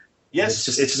D.C. Yes,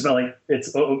 it's just about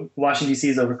Washington D.C.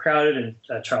 is overcrowded,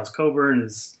 and Charles Coburn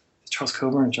is Charles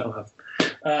Coburn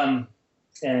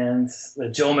and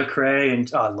Joel McRae,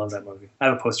 and I love that movie. I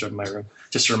have a poster in my room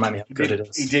just to remind me how good it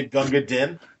is. He did Gunga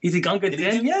Din. He did Gunga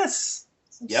Din. Yes.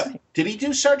 Yep. Did he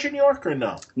do Sergeant York or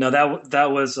no? No,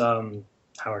 that was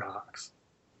Howard Hawks.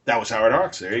 That was Howard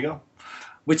Hawks. There you go.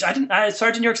 Which I didn't.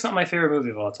 Sergeant York's not my favorite movie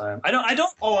of all time. I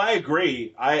don't. Oh, I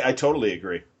agree. I totally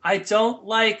agree. I don't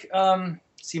like.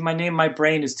 See, my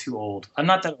brain is too old. I'm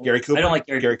not that old. Gary Cooper. I don't like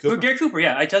Gary Cooper. Gary Cooper.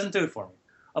 Yeah, it doesn't do it for me.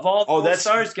 Of all the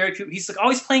stars, Gary Cooper. He's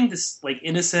always playing this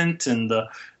innocent and the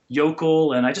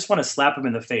yokel, and I just want to slap him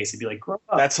in the face and be like, "Grow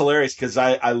up." That's hilarious because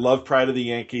I love Pride of the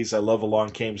Yankees. I love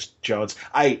Along Came Jones.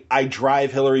 I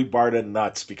drive Hillary Barta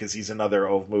nuts because he's another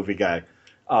old movie guy,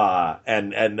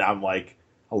 and I'm like,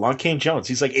 Along Came Jones.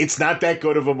 He's like, it's not that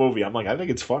good of a movie. I'm like, I think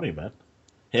it's funny, man.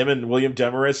 Him and William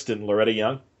Demarest and Loretta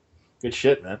Young, good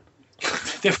shit, man.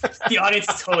 The audience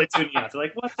is totally tuning out. They're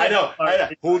like, what? I know.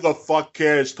 Who the fuck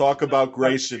cares? Talk about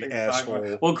Grayson,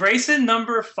 asshole. Well, Grayson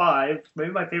number 5,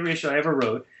 maybe my favorite issue I ever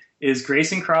wrote, is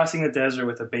Grayson crossing the desert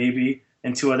with a baby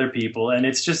and 2 other people, and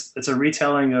it's a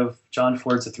retelling of John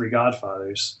Ford's The Three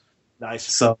Godfathers.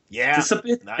 Nice. So yeah,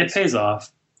 it pays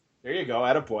off. There you go,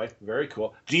 attaboy. Very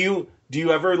cool. Do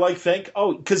you ever think?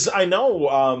 Oh, because I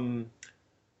know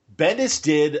Bendis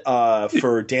did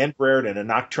for Dan Brereton a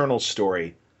Nocturnal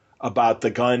story about the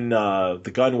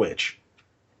gun witch,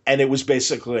 and it was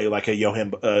basically like a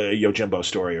Yojimbo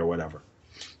story or whatever.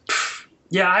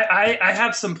 Yeah, I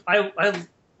have some.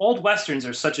 Old westerns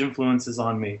are such influences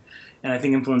on me, and I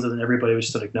think influences on everybody. We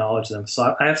should acknowledge them.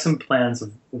 So I have some plans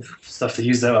of stuff to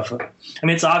use that off of. I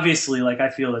mean, it's obviously I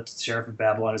feel that Sheriff of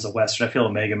Babylon is a western. I feel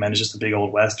Omega Men is just a big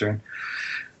old western.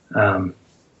 In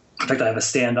fact, I have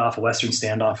a western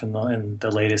standoff in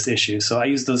the latest issue. So I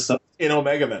use those stuff. in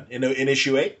Omega Men in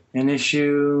issue 8? In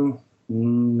issue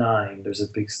 9, there's a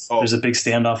big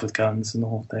standoff with guns and the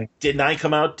whole thing. Did 9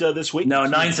 come out this week? No,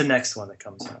 9's the next one that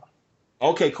comes out.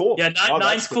 Okay, cool. Yeah,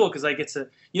 9's cool because I get to...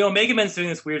 Omega Men's doing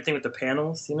this weird thing with the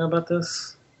panels. Do you know about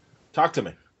this? Talk to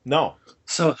me. No.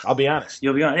 So I'll be honest.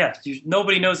 You'll be honest. Yeah,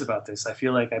 nobody knows about this. I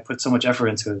feel like I put so much effort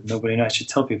into it. Nobody knows. I should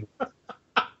tell people.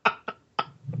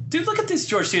 Dude, look at this,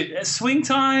 George. Dude, Swing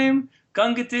Time,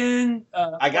 Gungadin,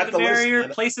 I got the Barrier,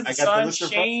 list. Place of the Sun,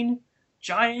 Shane,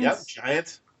 Giants. Yep,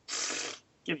 Giants.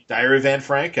 Diary of Anne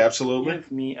Frank, absolutely.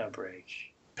 Give me a break.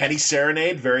 Penny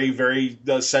Serenade, very, very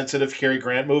sensitive Cary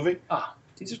Grant movie. Oh,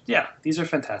 these are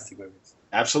fantastic movies.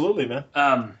 Absolutely, man.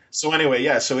 So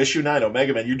anyway, so issue 9,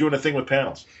 Omega Men. You're doing a thing with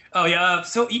panels. Oh yeah.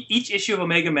 So each issue of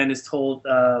Omega Men is told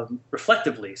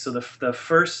reflectively. So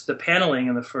the paneling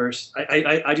in the first,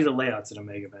 I do the layouts in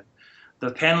Omega Men.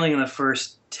 The paneling in the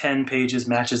first 10 pages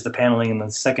matches the paneling in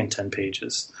the second 10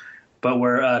 pages, but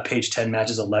where page 10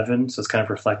 matches 11, so it's kind of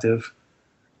reflective.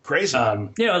 Crazy.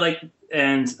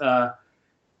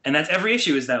 And that's every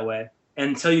issue is that way.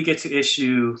 Until you get to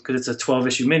issue, because it's a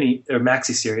 12-issue mini or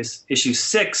maxi series, issue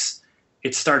 6,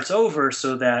 it starts over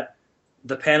so that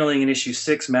the paneling in issue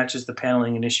 6 matches the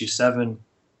paneling in issue 7,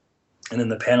 and then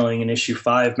the paneling in issue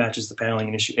 5 matches the paneling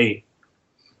in issue 8.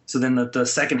 So then the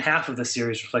second half of the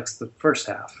series reflects the first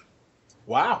half.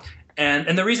 Wow.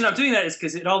 And the reason I'm doing that is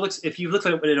because it all looks, if you look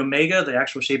at an omega, the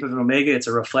actual shape of an omega, it's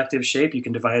a reflective shape. You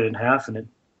can divide it in half, and it's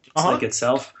like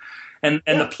itself. And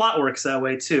the plot works that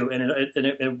way too, and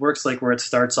it works like where it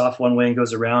starts off one way and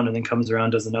goes around, and then comes around,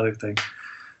 does another thing.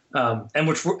 And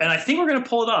I think we're going to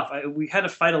pull it off. We had to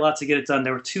fight a lot to get it done.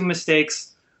 There were 2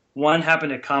 mistakes. One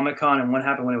happened at Comic-Con, and one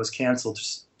happened when it was canceled.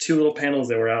 Just 2 little panels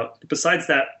that were out. Besides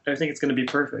that, I think it's going to be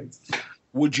perfect.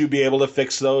 Would you be able to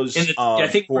fix those? I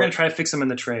think we're going to try to fix them in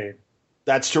the trade.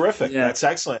 That's terrific. Yeah. That's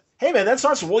excellent. Hey, man, that's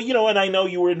awesome. Well, and I know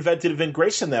you were inventive in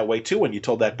Grayson that way, too, when you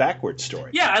told that backwards story.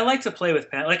 Yeah, I like to play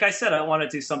with panels. Like I said, I want to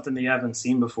do something that you haven't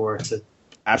seen before to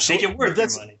make it worth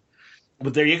your money.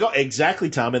 But there you go.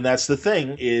 Exactly, Tom. And that's the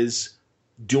thing, is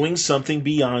doing something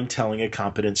beyond telling a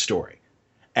competent story.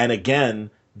 And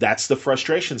again, that's the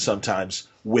frustration sometimes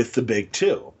with the big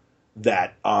 2,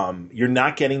 that you're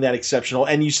not getting that exceptional.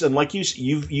 And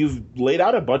you've laid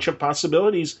out a bunch of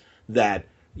possibilities that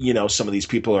some of these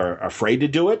people are afraid to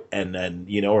do it, and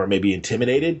or maybe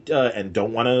intimidated and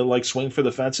don't want to swing for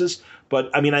the fences. But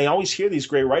I mean, I always hear these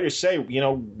great writers say,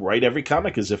 write every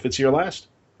comic as if it's your last.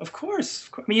 Of course.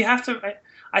 I mean, you have to.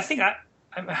 I think I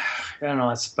don't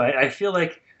know. I feel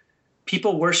like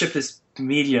people worship this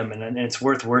medium, and it's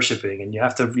worth worshiping, and you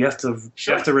have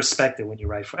to respect it when you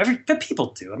write for but people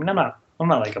do. I mean, I'm not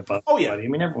like above anybody. I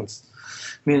mean, everyone's.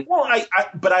 Well,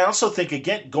 but I also think,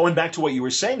 again, going back to what you were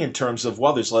saying in terms of,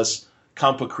 there's less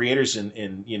comic book creators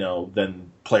in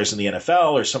than players in the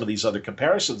NFL or some of these other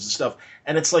comparisons and stuff.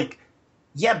 And it's like,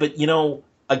 yeah, but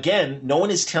again, no one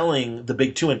is telling the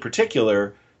big 2 in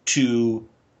particular to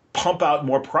pump out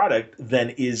more product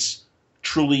than is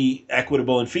truly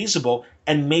equitable and feasible.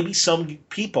 And maybe some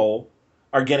people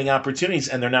are getting opportunities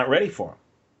and they're not ready for them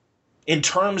in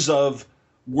terms of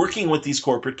working with these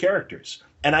corporate characters.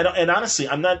 And honestly,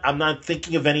 I'm not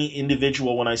thinking of any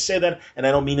individual when I say that, and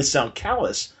I don't mean to sound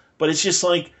callous, but it's just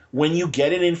like when you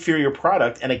get an inferior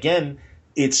product, and again,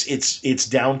 it's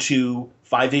down to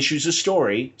 5 issues a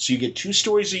story, so you get 2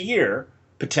 stories a year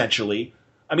potentially.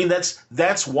 I mean,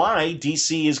 that's why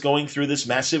DC is going through this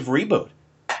massive reboot.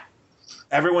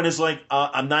 Everyone is like,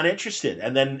 I'm not interested,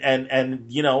 and then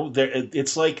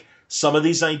it's like some of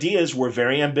these ideas were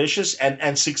very ambitious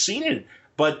and succeeded,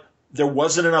 but there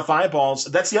wasn't enough eyeballs.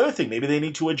 That's the other thing. Maybe they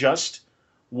need to adjust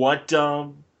what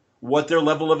their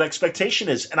level of expectation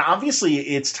is. And obviously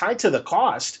it's tied to the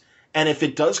cost. And if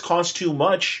it does cost too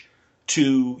much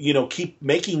to, keep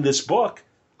making this book,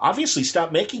 obviously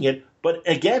stop making it. But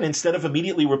again, instead of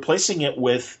immediately replacing it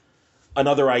with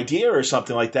another idea or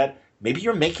something like that, maybe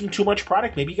you're making too much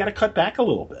product. Maybe you got to cut back a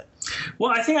little bit.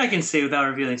 Well, I think I can say without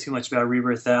revealing too much about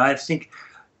Rebirth that I think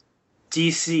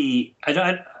DC,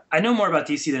 I know more about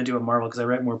DC than I do about Marvel because I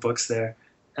write more books there,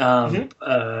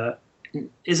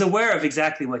 is aware of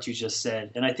exactly what you just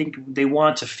said. And I think they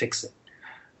want to fix it.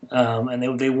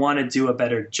 And they want to do a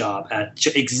better job at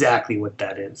exactly what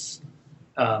that is.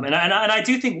 And I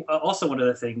do think also one of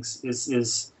the things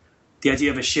is the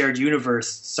idea of a shared universe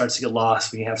starts to get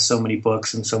lost when you have so many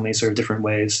books in so many sort of different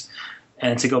ways.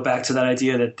 And to go back to that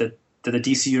idea that the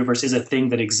DC universe is a thing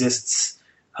that exists,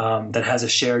 that has a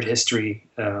shared history.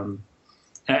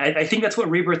 I think that's what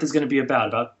Rebirth is going to be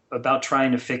about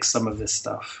trying to fix some of this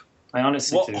stuff. I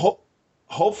honestly do.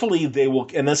 Hopefully they will,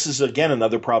 and this is, again,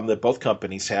 another problem that both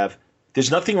companies have.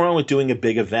 there's nothing wrong with doing a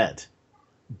big event,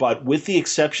 but with the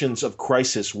exceptions of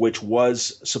Crisis, which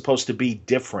was supposed to be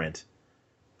different,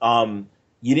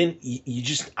 you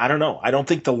just, I don't know. I don't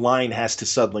think the line has to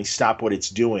suddenly stop what it's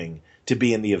doing to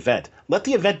be in the event. Let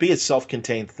the event be a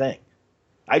self-contained thing.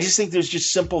 I just think there's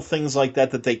just simple things like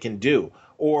that they can do.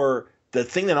 Or the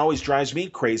thing that always drives me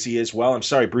crazy is, well, I'm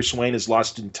sorry, Bruce Wayne is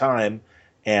lost in time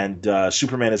and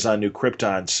Superman is on New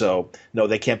Krypton, so no,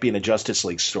 they can't be in a Justice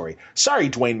League story. Sorry,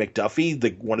 Dwayne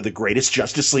McDuffie, one of the greatest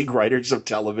Justice League writers of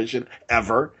television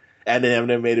ever, and in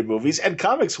animated movies and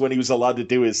comics when he was allowed to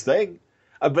do his thing.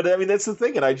 But I mean, that's the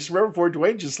thing, and I just remember poor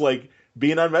Dwayne just like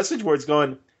being on message boards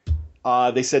going,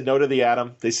 they said no to the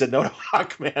Atom, they said no to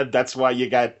Hawkman, that's why you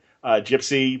got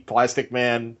Gypsy, Plastic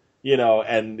Man,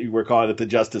 and we're calling it the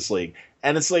Justice League.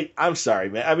 And it's like, I'm sorry,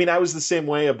 man. I mean, I was the same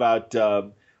way about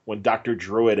when Dr.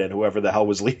 Druid and whoever the hell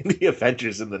was leading the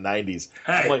Avengers in the 90s.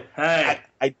 Hey, like, hey.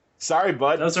 I sorry,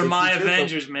 bud. Those are my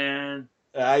Avengers, man.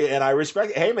 I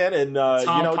respect it. Hey, man, and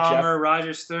Tom Palmer, Jeff,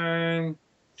 Roger Stern.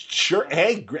 Sure.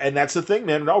 Hey, and that's the thing,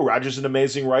 man. No, Roger's an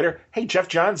amazing writer. Hey, Jeff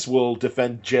Johns will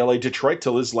defend JLA Detroit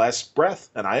till his last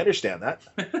breath, and I understand that.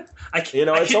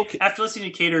 It's okay. After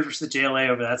listening to Cater versus the JLA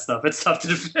over that stuff, it's tough to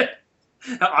defend.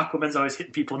 Aquaman's always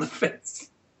hitting people in the face.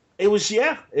 It was,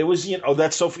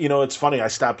 that's so, it's funny. I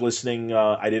stopped listening.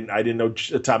 I didn't know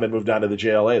Tom had moved on to the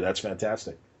JLA. That's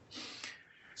fantastic.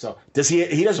 So does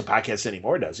he doesn't podcast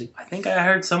anymore, does he? I think I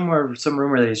heard some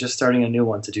rumor that he's just starting a new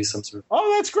one to do some sort of.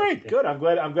 Oh, that's great. Good. I'm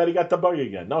glad he got the bug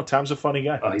again. No, Tom's a funny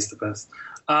guy. Oh, he's the best.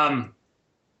 I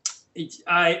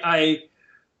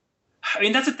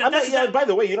mean, that's by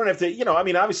the way, you don't have to. I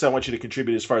mean, obviously, I want you to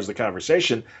contribute as far as the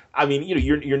conversation. I mean,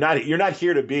 you're not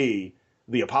here to be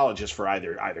the apologist for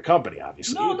either company,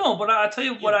 obviously. No, but I'll tell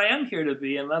you what I am here to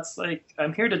be, and that's like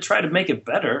I'm here to try to make it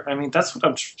better. I mean, that's what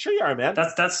I'm sure you are, man.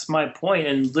 That's my point.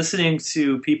 And listening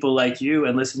to people like you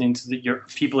and listening to your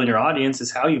people in your audience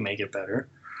is how you make it better.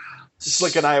 It's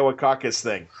like an Iowa caucus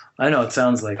thing. I know it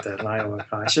sounds like that. An Iowa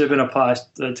caucus. I should have been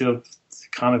to a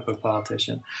comic book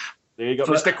politician. There you go,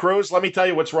 Mr. Cruz. Let me tell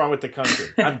you what's wrong with the country.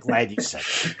 I'm glad you said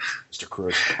that, Mr.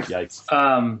 Cruz. Yikes.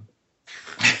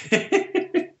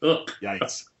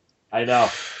 Yikes. I know.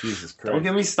 Jesus Christ. Don't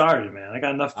get me started, man. I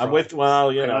got enough problems.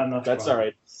 That's all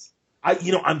right.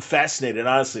 I'm fascinated,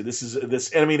 honestly.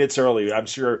 I mean, it's early. I'm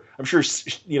sure,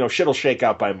 shit'll shake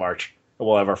out by March. And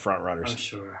we'll have our front runners. I'm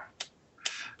sure.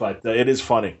 But it is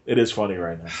funny. It is funny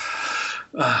right now.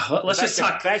 Let's just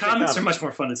talk. Comics are much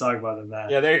more fun to talk about than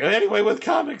that. Yeah. Anyway, with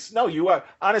comics, no, you are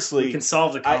honestly. We can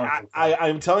solve the comic.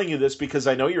 I'm telling you this because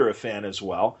I know you're a fan as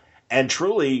well, and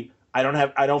truly, I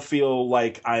don't feel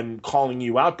like I'm calling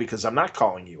you out because I'm not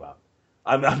calling you out.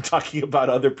 I'm talking about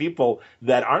other people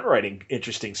that aren't writing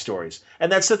interesting stories, and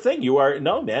that's the thing. You are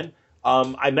no man.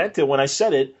 I meant it when I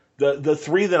said it. The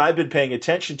three that I've been paying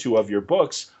attention to of your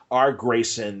books are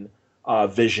Grayson,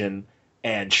 Vision,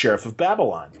 and Sheriff of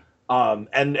Babylon.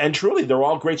 And truly, they're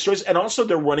all great stories. And also,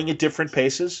 they're running at different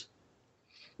paces,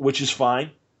 which is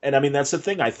fine. And I mean, that's the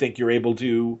thing. I think you're able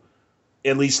to,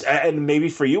 at least, and maybe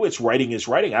for you, it's writing is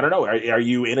writing. I don't know. Are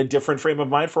you in a different frame of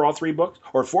mind for all three books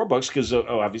or four books? Because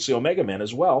obviously Omega Man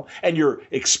as well. And you're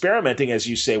experimenting, as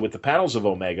you say, with the panels of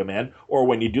Omega Man or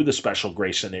when you do the special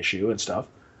Grayson issue and stuff.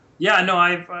 Yeah, no,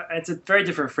 it's a very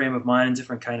different frame of mind and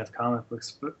different kind of comic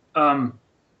books. But I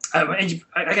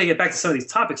got to get back to some of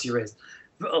these topics you raised.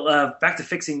 Back to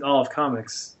fixing all of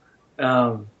comics.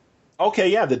 Okay,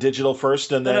 yeah, the digital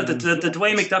first, and then the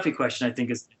Dwayne McDuffie question I think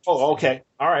is. Oh, okay,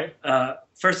 all right.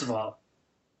 First of all,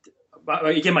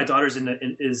 again, my daughter's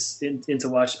into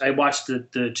watch. I watched the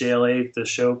JLA, the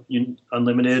show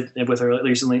Unlimited, with her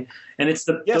recently, and it's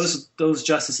those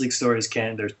Justice League stories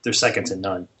they're second to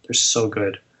none. They're so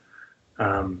good.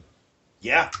 So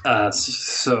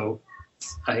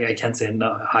I can't say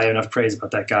high enough praise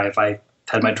about that guy. If I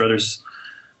had my druthers.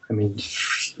 I mean,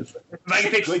 so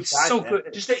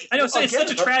good. I know it's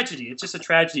such a tragedy. It's just a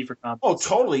tragedy for comics. Oh,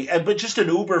 totally. But just an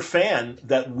uber fan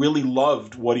that really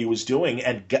loved what he was doing,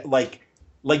 and like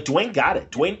Dwayne got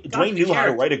it. Dwayne knew how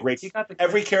to write a great.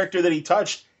 Every character that he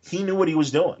touched, he knew what he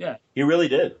was doing. Yeah, he really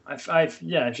did. I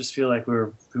just feel like we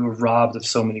were robbed of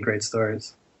so many great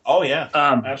stories. Oh yeah,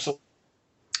 absolutely.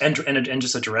 And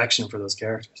just a direction for those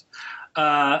characters.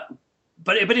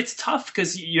 But it's tough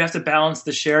because you have to balance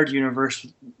the shared universe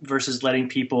versus letting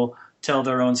people tell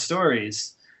their own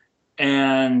stories.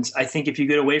 And I think if you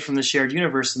get away from the shared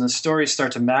universe, then the stories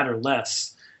start to matter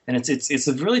less. And it's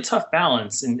a really tough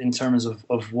balance in terms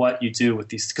of what you do with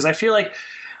these. Because I feel like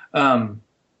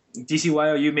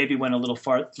DCYOU maybe went a little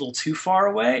too far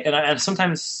away. And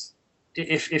sometimes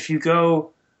if you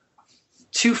go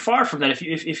too far from that.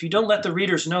 If you don't let the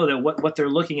readers know that what they're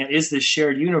looking at is this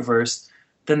shared universe,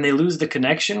 then they lose the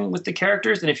connection with the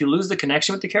characters. And if you lose the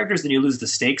connection with the characters, then you lose the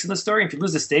stakes in the story. If you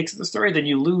lose the stakes in the story, then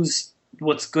you lose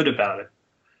what's good about it.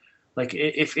 Like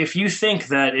if you think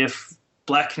that if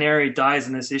Black Canary dies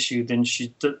in this issue, then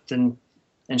she'll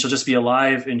just be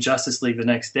alive in Justice League the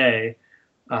next day,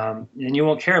 then you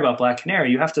won't care about Black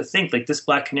Canary. You have to think like this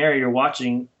Black Canary you're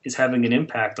watching is having an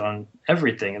impact on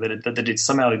everything, and that it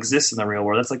somehow exists in the real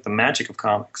world. That's like the magic of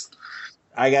comics.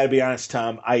 I got to be honest,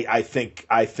 Tom. I think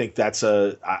that's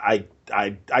I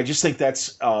just think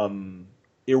that's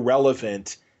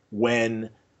irrelevant when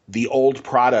the old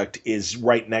product is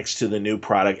right next to the new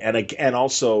product, and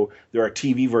also there are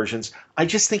TV versions. I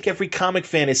just think every comic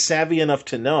fan is savvy enough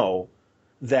to know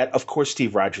that, of course,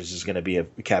 Steve Rogers is going to be a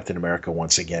Captain America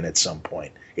once again at some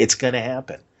point. It's going to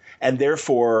happen, and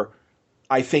therefore,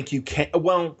 I think you can.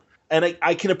 Well, and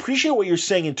I can appreciate what you're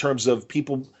saying in terms of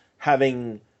people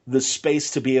having the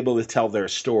space to be able to tell their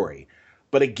story.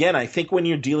 But again, I think when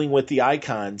you're dealing with the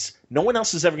icons, no one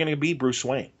else is ever going to be Bruce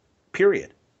Wayne.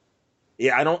 Period.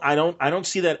 Yeah, I don't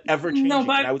see that ever changing. No,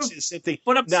 but I would say the same thing.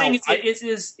 What I'm saying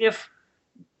is if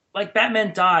like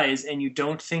Batman dies and you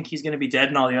don't think he's going to be dead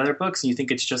in all the other books, and you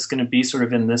think it's just going to be sort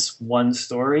of in this one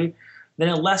story, then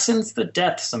it lessens the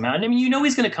depth somehow. I mean, you know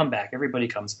he's going to come back. Everybody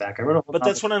comes back. But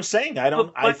that's what I'm saying.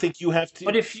 I think you have to.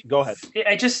 But if go ahead,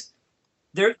 I just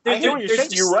I hear what you're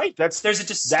saying. You're right. There's a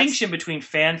distinction between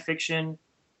fan fiction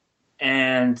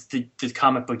and the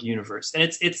comic book universe, and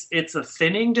it's a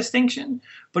thinning distinction,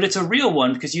 but it's a real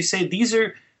one because you say these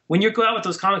are when you go out with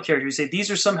those comic characters, you say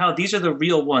these are the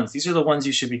real ones. These are the ones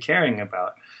you should be caring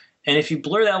about. And if you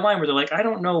blur that line where they're like, I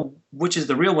don't know which is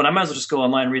the real one, I might as well just go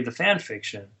online and read the fan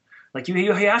fiction. Like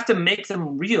you have to make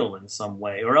them real in some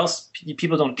way, or else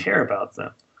people don't care about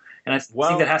them. And I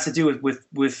think that has to do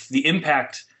with the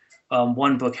impact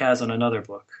one book has on another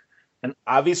book. And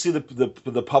obviously,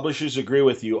 the publishers agree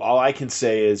with you. All I can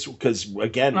say is because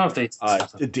again, I don't know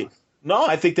if they no,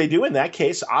 I think they do in that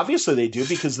case. Obviously, they do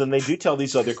because then they do tell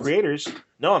these other creators,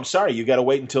 no, I'm sorry, you got to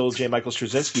wait until J. Michael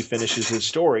Straczynski finishes his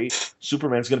story.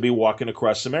 Superman's going to be walking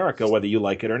across America, whether you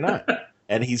like it or not,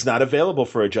 and he's not available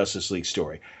for a Justice League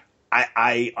story.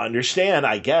 I understand,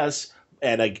 I guess.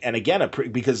 And again,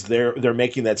 because they're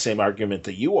making that same argument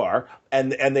that you are,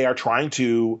 and they are trying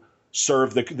to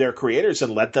serve their creators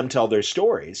and let them tell their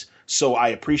stories. So I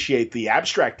appreciate the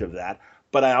abstract of that,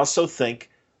 but I also think,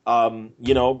 Mark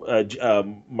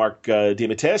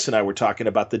DeMatteis and I were talking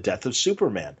about the death of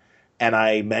Superman, and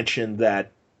I mentioned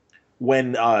that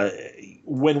when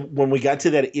we got to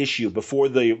that issue before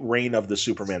the reign of the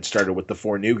Superman started with the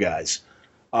four new guys.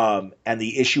 And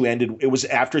the issue ended. It was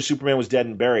after Superman was dead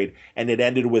and buried, and it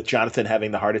ended with Jonathan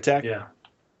having the heart attack. Yeah.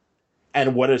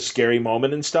 And what a scary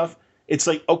moment and stuff. It's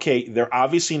like, okay, they're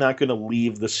obviously not going to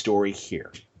leave the story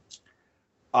here.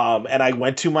 And I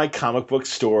went to my comic book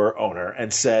store owner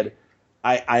and said,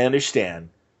 I understand,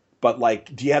 but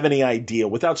like, do you have any idea,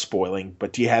 without spoiling,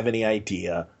 but do you have any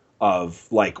idea of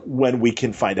like when we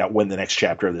can find out when the next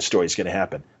chapter of the story is going to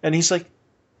happen? And he's like,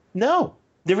 no.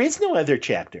 There is no other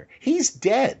chapter. He's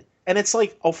dead. And it's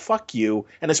like, oh, fuck you.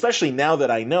 And especially now that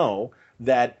I know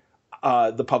that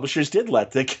the publishers did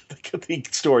let the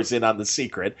stores in on the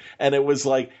secret. And it was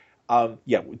like,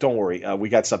 yeah, don't worry. We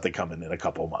got something coming in a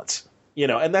couple of months.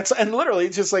 And literally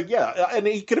it's just like, yeah. And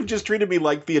he could have just treated me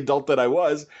like the adult that I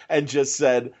was and just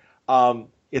said,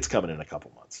 it's coming in a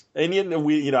couple months. And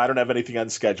I don't have anything on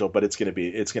schedule, but it's going to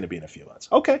be in a few months.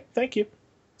 Okay, thank you.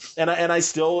 And I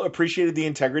still appreciated the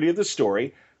integrity of the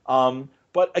story.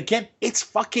 But again, it's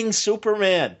fucking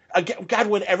Superman. Again, God,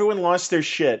 when everyone lost their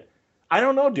shit, I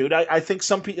don't know, dude. I think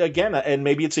some people, again, and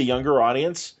maybe it's a younger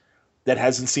audience that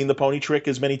hasn't seen the pony trick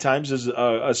as many times as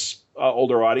us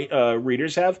older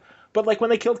readers have. But like when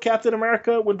they killed Captain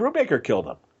America, when Brubaker killed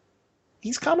him,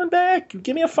 he's coming back.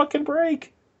 Give me a fucking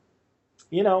break.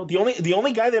 The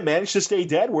only guy that managed to stay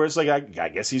dead, where it's like, I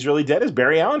guess he's really dead, is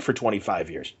Barry Allen for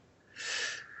 25 years.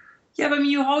 Yeah, but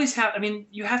I mean,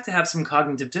 you have to have some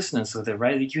cognitive dissonance with it,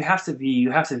 right? Like you have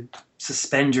to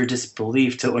suspend your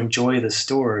disbelief to enjoy the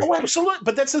story. Oh, absolutely.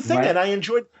 But that's the thing. Right? And I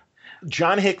enjoyed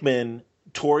John Hickman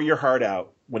tore your heart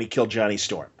out when he killed Johnny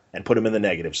Storm and put him in the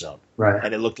negative zone. Right.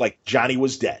 And it looked like Johnny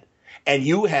was dead. And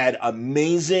you had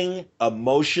amazing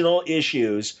emotional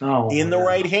issues in the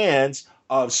right hands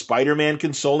of Spider-Man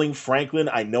consoling Franklin.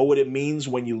 I know what it means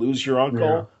when you lose your uncle.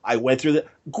 Yeah. I went through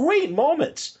great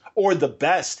moments. Or the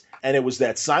best. And it was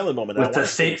that silent moment with the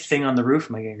fake thing on the roof,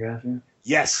 Megan Graff. Yeah.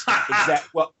 Yes, exactly.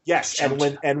 Well, yes, and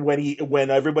when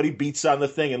everybody beats on the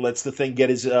thing and lets the thing get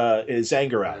his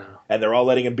anger out, and they're all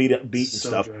letting him beat and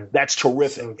stuff. Good. That's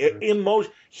terrific. So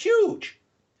huge.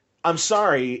 I'm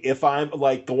sorry if I'm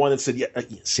like the one that said,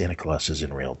 Santa Claus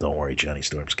isn't real. Don't worry, Johnny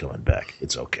Storm's coming back.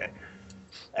 It's okay.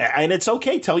 And it's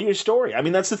okay. Tell your story. I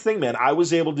mean, that's the thing, man. I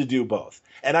was able to do both.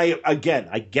 And I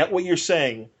get what you're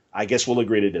saying. I guess we'll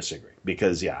agree to disagree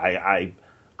because, I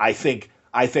think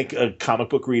a comic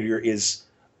book reader is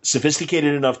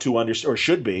sophisticated enough to understand, or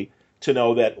should be, to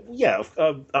know that,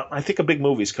 I think a big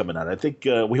movie's coming out. I think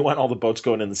we want all the boats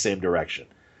going in the same direction.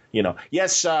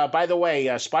 Yes, by the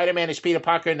way, Spider-Man is Peter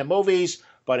Parker in the movies,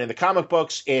 but in the comic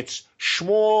books, it's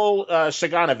Shmuel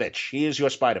Saganovich. He is your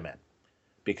Spider-Man.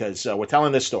 Because we're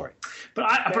telling this story. But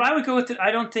I would go with it. I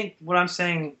don't think what I'm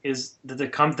saying is that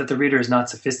the reader is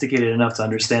not sophisticated enough to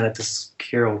understand that this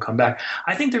hero will come back.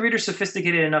 I think the reader's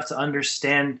sophisticated enough to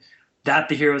understand that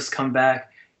the heroes come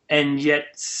back and yet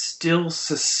still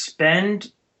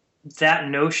suspend that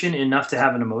notion enough to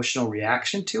have an emotional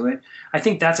reaction to it. I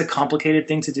think that's a complicated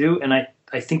thing to do, and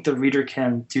I think the reader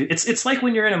can do. It's like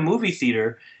when you're in a movie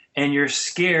theater and you're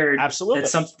scared. Absolutely.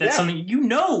 That's something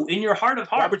in your heart of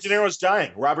hearts. Robert De Niro's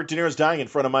dying. Robert De Niro's dying in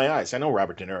front of my eyes. I know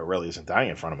Robert De Niro really isn't dying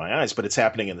in front of my eyes, but it's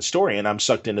happening in the story, and I'm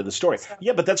sucked into the story.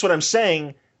 Yeah, but that's what I'm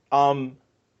saying.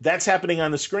 That's happening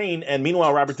on the screen, and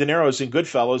meanwhile, Robert De Niro's in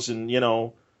Goodfellas, and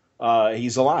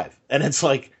he's alive. And it's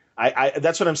like I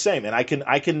that's what I'm saying, man. I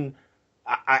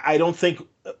don't think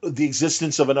the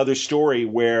existence of another story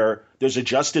where there's a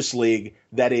Justice League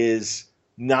that is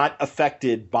not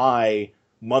affected by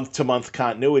month-to-month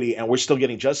continuity, and we're still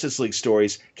getting Justice League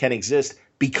stories, can exist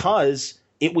because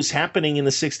it was happening in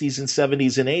the 60s and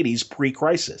 70s and 80s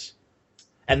pre-crisis.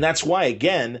 And that's why,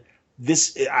 again,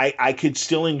 I could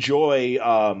still enjoy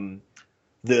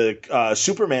the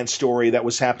Superman story that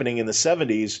was happening in the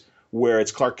 70s where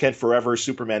it's Clark Kent forever,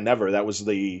 Superman never. That was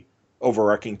the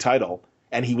overarching title.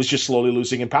 And he was just slowly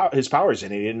losing his powers,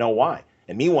 and he didn't know why.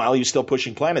 And meanwhile, he was still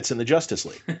pushing planets in the Justice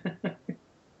League.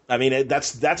 I mean,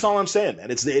 that's all I'm saying,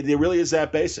 man. It really is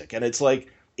that basic, and it's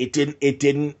like it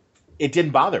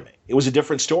didn't bother me. It was a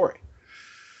different story.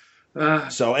 Can I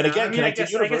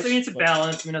guess it's a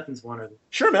balance. I mean, nothing's one or the.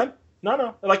 Sure, man.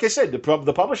 No. Like I said,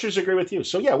 the publishers agree with you.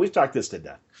 So yeah, we've talked this to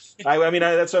death. I mean,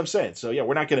 that's what I'm saying. So yeah,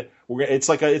 we're gonna. It's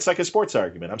like a sports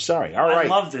argument. I'm sorry. All right. I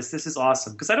love this. This is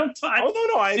awesome because I don't. I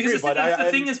agree. Because the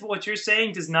thing is, what you're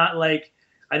saying does not like.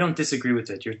 I don't disagree with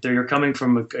it. You're coming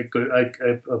from a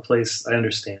place I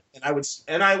understand. And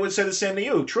I would say the same to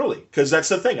you, truly, because that's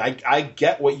the thing. I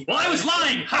get what you. Well, I was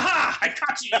lying. Ha ha! I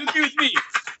caught you. You agree with me.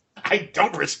 I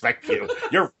don't respect you.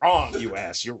 You're wrong, you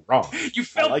ass. You're wrong. You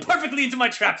fell perfectly into my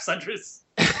trap, Sundress.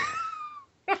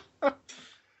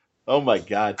 Oh my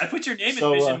God! I put your name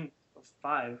in Vision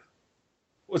 5.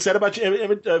 What's that about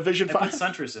Vision 5? I put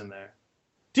Sundress in there.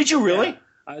 Did you really? Yeah.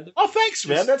 Oh, thanks,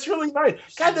 man. That's really nice.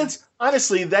 God,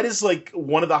 that is like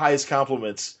one of the highest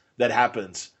compliments that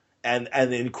happens, and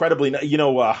incredibly,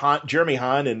 Jeremy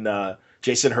Hahn and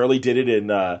Jason Hurley did it in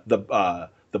the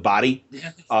Body,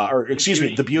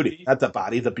 The Beauty, not the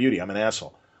Body, The Beauty. I'm an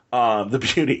asshole.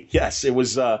 The Beauty, yes, it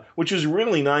was, which was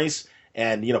really nice,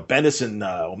 and Bendis and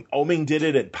Oming did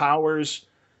it, and Powers.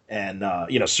 And,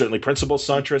 certainly Principal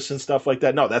Suntress and stuff like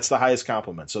that. No, that's the highest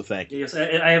compliment, so thank you. Yes,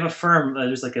 I have a firm.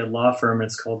 There's like a law firm. And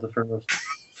it's called the firm of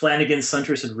Flanagan,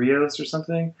 Suntress, and Rios or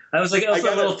something. That was like a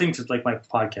little thing to like my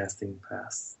podcasting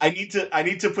past. I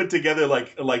need to put together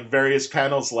like various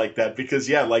panels like that because,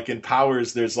 like in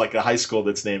Powers, there's like a high school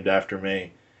that's named after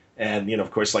me. And,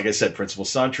 of course, like I said, Principal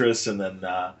Suntress and then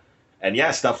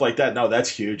stuff like that. No, that's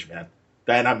huge, man.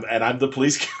 And I'm the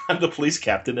police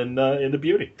captain in The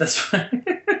Beauty. That's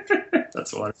right.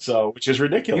 That's one. So, which is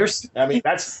ridiculous. I mean,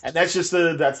 that's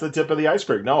the tip of the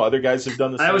iceberg. No, other guys have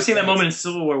done the same. I always see that moment in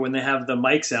Civil War when they have the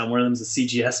mics out. One of them's a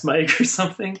CGS mic or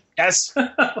something. Yes.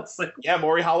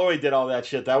 Maury Holloway did all that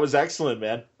shit. That was excellent,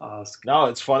 man. No,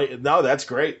 it's funny. No, that's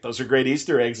great. Those are great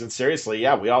Easter eggs. And seriously,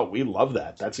 we love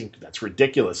that. That's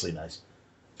ridiculously nice.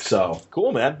 So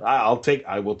cool, man. I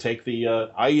will take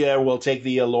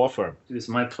the law firm. Dude, it's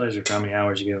my pleasure. For how many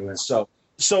hours you get with?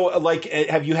 So, like,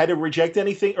 have you had to reject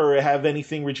anything or have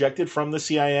anything rejected from the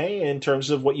CIA in terms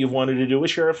of what you've wanted to do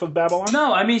with Sheriff of Babylon?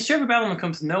 No, I mean, Sheriff of Babylon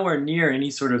comes nowhere near any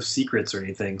sort of secrets or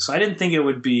anything. So I didn't think it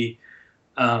would be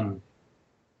problematic.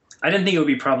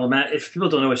 If people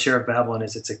don't know what Sheriff of Babylon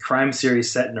is, it's a crime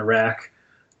series set in Iraq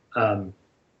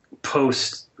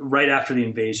right after the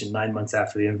invasion, 9 months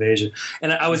after the invasion.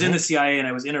 And I was in the CIA and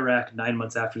I was in Iraq 9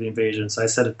 months after the invasion. So I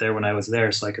said it there when I was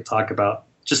there so I could talk about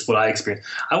just what I experienced.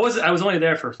 I was only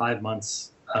there for 5 months,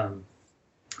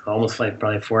 almost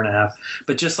probably 4.5.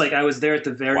 But just like I was there at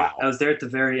the very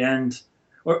end.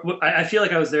 Or I feel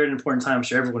like I was there at an important time. I'm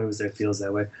sure everyone who was there feels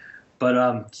that way.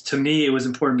 But to me, it was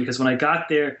important because when I got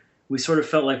there, we sort of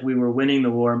felt like we were winning the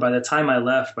war. And by the time I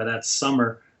left, by that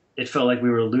summer, it felt like we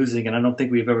were losing, and I don't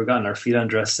think we've ever gotten our feet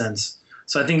undressed since.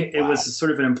 So I think it was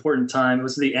sort of an important time. It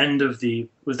was the end of the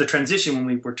transition when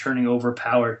we were turning over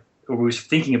power, or we were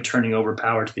thinking of turning over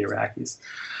power to the Iraqis,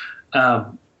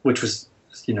 which was,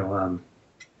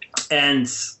 and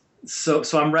so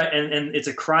I'm right, and it's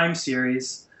a crime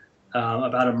series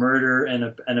about a murder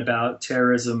and about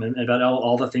terrorism and about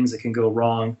all the things that can go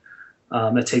wrong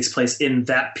that takes place in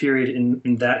that period,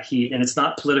 in that heat. And it's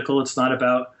not political. It's not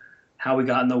about how we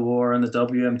got in the war and the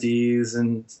WMDs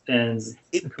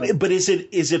but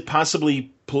is it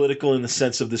possibly political in the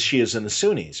sense of the Shias and the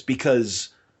Sunnis? Because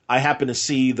I happen to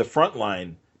see the front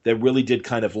line that really did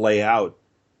kind of lay out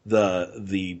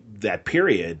that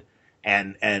period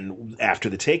and after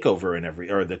the takeover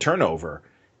or the turnover,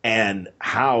 and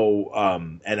how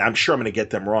and I'm sure I'm going to get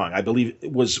them wrong. I believe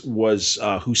it was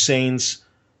Hussein's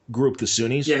group, the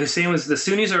Sunnis. Yeah, the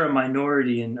Sunnis are a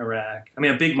minority in Iraq. I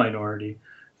mean, a big minority.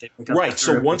 Right.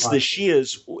 So once the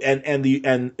Shias and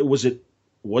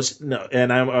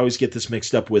I always get this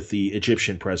mixed up with the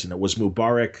Egyptian president. Was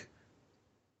Mubarak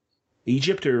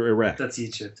Egypt or Iraq? That's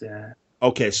Egypt. Yeah.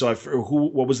 Okay. So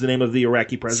what was the name of the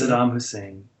Iraqi president? Saddam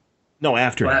Hussein. No,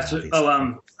 after.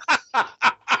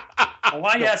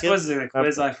 Why you ask was the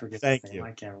quiz? I forget. Thank his name. you.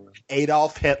 I can't remember.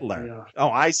 Adolf Hitler. Yeah. Oh,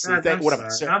 I see. What am I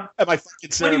saying? Am I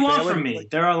fucking Sarah What do you want Palin? from me?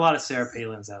 There are a lot of Sarah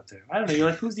Palins out there. I don't know. You're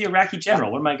like, who's the Iraqi general?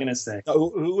 What am I going to say?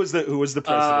 Who was the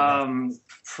president?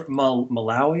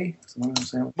 Malawi.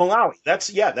 Malawi.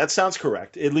 That sounds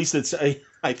correct. At least it's.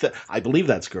 I believe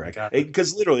that's correct.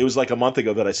 Because literally, it was like a month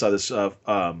ago that I saw this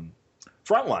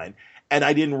Frontline, and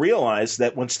I didn't realize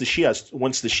that once the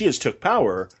Shias took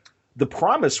power, the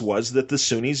promise was that the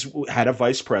Sunnis had a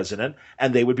vice president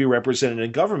and they would be represented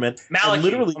in government. Maliki.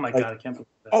 Literally, oh my God, I can't believe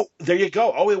that. Oh, there you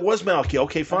go. Oh, it was Maliki.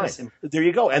 Okay, fine. There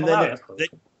you go. And Malawi,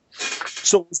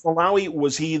 so was Malawi,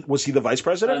 was he the vice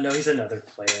president? No, he's another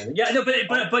player. Yeah, no,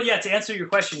 but yeah, to answer your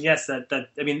question, yes, that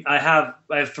I mean, I have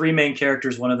three main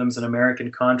characters. One of them is an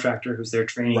American contractor who's there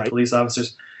training police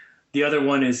officers. The other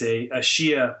one is a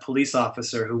Shia police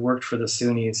officer who worked for the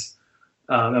Sunnis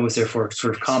and was therefore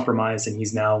sort of compromised, and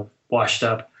he's now washed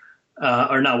up,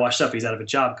 or not washed up. He's out of a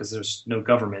job because there's no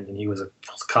government, and he was a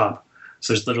cop.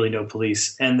 So there's literally no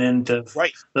police. And then the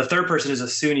third person is a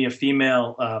Sunni, a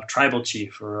female tribal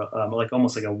chief, or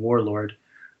almost like a warlord.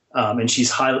 And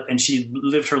she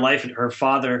lived her life. Her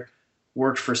father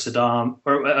worked for Saddam,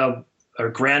 or her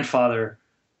grandfather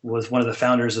was one of the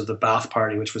founders of the Ba'ath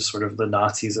Party, which was sort of the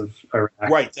Nazis of Iraq.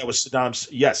 Right, that was Saddam's.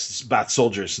 Yes, Ba'ath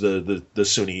soldiers, the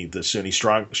Sunni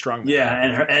strong.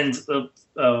 Yeah,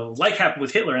 like happened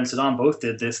with Hitler and Saddam, both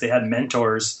did this. They had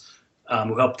mentors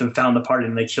who helped them found the party,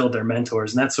 and they killed their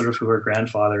mentors, and that's sort of who her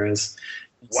grandfather is.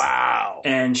 Wow.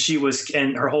 And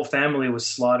her whole family was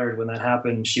slaughtered when that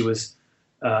happened. She was,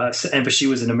 but she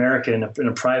was an American in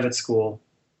a private school,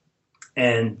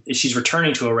 and she's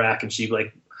returning to Iraq, and she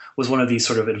was one of these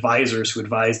sort of advisors who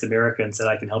advised America and said,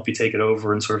 I can help you take it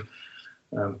over, and sort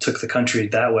of took the country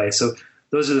that way. So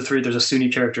those are the three. There's a Sunni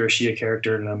character, a Shia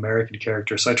character, and an American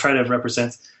character. So I try to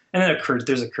represent, and then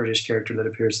there's a Kurdish character that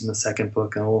appears in the second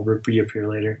book and will reappear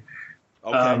later.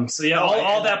 Okay. So yeah,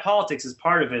 all that politics is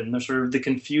part of it, and there's sort of the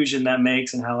confusion that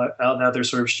makes, and how they're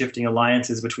sort of shifting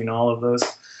alliances between all of those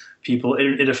people.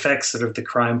 It affects sort of the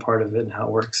crime part of it and how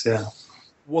it works. Yeah.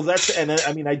 Well,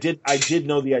 I did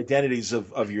know the identities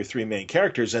of your three main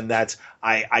characters, and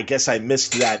I guess I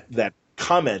missed that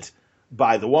comment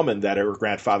by the woman that her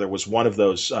grandfather was one of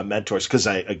those mentors, because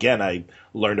I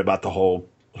learned about the whole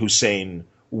Hussein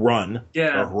run,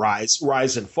 or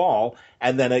rise and fall,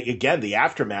 and then again the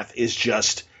aftermath is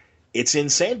just, it's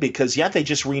insane, because they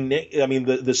just reneged. I mean,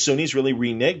 the Sunnis really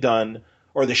reneged on,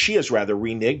 or the Shias rather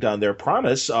reneged on their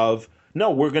promise of,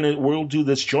 no, we'll do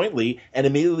this jointly, and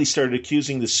immediately started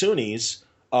accusing the Sunnis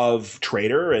of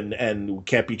traitor and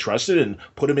can't be trusted, and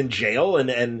put them in jail,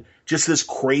 and just this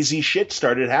crazy shit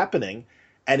started happening,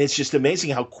 and it's just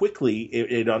amazing how quickly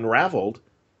it unraveled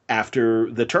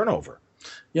after the turnover.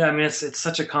 Yeah, I mean, it's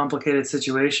such a complicated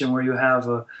situation where you have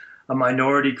a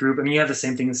minority group. I mean, you have the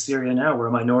same thing in Syria now, where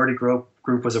a minority group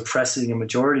was oppressing a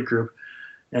majority group,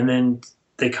 and then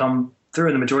they come through,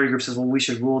 and the majority group says, well, we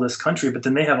should rule this country, but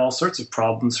then they have all sorts of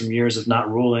problems from years of not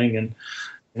ruling and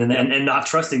not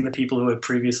trusting the people who had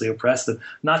previously oppressed them.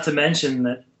 Not to mention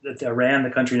that Iran, the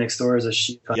country next door, is a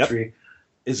Shia country. Yep.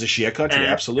 Is a Shia country,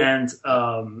 absolutely. And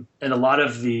a lot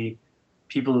of the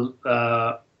people,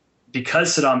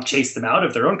 because Saddam chased them out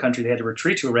of their own country, they had to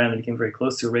retreat to Iran and became very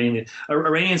close to Iranians.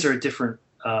 Iranians are a different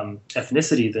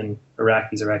ethnicity than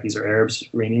Iraqis. Iraqis are Arabs.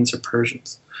 Iranians are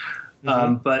Persians.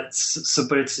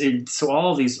 Mm-hmm. So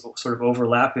all of these sort of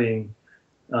overlapping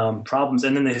problems,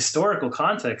 and then the historical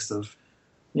context of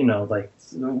like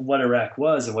what Iraq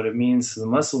was and what it means to the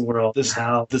Muslim world, and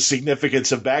how the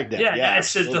significance of Baghdad. Yeah,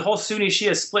 it's just, the whole Sunni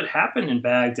Shia split happened in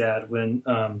Baghdad when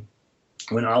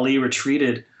Ali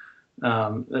retreated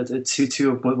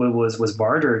to what was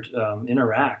bartered in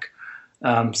Iraq.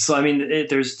 So I mean,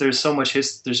 there's so much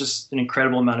there's just an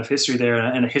incredible amount of history there,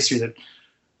 and a history that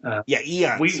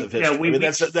eons of history.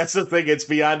 That's the thing. It's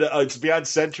beyond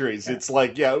centuries. Yeah. It's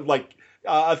like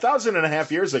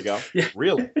 1,500 years ago. Yeah.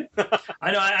 Really.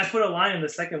 I know. I put a line in the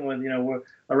second one. Where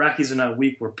Iraqis are not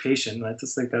weak, we're patient. And I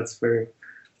just think that was very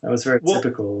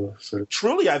typical. Sort of.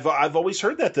 Truly, I've always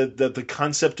heard that the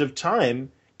concept of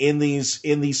time in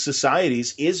these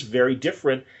societies is very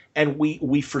different, and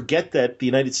we forget that the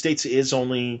United States is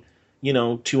only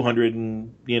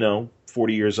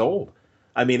 240 years old.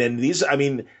 I mean,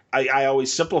 and I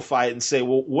always simplify it and say,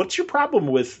 well, what's your problem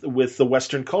with the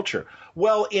Western culture?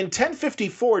 Well, in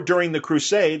 1054 during the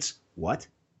Crusades, what?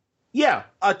 Yeah,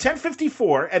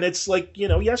 1054, and it's like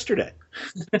yesterday.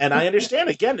 And I understand.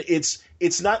 Again, it's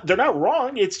not, they're not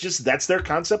wrong. It's just that's their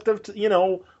concept of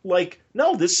no,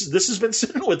 this has been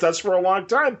sitting with us for a long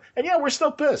time, and we're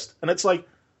still pissed. And it's like,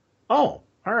 oh,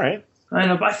 all right. I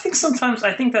know, but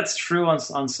I think that's true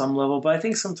on some level. But I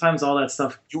think sometimes all that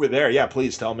stuff you were there,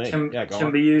 please tell me.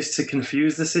 Can be used to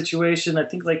confuse the situation. I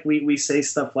think we say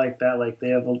stuff like that, like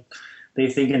they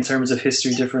think in terms of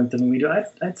history different than we do. I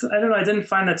don't know. I didn't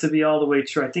find that to be all the way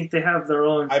true. I think they have their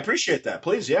own. I appreciate that.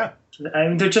 Please, yeah. I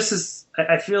mean, they're just as.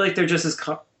 I feel like they're just as.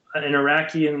 An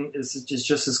Iraqian is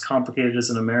just as complicated as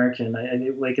an American.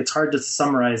 It's hard to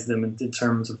summarize them in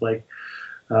terms of like.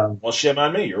 Well, shame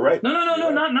on me. You're right. No,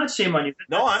 not shame on you.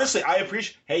 No, honestly, I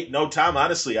appreciate. Hey, no, Tom.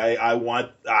 Honestly,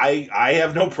 I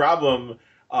have no problem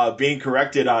being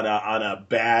corrected on a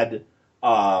bad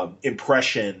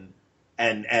impression,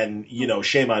 and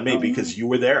shame on me because you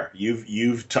were there.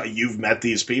 You've met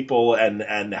these people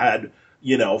and had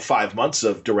 5 months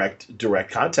of direct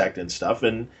contact and stuff,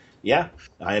 and. Yeah,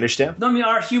 I understand. No, I mean,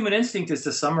 our human instinct is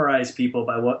to summarize people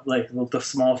by the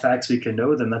small facts we can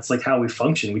know them. That's like how we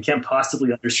function. We can't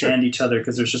possibly understand each other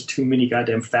because there's just too many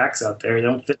goddamn facts out there. They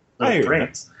don't fit in our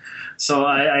brains. So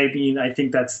I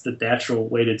think that's the natural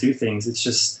way to do things. It's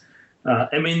just,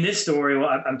 this story,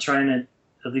 I'm trying to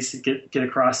at least get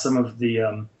across some of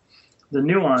the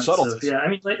nuance.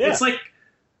 It's like,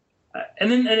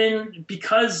 and then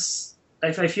because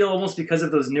I feel almost because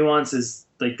of those nuances.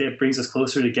 Like that brings us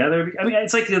closer together. I mean,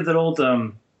 it's like that old.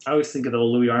 I always think of the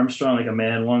old Louis Armstrong. Like a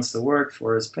man wants to work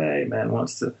for his pay. A man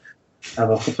wants to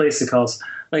have a place to call.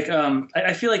 Like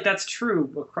I feel like that's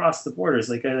true across the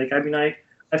borders. I've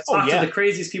talked to the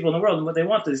craziest people in the world, and what they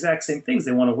want the exact same things.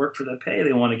 They want to work for their pay.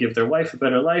 They want to give their wife a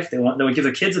better life. They want to give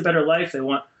their kids a better life. They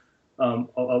want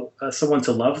someone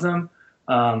to love them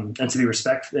and to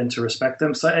respect them.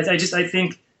 So I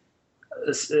think.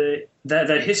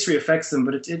 That history affects them,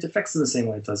 but it affects them the same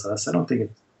way it does us. I don't think it.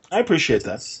 I appreciate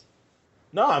that.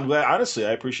 No, I'm glad. Honestly,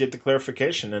 I appreciate the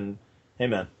clarification. And hey,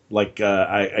 man,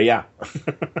 I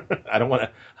don't want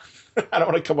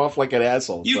to come off like an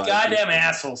asshole. You goddamn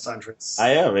asshole, Suntress.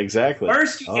 I am exactly.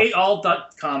 First, you hate all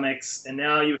comics, and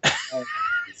now you.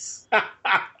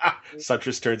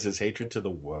 Suntress turns his hatred to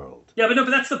the world. Yeah, but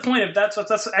that's the point.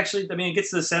 That's actually. I mean, it gets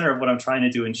to the center of what I'm trying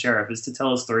to do in Sheriff is to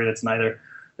tell a story that's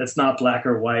not black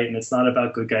or white, and it's not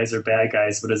about good guys or bad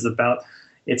guys, but it's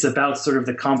about sort of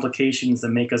the complications that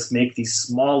make us make these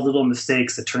small little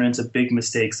mistakes that turn into big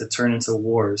mistakes that turn into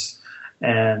wars.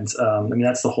 And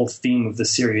that's the whole theme of the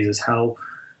series is how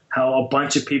a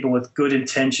bunch of people with good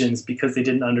intentions, because they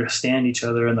didn't understand each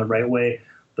other in the right way,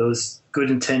 those good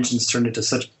intentions turned into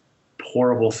such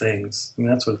horrible things. I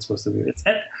mean, that's what it's supposed to be. It's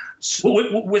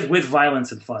with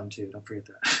violence and fun too. Don't forget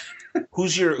that.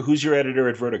 Who's your editor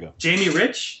at Vertigo? Jamie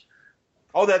Rich.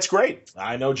 Oh, that's great.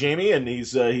 I know Jamie, and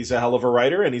he's a hell of a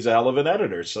writer, and he's a hell of an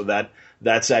editor. So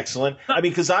that's excellent. I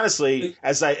mean, because honestly,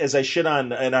 as I shit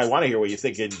on, and I want to hear what you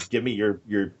think, and give me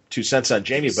your 2 cents on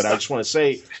Jamie, but I just want to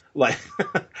say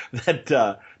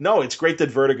that no, it's great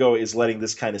that Vertigo is letting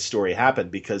this kind of story happen,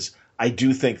 because I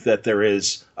do think that there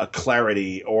is a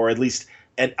clarity, or at least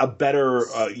a better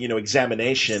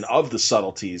examination of the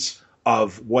subtleties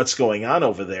of what's going on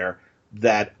over there,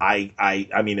 that I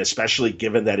mean, especially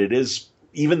given that it is,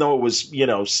 even though it was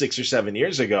 6 or 7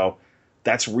 years ago,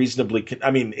 that's reasonably.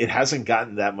 I mean, it hasn't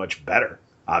gotten that much better,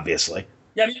 obviously.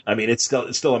 Yeah, I mean, it's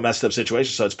still a messed up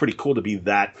situation. So it's pretty cool to be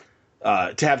to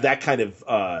have that kind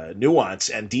of nuance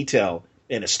and detail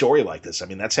in a story like this. I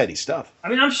mean, that's heady stuff. I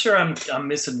mean, I'm sure I'm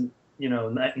missing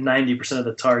 90% of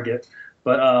the target,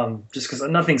 but just because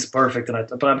nothing's perfect,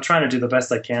 but I'm trying to do the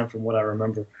best I can from what I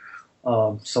remember.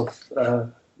 And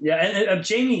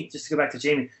Jamie, just to go back to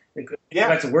Jamie,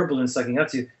 Back to word balloon sucking up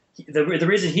to. The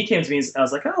reason he came to me is I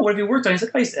was like, oh, what have you worked on? He's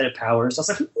like, I used to edit Powers. I was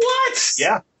like, what?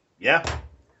 Yeah.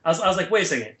 I was like, wait a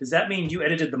second. Does that mean you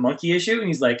edited the monkey issue? And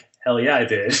he's like, hell yeah, I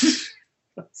did.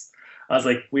 I was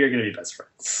like, we are going to be best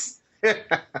friends.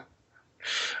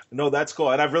 No, that's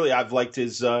cool. And I've liked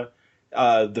his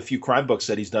the few crime books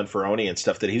that he's done for Oni and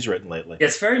stuff that he's written lately. Yeah,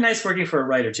 it's very nice working for a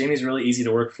writer. Jamie's really easy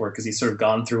to work for because he's sort of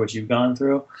gone through what you've gone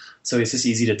through. So he's just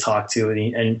easy to talk to,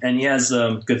 and he has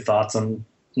good thoughts on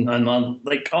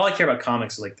like all I care about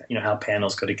comics is like how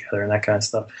panels go together and that kind of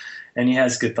stuff. And he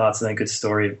has good thoughts and then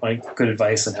good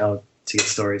advice on how to get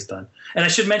stories done. And I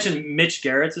should mention Mitch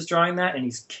Garrett's is drawing that,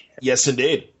 and yes,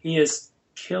 indeed, he is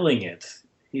killing it.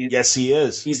 Yes, he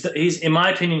is. He's in my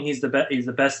opinion, he's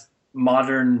the best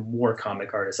modern war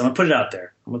comic artist. I'm gonna put it out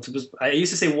there. I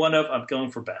used to say one of. I'm going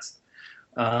for best.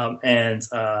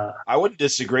 I wouldn't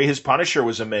disagree. His Punisher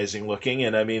was amazing looking,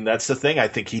 and I mean that's the thing. I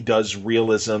think he does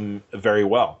realism very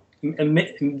well. I'm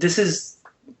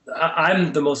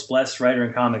the most blessed writer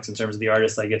in comics in terms of the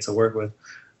artists I get to work with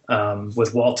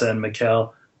Walta and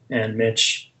Mikkel and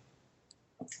Mitch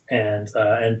and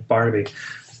Barnaby.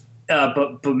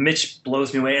 But Mitch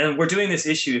blows me away, and we're doing this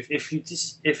issue. If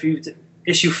you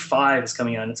issue 5 is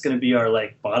coming out, it's going to be our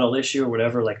like bottle issue or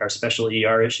whatever, like our special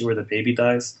ER issue where the baby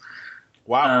dies.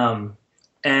 Wow.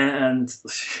 And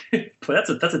but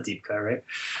that's a deep cut, right?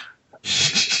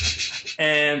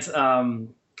 And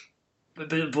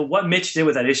but what Mitch did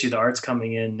with that issue, the art's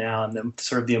coming in now, and the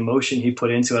sort of the emotion he put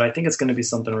into it, I think it's going to be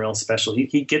something real special.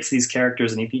 He gets these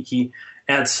characters, and he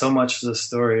adds so much to the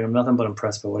story. I'm nothing but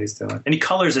impressed by what he's doing, and he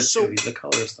colors it too. He's the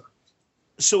color stuff.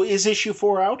 So is issue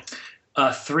 4 out?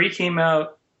 3 came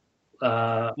out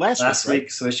last week,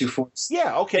 right? So issue 4.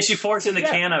 Yeah, okay. Issue 4 is in the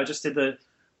can. I just did the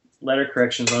letter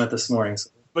corrections on it this morning.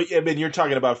 So. But I mean, you're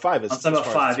talking about 5. I'm talking about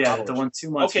 5. Yeah, the one 2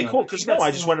 months. Okay, cool. Because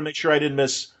I just want to make sure I didn't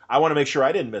miss. I want to make sure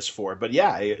I didn't miss 4. But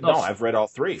yeah, I've read all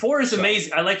 3. 4 is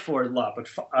amazing. I like 4 a lot, but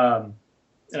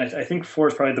and I think 4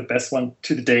 is probably the best one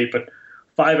to the date. But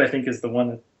 5, I think, is the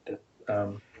one that.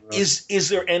 Is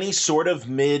there any sort of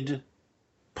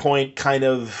mid-point kind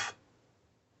of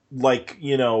like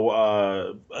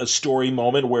a story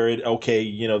moment where it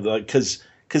because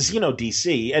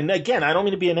DC, and again, I don't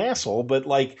mean to be an asshole, but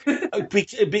like,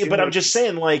 but I'm just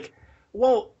saying, like,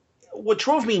 well, what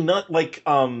drove me nut, like,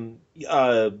 Neil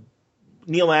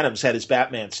Adams had his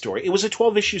Batman story. It was a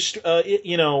 12-issue,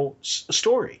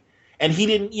 story, and he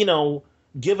didn't,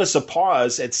 give us a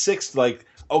pause at 6, like,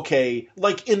 okay,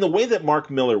 like in the way that Mark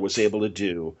Miller was able to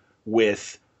do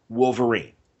with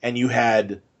Wolverine, and you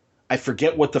had. I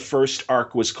forget what the first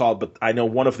arc was called, but I know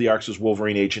one of the arcs was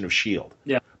Wolverine Agent of S.H.I.E.L.D.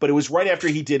 Yeah. But it was right after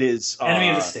he did his... Enemy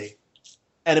of the State.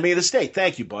 Enemy of the State.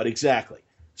 Thank you, bud. Exactly.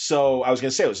 So I was going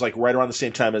to say, it was like right around the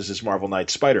same time as his Marvel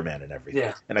Knights Spider-Man and everything.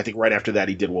 Yeah. And I think right after that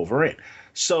he did Wolverine.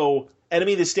 So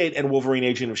Enemy of the State and Wolverine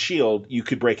Agent of S.H.I.E.L.D., you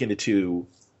could break into 2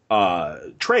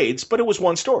 trades, but it was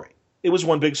one story. It was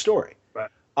one big story. Right.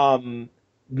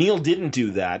 Neil didn't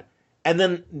do that. And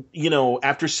then,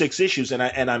 after 6 issues, and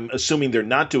I'm assuming they're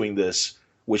not doing this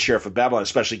with Sheriff of Babylon,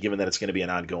 especially given that it's going to be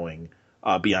an ongoing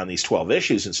beyond these 12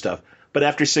 issues and stuff. But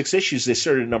after 6 issues, they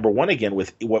started at number 1 again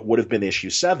with what would have been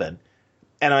issue 7.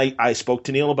 And I spoke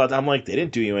to Neil about that. I'm like, they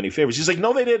didn't do you any favors. He's like,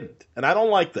 no, they didn't. And I don't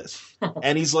like this.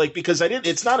 And he's like, because I didn't.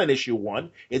 It's not an issue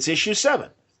 1. It's issue 7.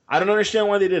 I don't understand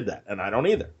why they did that. And I don't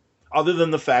either. Other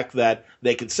than the fact that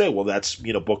they could say, well, that's,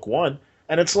 book 1.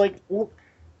 And it's like, well,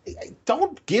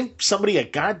 don't give somebody a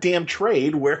goddamn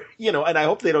trade where, and I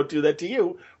hope they don't do that to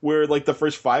you, where like the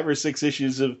first 5 or 6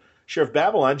 issues of Sheriff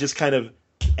Babylon just kind of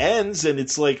ends and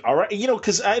it's like, all right,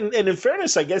 because, and in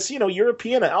fairness, I guess,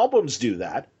 European albums do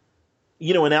that.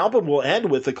 An album will end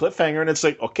with a cliffhanger and it's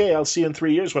like, okay, I'll see you in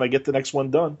 3 years when I get the next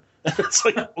one done. And it's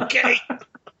like, okay,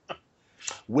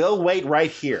 we'll wait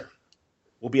right here.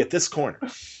 We'll be at this corner.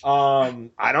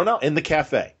 I don't know, in the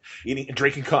cafe,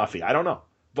 drinking coffee. I don't know.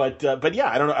 But yeah,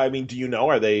 I don't know. I mean, do you know?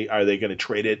 Are they going to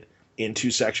trade it in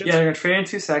 2 sections? Yeah, they're going to trade it in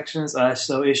 2 sections.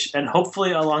 And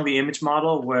hopefully along the Image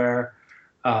model, where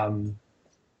a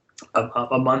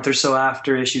month or so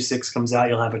after issue 6 comes out,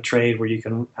 you'll have a trade where you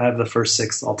can have the first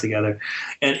 6 all together.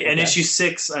 And issue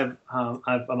 6,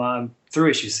 I'm through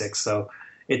issue 6, so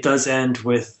it does end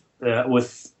with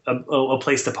a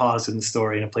place to pause in the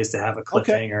story and a place to have a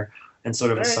cliffhanger and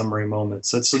sort of a summary moment.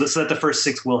 So that the first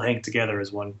 6 will hang together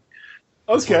as one.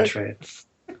 Okay.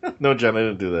 No, John, I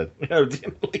didn't do that.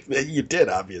 You did,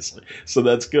 obviously. So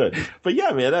that's good. But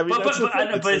yeah, man. I mean,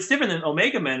 but it's different than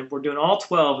Omega Men. We're doing all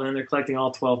 12, and then they're collecting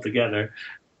all 12 together.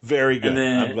 Very good.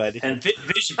 I'm glad. And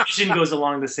Vision goes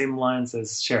along the same lines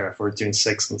as Sheriff. We're doing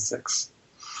 6 and 6.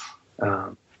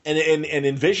 And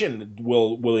in Vision,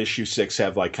 will issue 6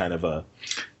 have like kind of a?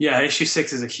 Yeah, issue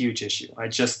 6 is a huge issue. I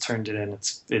just turned it in.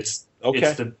 It's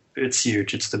okay. It's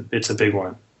huge. It's a big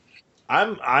one.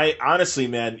 I honestly,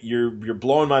 man, you're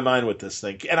blowing my mind with this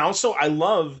thing. And also, I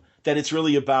love that it's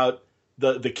really about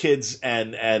the kids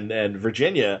and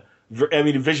Virginia. I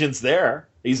mean, Vision's there.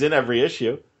 He's in every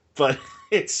issue, but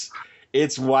it's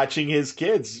watching his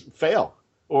kids fail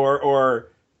or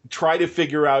try to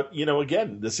figure out,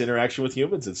 again, this interaction with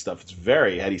humans and stuff. It's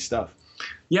very heady stuff.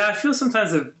 Yeah, I feel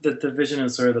sometimes that the Vision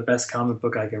is sort of the best comic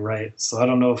book I can write. So I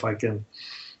don't know if I can.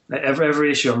 Every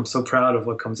issue, I'm so proud of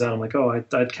what comes out. I'm like, oh,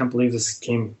 I can't believe this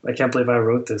came. I can't believe I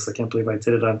wrote this. I can't believe I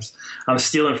did it. I'm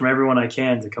stealing from everyone I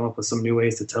can to come up with some new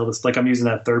ways to tell this. Like I'm using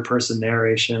that third person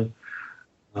narration.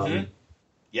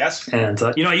 Yes. And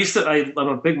I'm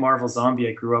a big Marvel zombie.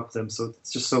 I grew up with them, so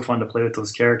it's just so fun to play with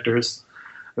those characters.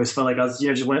 It was fun. Like I was,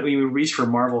 just when we reach for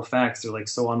Marvel facts, they're like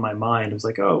so on my mind. It was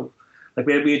like, oh, like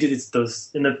we did those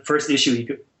in the first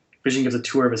issue. Vision gives a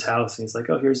tour of his house, and he's like,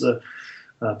 oh, here's a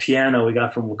piano we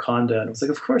got from Wakanda, and I was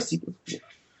like, of course.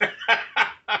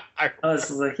 I was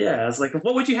like, yeah. I was like,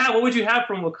 what would you have? What would you have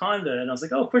from Wakanda? And I was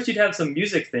like, oh, of course you'd have some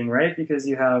music thing, right? Because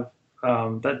you have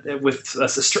that with a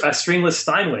stringless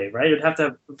Steinway, right? It'd have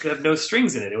to have no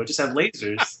strings in it. It would just have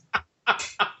lasers.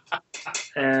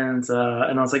 And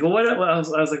I was like, well, I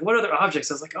was like, what other objects?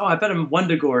 I was like, oh, I bet a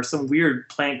Wendigo or some weird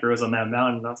plant grows on that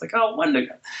mountain. And I was like, oh,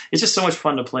 Wendigo. It's just so much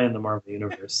fun to play in the Marvel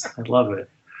universe. I love it.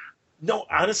 No,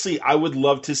 honestly, I would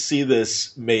love to see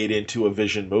this made into a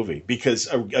Vision movie because,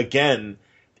 again,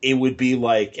 it would be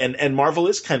like, and Marvel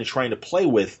is kind of trying to play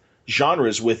with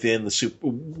genres within the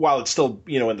while it's still,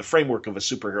 in the framework of a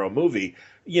superhero movie.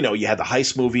 You had the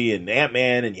heist movie in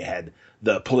Ant-Man, and you had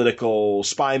the political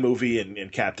spy movie in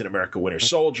Captain America: Winter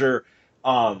Soldier.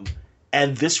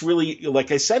 And this really,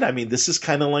 like I said, I mean, this is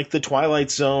kind of like the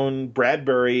Twilight Zone,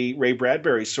 Ray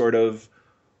Bradbury sort of.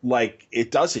 Like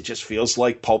it just feels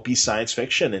like pulpy science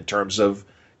fiction in terms of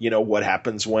what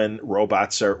happens when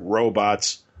robots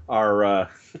are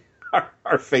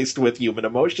faced with human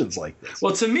emotions like this.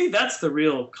 Well, to me, that's the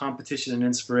real competition and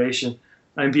inspiration.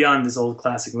 I'm beyond these old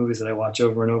classic movies that I watch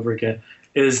over and over again.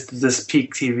 Is this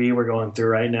peak TV we're going through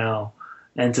right now,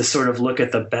 and to sort of look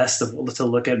at the best to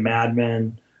look at Mad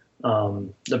Men,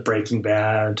 the Breaking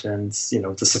Bad, and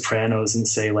the Sopranos, and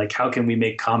say like, how can we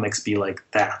make comics be like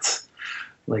that?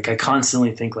 Like I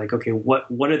constantly think like, okay, what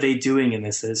are they doing in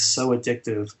this that is so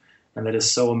addictive and that is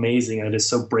so amazing and that is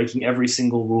so breaking every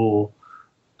single rule?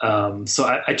 So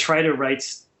I try to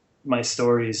write my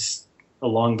stories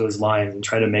along those lines and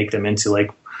try to make them into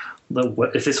like,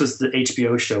 if this was the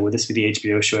HBO show, would this be the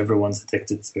HBO show everyone's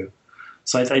addicted to?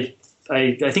 So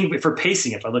I think for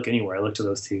pacing, if I look anywhere, I look to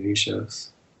those TV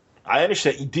shows. I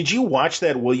understand. Did you watch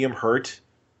that William Hurt?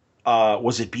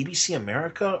 Was it BBC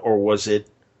America or was it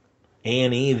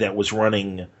A&E that was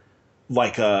running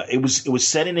like it was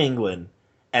set in England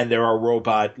and there are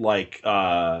robot like it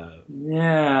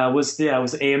was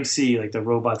AMC like the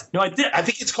robot. No, I did. I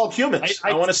think it's called Humans.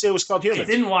 I want to say it was called Humans. I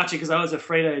didn't watch it because I was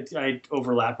afraid I'd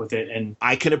overlap with it, and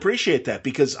I can appreciate that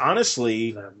because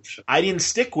honestly, I didn't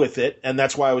stick with it, and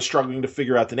that's why I was struggling to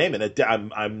figure out the name. And I'm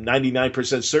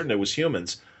 99% certain it was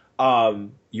Humans.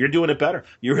 You're doing it better.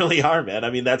 You really are, man. I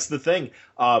mean, that's the thing.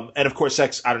 And of course, I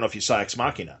don't know if you saw Ex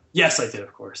Machina. Yes, I did,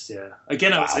 of course. Yeah.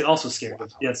 Again, I was also scared. Wow.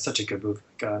 Yeah, it's such a good movie.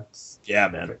 God. Yeah,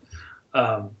 man.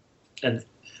 And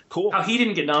cool. How he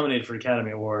didn't get nominated for an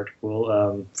Academy Award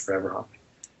will forever haunt me.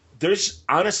 There's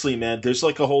honestly, man, there's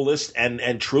like a whole list,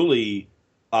 and truly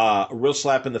a real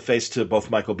slap in the face to both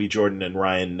Michael B. Jordan and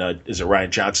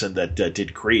Ryan Johnson that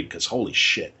did Creed, because holy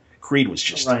shit, Creed was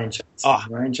just Ryan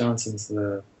Johnson. Ryan Johnson's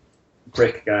the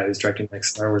brick guy who's directing the next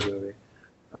Star Wars movie.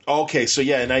 Okay, so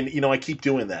yeah, and I keep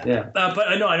doing that. Yeah, but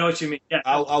I know what you mean. Yeah,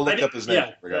 I'll look up his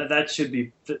name. Yeah, that should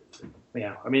be.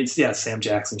 Yeah, I mean, Sam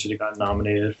Jackson should have gotten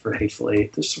nominated for Hateful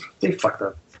Eight. They fucked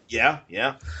up. Yeah.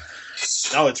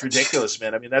 No, it's ridiculous,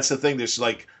 man. I mean, that's the thing. There's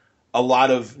like a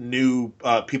lot of new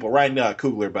people. Ryan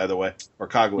Coogler, by the way, or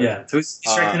Cogler. Yeah, so he's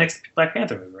directing the next Black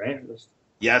Panther movie, right?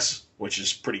 Yes, which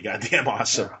is pretty goddamn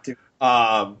awesome.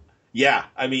 Yeah, yeah,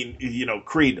 I mean,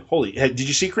 Creed. Holy, did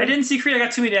you see Creed? I didn't see Creed. I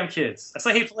got too many damn kids. I saw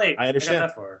Hateful Eight. I understand. I got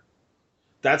that far.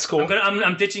 That's cool.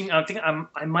 I'm ditching.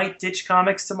 I might ditch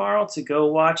comics tomorrow to go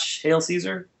watch Hail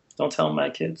Caesar. Don't tell my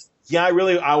kids. Yeah,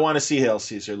 I want to see Hail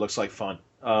Caesar. It looks like fun.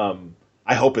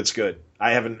 I hope it's good.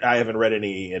 I haven't read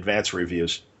any advance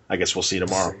reviews. I guess we'll see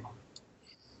tomorrow.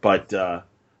 But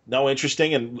no,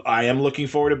 interesting, and I am looking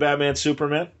forward to Batman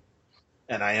Superman.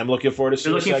 And I am looking forward to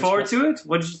Suicide Squad. You're looking forward to it?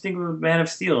 What did you think of Man of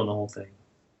Steel and the whole thing?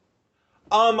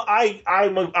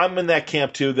 I'm in that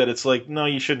camp too. That it's like, no,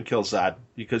 you shouldn't kill Zod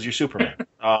because you're Superman.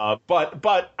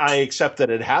 But I accept that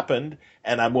it happened,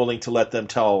 and I'm willing to let them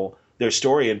tell their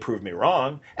story and prove me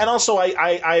wrong. And also,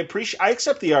 I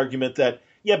accept the argument that,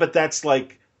 yeah, but that's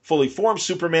like fully formed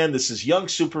Superman. This is young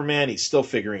Superman. He's still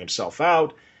figuring himself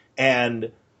out.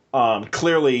 And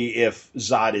clearly, if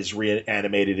Zod is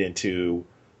reanimated into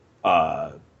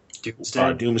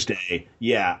Doomsday,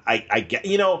 yeah, I get.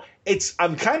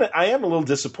 I am a little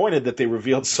disappointed that they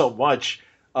revealed so much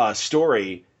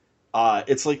story.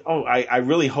 It's like, I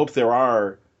really hope there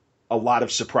are a lot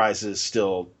of surprises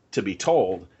still to be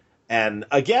told. And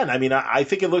again, I mean, I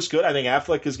think it looks good. I think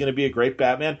Affleck is going to be a great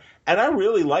Batman, and I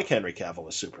really like Henry Cavill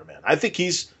as Superman. I think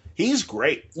he's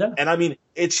great. Yeah. And I mean,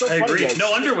 it's so funny. Agree.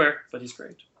 No underwear, but he's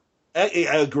great. I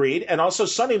agreed. And also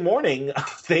Sunday morning,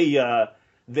 they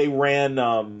ran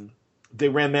Man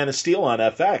of Steel on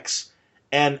FX,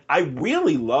 and I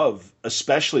really love,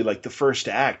 especially like the first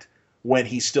act when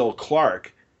he's still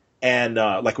Clark, and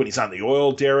like when he's on the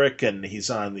oil derrick and he's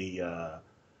on the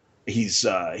he's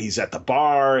at the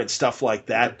bar and stuff like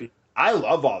that. I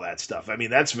love all that stuff. I mean,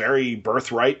 that's very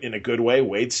Birthright in a good way,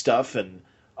 Wade stuff, and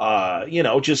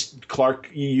just Clark.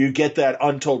 You get that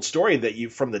untold story that you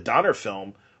from the Donner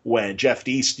film when Jeff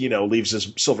Deist, leaves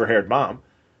his silver-haired mom,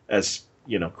 as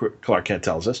Clark Kent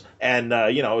tells us, and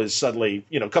is suddenly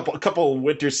a couple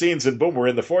winter scenes and boom, we're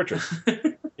in the fortress,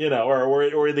 or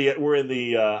we're in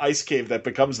the ice cave that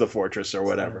becomes the fortress or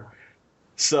whatever.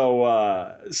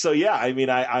 So yeah, I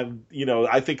mean,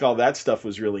 I think all that stuff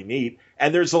was really neat,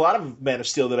 and there's a lot of Man of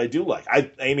Steel that I do like.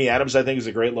 Amy Adams, I think, is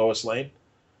a great Lois Lane.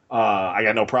 I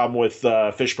got no problem with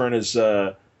Fishburne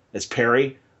as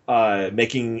Perry.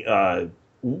 Making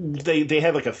they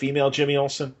had like a female Jimmy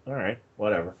Olsen. All right,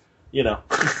 whatever.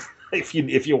 If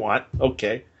you want,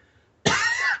 okay.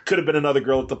 Could have been another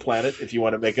girl at the planet if you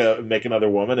want to make another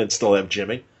woman and still have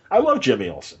Jimmy. I love Jimmy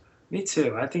Olsen. Me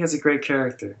too. I think it's a great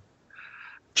character.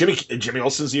 Jimmy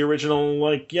Olsen's the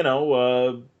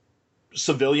original,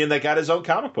 civilian that got his own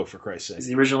comic book, for Christ's sake. He's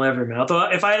the original everyman.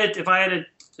 Although if I had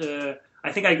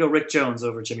I think I'd go Rick Jones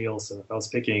over Jimmy Olsen if I was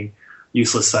picking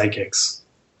useless sidekicks.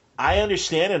 I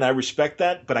understand and I respect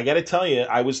that, but I got to tell you,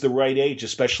 I was the right age,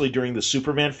 especially during the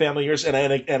Superman family years, and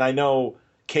I know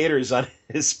Caters on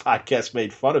his podcast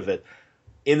made fun of it.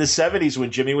 In the 70s, when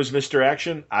Jimmy was Mr.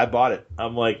 Action, I bought it.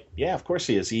 I'm like, yeah, of course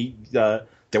he is.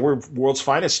 There were World's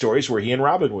Finest stories where he and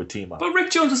Robin would team up. But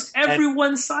Rick Jones was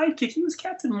everyone's sidekick. He was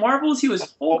Captain Marvels. He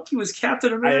was Hulk. He was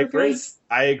Captain America.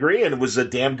 I agree, and it was a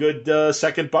damn good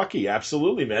second Bucky.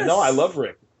 Absolutely, man. Yes. No, I love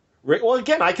Rick. Well,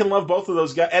 again, I can love both of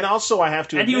those guys. And also, I have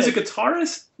to admit, he was a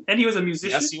guitarist, and he was a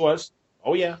musician. Yes, he was.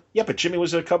 Oh, yeah. Yeah, but Jimmy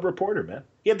was a cub reporter, man.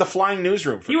 He had the flying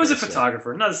newsroom. He was a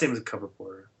photographer. Not the same as a cub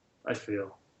reporter, I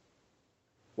feel.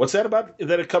 What's that about? Is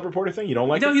that a cub reporter thing? You don't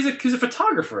like it? No, he's a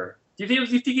photographer. Do you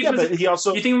think he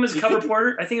was a cub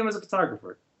reporter? I think he was a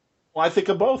photographer. Well, I think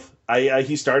of both.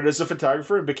 He started as a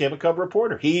photographer and became a cub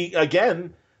reporter. He,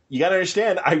 again... You got to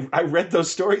understand, I read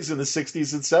those stories in the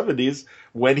 60s and 70s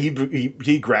when he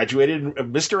graduated.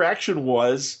 And Mr. Action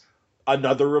was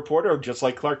another reporter, just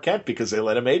like Clark Kent, because they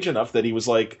let him age enough that he was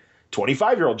like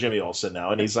 25-year-old Jimmy Olsen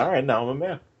now. And he's, all right, now I'm a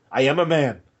man. I am a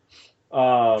man.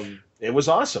 It was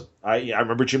awesome. I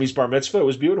remember Jimmy's bar mitzvah. It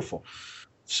was beautiful.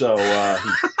 So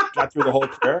he got through the whole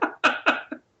prayer.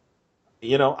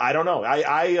 I don't know.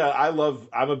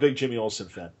 I'm a big Jimmy Olsen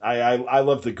fan. I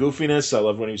love the goofiness. I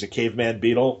love when he was a caveman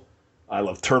beetle. I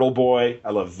love Turtle Boy. I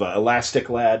love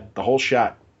Elastic Lad. The whole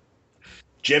shot.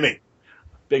 Jimmy,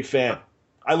 big fan.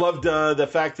 I loved the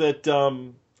fact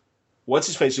that what's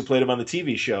his face who played him on the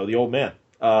TV show, the old man,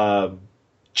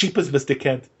 cheap as Mr.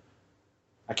 Kent.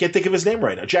 I can't think of his name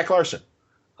right now. Jack Larson.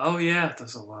 Oh yeah, that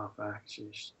was a while back.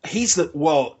 Jeez.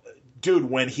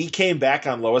 Dude, when he came back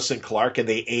on Lois and Clark and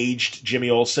they aged Jimmy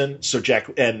Olsen,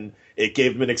 and it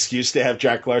gave him an excuse to have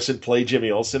Jack Larson play Jimmy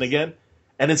Olsen again.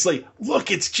 And it's like, look,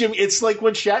 it's Jimmy. It's like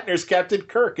when Shatner's Captain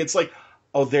Kirk. It's like,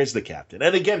 oh, there's the captain.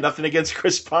 And again, nothing against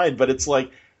Chris Pine, but it's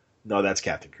like, no, that's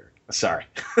Captain Kirk. Sorry.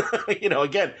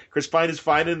 Again, Chris Pine is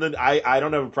fine I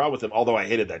don't have a problem with him, although I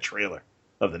hated that trailer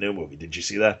of the new movie. Did you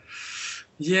see that?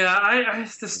 Yeah,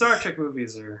 the Star Trek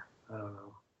movies are, I don't know.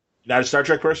 Not a Star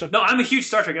Trek person? No, I'm a huge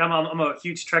Star Trek. I'm a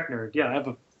huge Trek nerd. Yeah, I have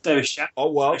a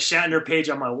Shatner page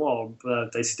on my wall.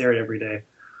 I stare at every day.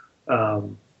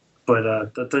 But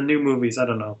the new movies, I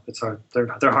don't know. It's hard.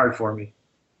 They're hard for me.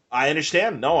 I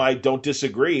understand. No, I don't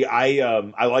disagree.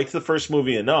 I liked the first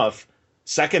movie enough.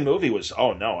 Second movie was,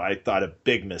 I thought a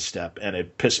big misstep, and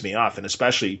it pissed me off, and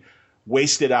especially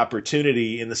wasted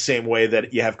opportunity in the same way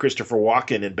that you have Christopher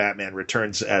Walken in Batman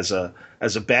Returns as a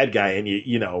bad guy, and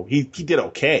he did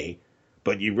okay,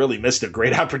 but you really missed a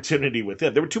great opportunity with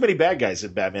him. There were too many bad guys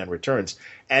in Batman Returns,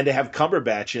 and to have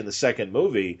Cumberbatch in the second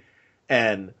movie,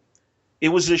 and it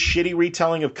was a shitty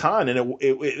retelling of Khan,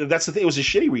 and that's the thing. It was a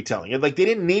shitty retelling. Like, they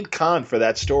didn't need Khan for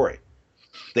that story.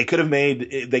 They could have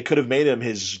made him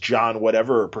his John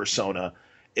whatever persona.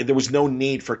 There was no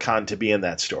need for Khan to be in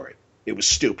that story. It was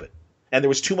stupid, and there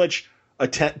was too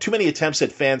many attempts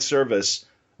at fan service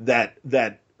that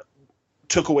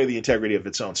took away the integrity of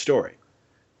its own story.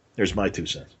 There's my 2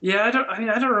 cents. Yeah, I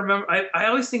don't remember. I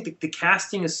always think that the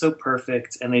casting is so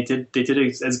perfect, and they did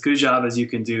as good a job as you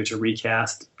can do to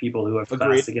recast people who have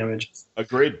classic images.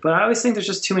 Agreed. But I always think there's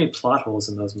just too many plot holes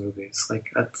in those movies.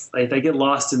 Like, I get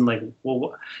lost in like,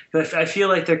 well, I feel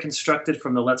like they're constructed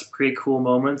from the let's create cool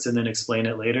moments and then explain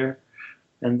it later.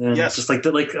 And then it's just like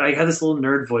I have this little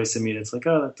nerd voice in me that's like,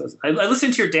 oh, that does. I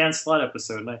listened to your Dan Slott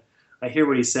episode, and I hear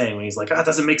what he's saying when he's like, oh, it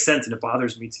doesn't make sense, and it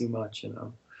bothers me too much, you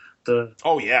know. The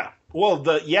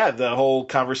whole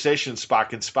conversation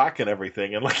Spock and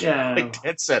everything, and like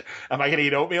Dan said, am I going to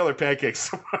eat oatmeal or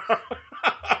pancakes?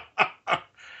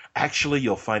 Actually,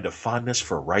 you'll find a fondness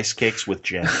for rice cakes with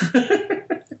jam.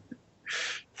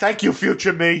 Thank you,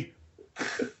 future me.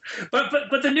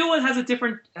 But the new one has a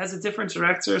different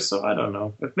director, so I don't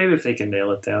know. Maybe if they can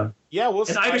nail it down. Yeah, we'll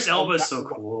see. And Idris Elba is so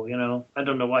cool, you know. I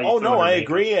don't know why. I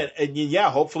agree, and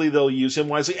hopefully they'll use him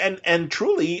wisely. And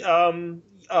truly,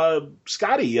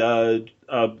 Scotty, and now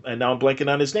I'm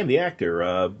blanking on his name, the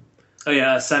actor.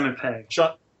 Simon Pegg.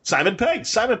 Simon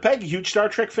Pegg, a huge Star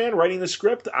Trek fan, writing the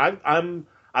script. I'm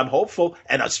hopeful,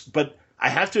 but I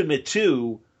have to admit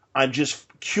too, I'm just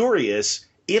curious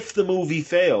if the movie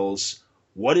fails.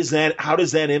 What is that? How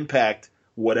does that impact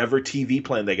whatever TV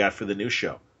plan they got for the new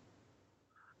show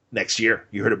next year?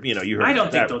 You heard. I don't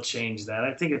think they'll change that.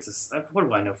 I think it's what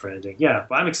do I know for anything? Yeah,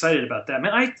 but I'm excited about that,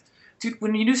 man. Dude,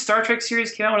 when the new Star Trek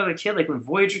series came out when I was a kid, like when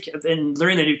Voyager and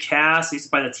learning the new cast, I used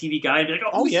to buy the TV guide and be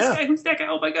like, this guy? Who's that guy?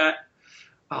 Oh my god!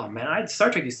 Oh man,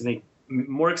 Star Trek used to make me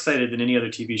more excited than any other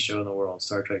TV show in the world.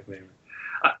 Star Trek made me.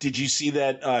 Did you see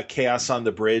that Chaos on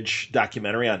the Bridge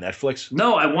documentary on Netflix?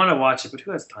 No, I want to watch it, but who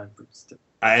has time for this?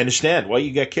 I understand. Well,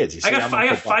 you got kids. I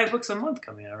got 5 books a month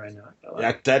coming out right now.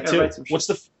 That too. What's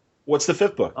the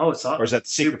 5th book? Oh, it's all. Or is that the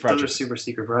secret project? Those are super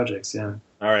secret projects. Yeah.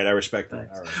 All right, I respect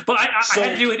that. All right. But I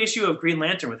had to do an issue of Green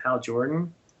Lantern with Hal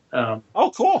Jordan.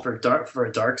 Cool. For a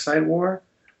Dark Side War.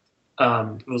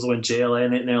 It was when JLA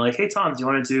and they're like, "Hey Tom, do you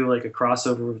want to do like a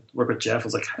crossover work with Jeff?" I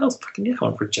was like, "Hell, fucking yeah, I want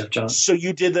to work with Jeff Johns." So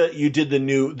you did the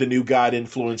new God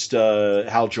influenced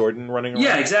Hal Jordan running around.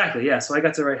 Yeah, exactly. Yeah, so I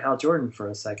got to write Hal Jordan for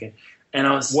a second, and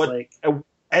I was like,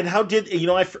 and how did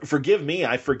forgive me?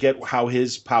 I forget how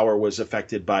his power was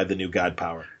affected by the new God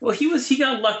power. Well, he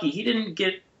got lucky. He didn't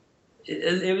get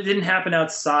it didn't happen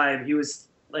outside. He was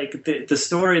like the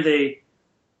story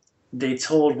they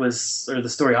told was, or the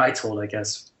story I told, I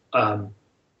guess.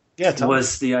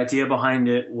 Was the idea behind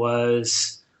it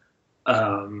was, like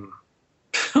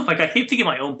I keep thinking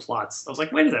my own plots. I was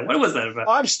like, wait a minute, what was that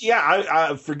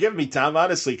about? Forgive me, Tom,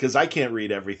 honestly, because I can't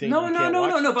read everything. No.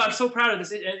 But I'm so proud of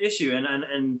this issue,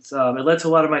 and it led to a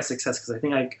lot of my success because I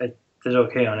think I did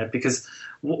okay on it. Because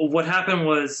what happened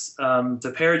was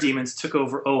the parademons took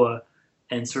over Oa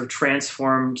and sort of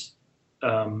transformed,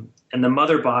 and the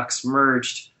mother box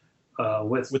merged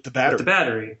with the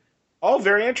battery. Oh,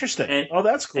 very interesting.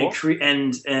 That's cool.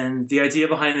 And the idea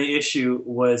behind the issue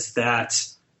was that,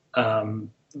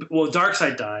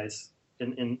 Darkseid dies.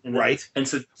 Right. And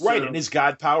so and his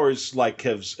god powers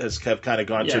have kind of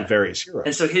gone to various heroes.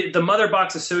 And so the mother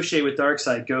box associated with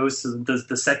Darkseid goes to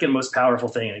the second most powerful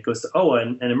thing, and it goes to Oa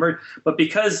and emerge. But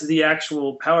because the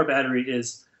actual power battery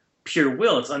is pure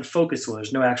will, it's unfocused will,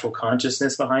 there's no actual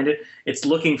consciousness behind it. It's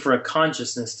looking for a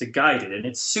consciousness to guide it, and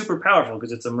it's super powerful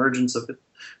because it's emergence of it.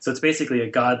 So it's basically a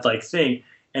godlike thing,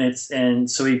 and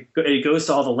so it goes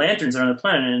to all the lanterns that are on the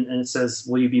planet, and it says,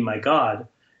 "Will you be my god?"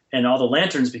 And all the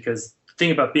lanterns, because the thing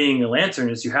about being a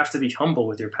lantern is you have to be humble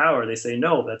with your power. They say,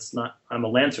 "No, that's not. I'm a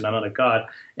lantern. I'm not a god,"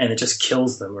 and it just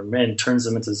kills them and turns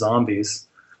them into zombies.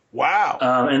 Wow!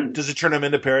 And does it turn them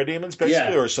into parademons,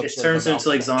 basically, or something? It turns them into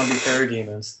like zombie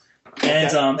parademons. And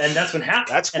that's when Hal,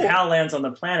 and Hal lands on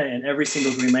the planet, and every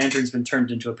single Green Lantern's been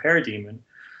turned into a parademon,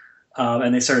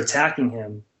 and they start attacking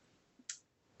him,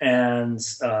 and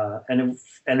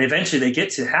eventually they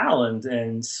get to Hal,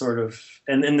 and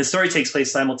the story takes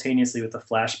place simultaneously with the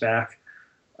flashback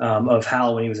of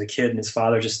Hal when he was a kid and his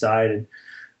father just died,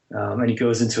 and he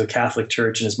goes into a Catholic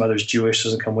church and his mother's Jewish,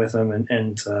 doesn't come with him,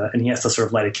 and he has to sort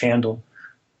of light a candle,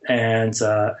 and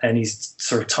he's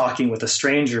sort of talking with a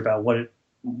stranger about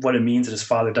what it means that his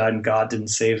father died and God didn't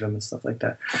save him and stuff like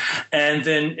that. And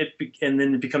then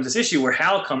it becomes this issue where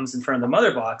Hal comes in front of the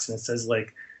mother box and it says,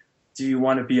 like, do you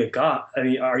want to be a god? I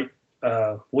mean,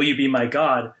 will you be my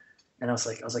god? And I was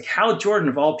like, Hal Jordan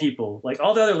of all people, like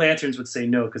all the other Lanterns would say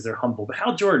no because they're humble, but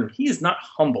Hal Jordan, he is not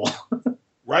humble.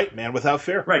 Right, man, without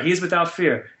fear. Right, he's without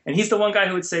fear, and he's the one guy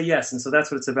who would say yes, and so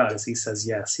that's what it's about. Is he says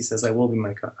yes, he says, "I will be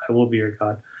my god, I will be your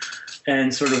god,"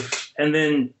 and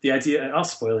then the idea, and I'll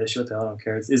spoil it. What the hell, I don't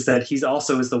care. Is that he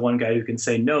also is the one guy who can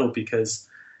say no because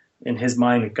in his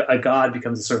mind, a god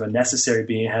becomes a sort of a necessary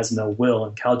being, has no will,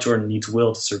 and Hal Jordan needs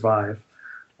will to survive,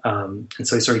 and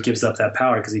so he sort of gives up that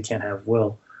power because he can't have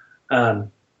will. But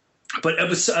it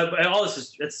was all this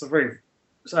is it's a very.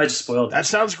 So I just spoiled it. That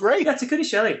sounds great. That's a goodie,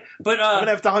 Shelley. But I'm gonna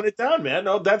have to hunt it down, man.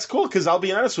 No, that's cool. Because I'll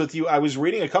be honest with you, I was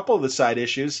reading a couple of the side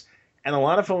issues, and a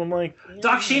lot of them I'm like,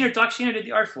 Doc Shaner did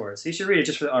the art for us. You should read it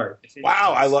just for the art.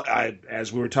 Wow, I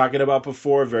as we were talking about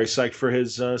before, very psyched for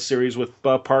his series with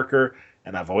Parker,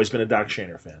 and I've always been a Doc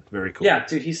Shaner fan. Very cool. Yeah,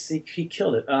 dude, he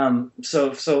killed it.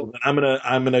 So I'm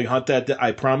gonna hunt that.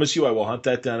 I promise you, I will hunt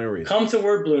that down and read it. Come to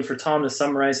Word Balloon for Tom to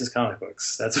summarize his comic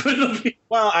books. That's what it'll be.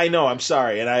 Well, I know. I'm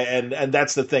sorry, and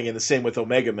that's the thing. And the same with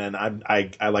Omega Men. I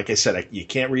like I said, you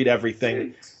can't read everything.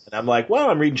 And I'm like, well,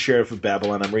 I'm reading Sheriff of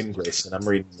Babylon. I'm reading Grayson. I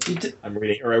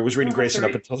was reading Grayson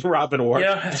up until the Robin War. You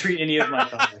don't have to read any of my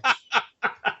comics.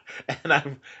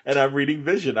 and I'm reading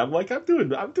Vision. I'm like, I'm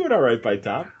doing all right by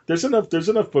Tom. There's enough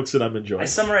books that I'm enjoying. I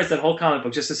summarized that whole comic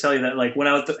book just to tell you that, like, when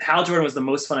Hal Jordan was the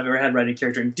most fun I've ever had writing a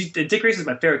character, and Dick Grayson is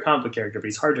my favorite comic book character, but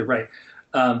he's hard to write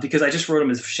because I just wrote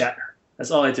him as Shatner. That's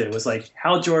all I did. It was like,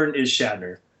 Hal Jordan is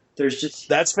Shatner.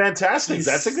 That's fantastic.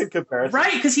 That's a good comparison,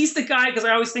 right? Because he's the guy. Because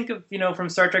I always think of from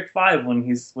Star Trek V when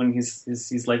he's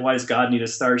like, why does God need a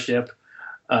starship?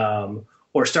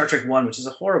 Or Star Trek 1, which is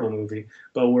a horrible movie,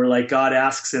 but where like God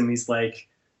asks him, he's like,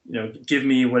 give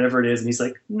me whatever it is, and he's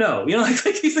like, no, like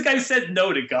he's the guy who said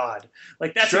no to God.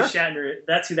 Like that's sure. Who Shatner.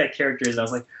 That's who that character is. And I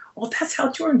was like, oh, that's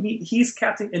Hal Jordan. He's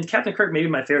Captain Kirk, maybe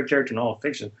my favorite character in all of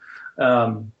fiction.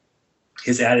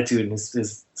 His attitude and his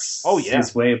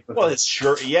his way. His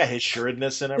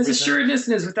sureness and everything. His assuredness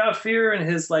and his without fear and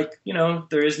his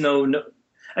there is no.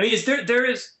 I mean, there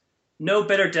is no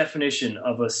better definition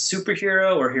of a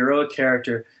superhero or heroic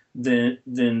character than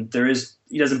there is.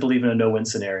 He doesn't believe in a no-win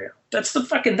scenario. That's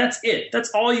it. That's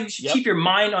all you should keep your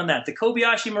mind on that. The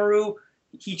Kobayashi Maru,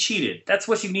 he cheated. That's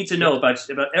what you need to know about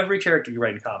every character you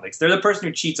write in comics. They're the person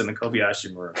who cheats on the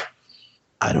Kobayashi Maru.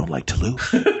 I don't like to lose.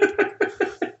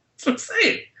 That's what I'm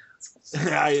saying.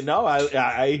 I know.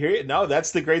 I hear you. No,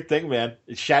 that's the great thing, man.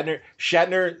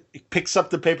 Shatner picks up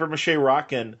the paper mache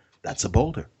rock and that's a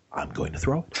boulder. I'm going to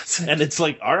throw it. And it's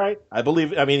like, all right, I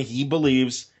believe. I mean, he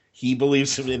believes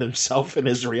in himself and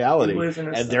his reality,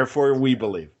 and therefore we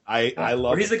believe. I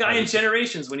love. Or he's the guy in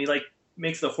Generations when he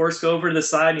makes the horse go over to the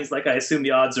side and he's like, I assume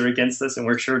the odds are against us and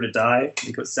we're sure to die.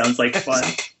 He goes, sounds like fun.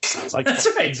 Sounds like that's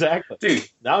fun. right, exactly, dude.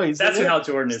 No, that's who Hal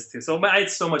Jordan is too. So I had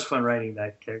so much fun writing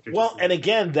that character. Well, and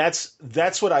again,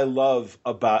 that's what I love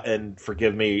about. And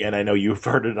forgive me, and I know you've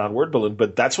heard it on Word Balloon,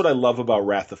 but that's what I love about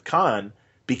Wrath of Khan.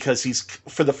 Because he's,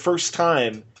 for the first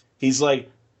time, he's like,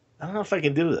 I don't know if I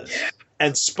can do this.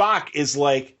 And Spock is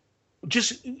like,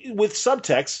 just with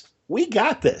subtext, we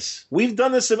got this. We've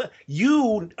done this.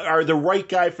 You are the right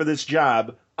guy for this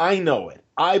job. I know it.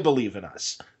 I believe in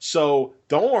us. So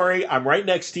don't worry. I'm right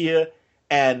next to you.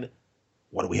 And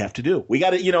what do we have to do? We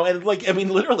got to,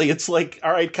 and literally, it's like,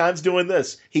 all right, Khan's doing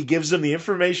this. He gives them the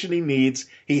information he needs.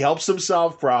 He helps them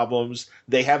solve problems.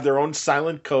 They have their own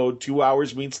silent code. 2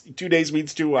 days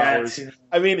means 2 hours.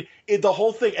 I mean, the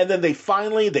whole thing. And then they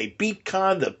beat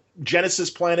Khan. The Genesis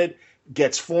planet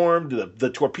gets formed. The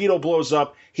torpedo blows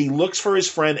up. He looks for his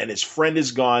friend, and his friend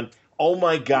is gone. Oh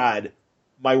my God,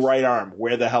 my right arm.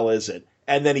 Where the hell is it?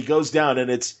 And then he goes down,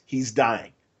 and he's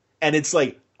dying. And it's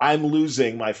like, I'm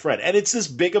losing my friend. And it's this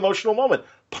big emotional moment.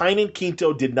 Pine and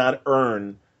Quinto did not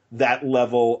earn that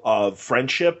level of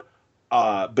friendship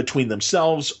between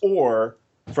themselves or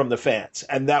from the fans.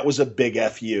 And that was a big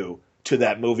FU to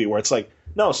that movie where it's like,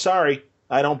 no, sorry,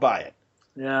 I don't buy it.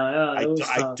 Yeah,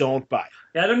 I don't buy it.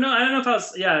 Yeah, I don't know if I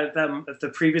was. Yeah, if the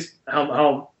previous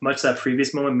how much that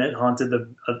previous moment haunted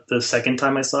the second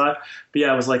time I saw it. But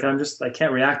yeah, I was like, I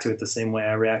can't react to it the same way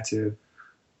I react to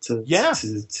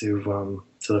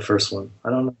the first one. I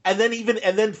don't know. And then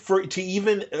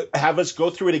to have us go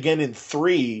through it again in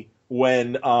 3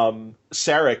 when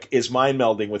Sarek is mind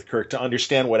melding with Kirk to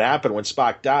understand what happened when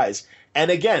Spock dies.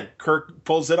 And again, Kirk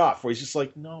pulls it off where he's just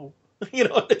like, no.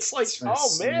 It's like,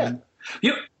 oh man.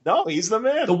 No, he's the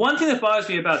man. The one thing that bothers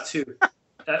me about 2,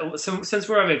 So, since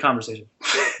we're having a conversation,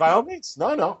 By all means.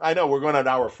 No. I know we're going on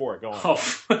hour 4. Go on.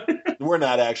 oh. We're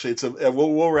not actually.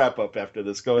 We'll wrap up after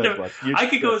this. Go ahead, No, bud. I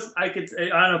could go. I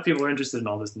don't know if people are interested in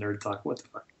all this nerd talk. What the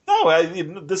fuck?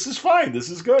 No, this is fine. This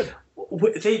is good.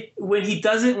 When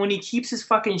he keeps his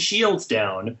fucking shields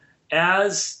down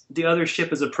as the other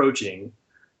ship is approaching,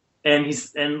 and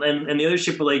he's and the other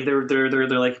ship are like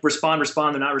they're like respond.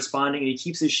 They're not responding, and he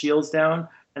keeps his shields down.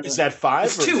 And is that 5?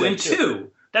 It's 2 and 2.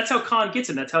 That's how Khan gets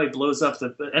him. That's how he blows up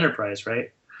the Enterprise,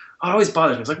 right? Oh, it always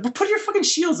bothers me. It's like, well, put your fucking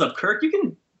shields up, Kirk. You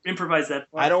can improvise that.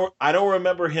 I don't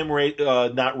remember him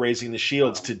not raising the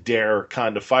shields to dare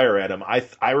Khan to fire at him.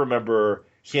 I remember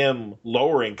him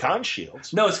lowering Khan's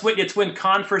shields. No, it's when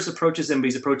Khan first approaches him, but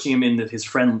he's approaching him in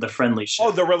the friendly ship.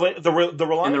 Oh, the Reliant. In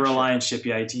the Reliant ship,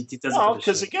 yeah. He doesn't. Well,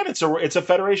 because again, it's a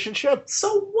Federation ship.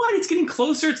 So what? It's getting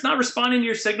closer. It's not responding to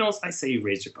your signals. I say you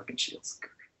raise your fucking shields.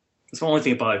 That's the only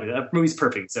thing about it. That movie's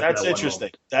perfect. That's interesting.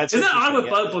 Isn't that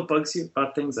odd what bugs you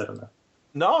about things? I don't know.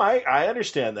 No, I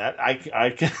understand that. I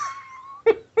can.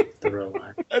 The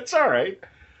Reliant. That's all right.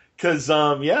 Because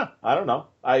I don't know.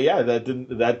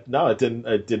 It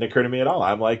didn't occur to me at all.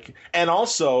 I'm like, and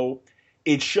also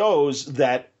it shows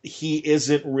that he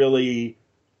isn't really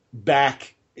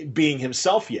back being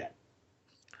himself yet.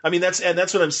 I mean, that's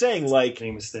what I'm saying. Like,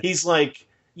 he's like,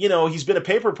 he's been a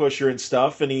paper pusher and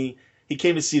stuff, and he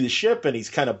came to see the ship, and he's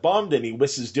kind of bummed, and he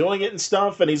misses doing it and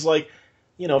stuff, and he's like,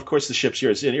 of course the ship's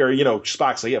yours, or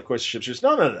Spock's like, yeah, of course the ship's yours.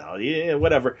 No, yeah,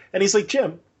 whatever. And he's like,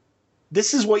 Jim,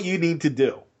 this is what you need to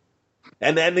do.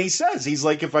 And then he says, he's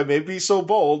like, if I may be so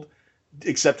bold,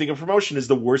 accepting a promotion is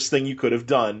the worst thing you could have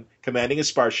done. Commanding a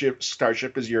starship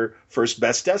is your first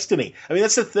best destiny. I mean,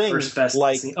 that's the thing. First best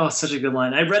destiny. Oh, such a good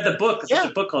line. I read the book. There's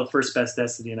a book called First Best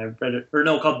Destiny, and I read it. Or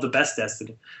no, called The Best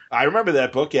Destiny. I remember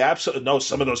that book. Yeah, absolutely. No,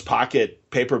 some of those pocket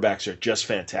paperbacks are just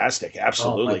fantastic.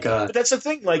 Absolutely. Oh, my God. But that's the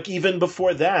thing. Like, even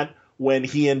before that, when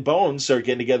he and Bones are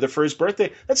getting together for his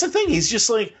birthday, that's the thing. He's just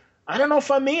like, I don't know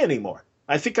if I'm me anymore.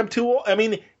 I think I'm too old. I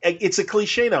mean, it's a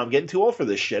cliche now. I'm getting too old for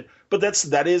this shit. But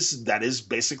that is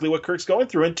basically what Kirk's going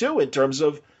through, and too, in terms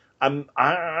of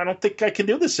I don't think I can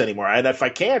do this anymore. And if I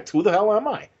can't, who the hell am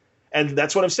I? And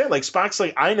that's what I'm saying. Like, Spock's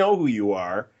like, I know who you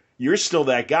are. You're still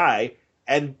that guy,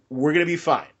 and we're gonna be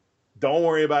fine. Don't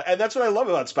worry about it. And that's what I love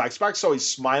about Spock. Spock's always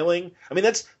smiling. I mean,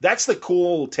 that's the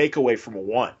cool takeaway from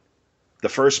the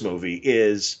first movie,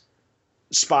 is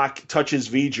Spock touches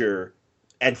V'ger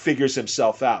and figures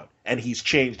himself out. And he's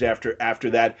changed after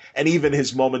that. And even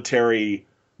his momentary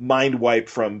mind wipe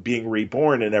from being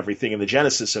reborn and everything in the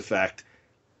Genesis effect,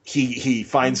 he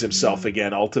finds himself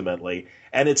again ultimately.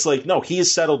 And it's like, no, he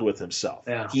is settled with himself.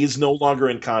 Yeah. He is no longer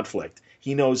in conflict.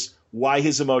 He knows why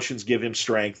his emotions give him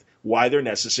strength, why they're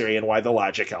necessary, and why the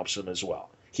logic helps him as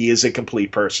well. He is a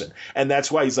complete person. And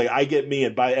that's why he's like, I get me.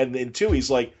 And in 2,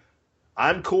 he's like,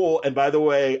 I'm cool. And by the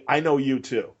way, I know you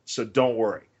too. So don't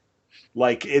worry.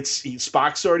 Like,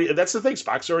 Spock's already. That's the thing.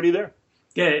 Spock's already there.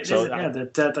 Yeah,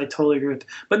 that I totally agree with.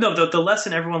 But no, the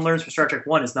lesson everyone learns from Star Trek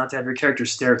 1 is not to have your character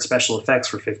stare at special effects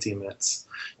for 15 minutes,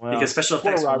 because special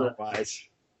effects.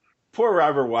 Poor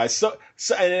Robert Wise. So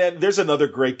and there's another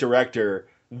great director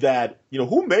that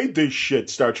who made this shit,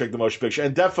 Star Trek: The Motion Picture,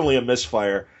 and definitely a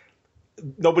misfire.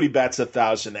 Nobody bats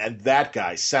 1,000, and that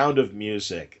guy, Sound of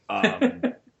Music.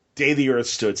 Day the Earth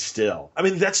Stood Still. I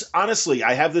mean, that's honestly,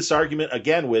 I have this argument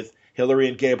again with Hillary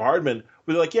and Gabe Hardman,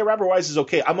 where they're like, yeah, Robert Wise is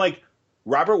okay. I'm like,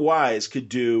 Robert Wise could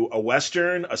do a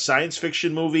Western, a science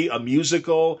fiction movie, a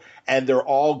musical, and they're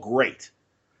all great.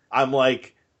 I'm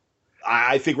like,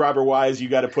 I think Robert Wise, you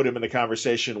got to put him in the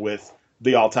conversation with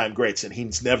the all-time greats, and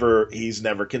he's never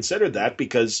considered that,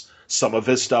 because some of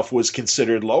his stuff was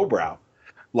considered lowbrow,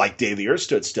 like Day the Earth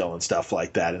Stood Still and stuff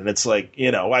like that. And it's like,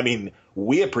 I mean,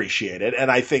 we appreciate it, and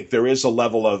I think there is a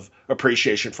level of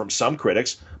appreciation from some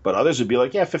critics, but others would be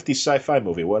like, yeah, 50s sci-fi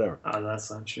movie, whatever. Oh,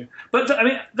 that's not true. But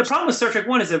the problem with Star Trek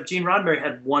 1 is that Gene Roddenberry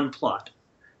had one plot.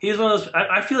 He was one of those.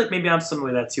 I feel like maybe I'm similar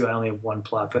to that too. I only have one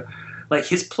plot, but like,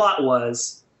 his plot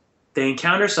was they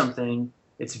encounter something.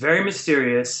 It's very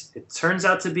mysterious. It turns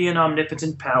out to be an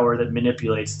omnipotent power that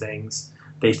manipulates things.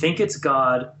 They think it's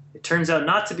God. It turns out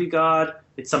not to be God.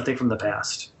 It's something from the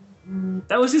past.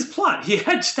 That was his plot.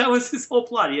 That was his whole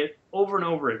plot. He had over and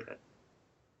over again.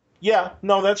 Yeah,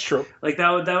 no, that's true. Like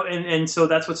and so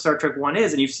that's what Star Trek 1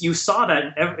 is, and you saw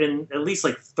that in at least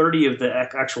like 30 of the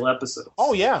actual episodes.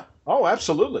 Oh yeah, oh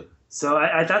absolutely. So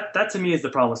that to me is the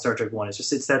problem with Star Trek 1.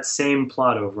 It's that same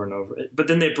plot over and over. But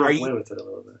then they broke away with it a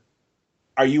little bit.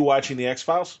 Are you watching the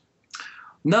X-Files?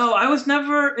 No, I was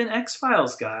never an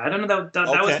X-Files guy. I don't know,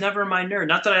 that was never my nerd.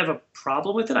 Not that I have a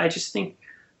problem with it. I just think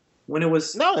when it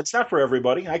was. No, it's not for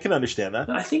everybody. I can understand that.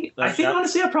 I think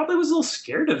honestly, I probably was a little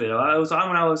scared of it. I was on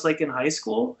when I was like in high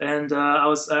school, and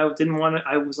I didn't want to.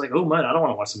 I was like, oh man, I don't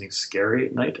want to watch something scary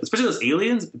at night, especially those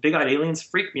aliens, big-eyed aliens,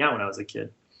 freaked me out when I was a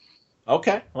kid.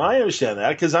 Okay, well, I understand that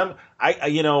because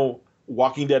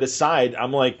Walking Dead aside,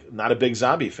 I'm like not a big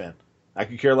zombie fan. I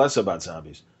could care less about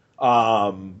zombies.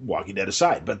 Walking Dead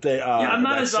aside, but I'm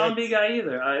not a zombie guy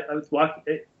either. I was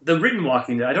the written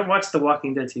Walking Dead. I don't watch the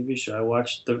Walking Dead TV show. I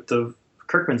watch the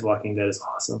Kirkman's Walking Dead is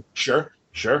awesome. Sure.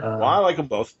 Well, I like them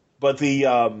both, but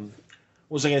what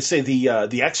was I going to say?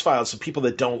 The X-Files. The people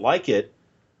that don't like it,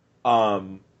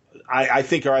 I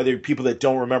think are either people that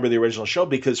don't remember the original show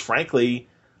because, frankly,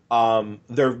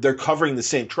 they're covering the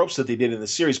same tropes that they did in the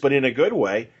series, but in a good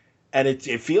way, and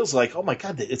it feels like, oh my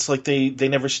god, it's like they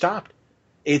never stopped.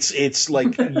 It's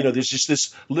like there's just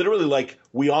this literally like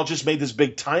we all just made this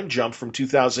big time jump from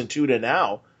 2002 to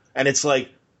now, and it's like,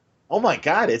 oh my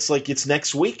god, it's like it's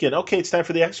next week, and okay, it's time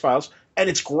for the X-Files, and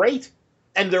it's great,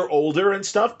 and they're older and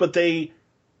stuff, but the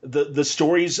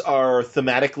stories are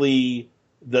thematically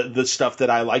the stuff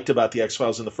that I liked about the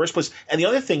X-Files in the first place. And the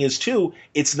other thing is, too,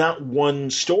 it's not one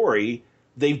story.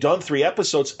 They've done 3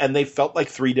 episodes, and they felt like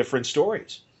 3 different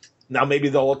stories. Now, maybe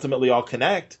they'll ultimately all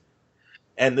connect,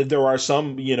 and there are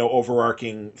some,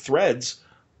 overarching threads,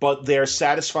 but they're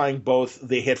satisfying both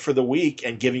the hit for the week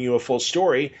and giving you a full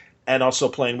story, and also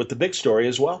playing with the big story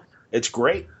as well. It's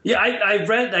great. Yeah, I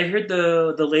heard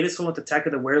the latest one with Attack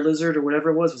of the Were-Lizard or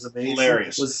whatever it was amazing.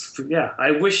 Hilarious.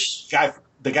 I wish...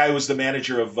 The guy who was the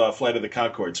manager of Flight of the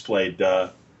Conchords played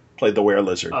the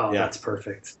Were-Lizard. Oh, yeah. That's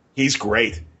perfect. He's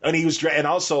great, and and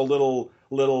also a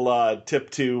little tip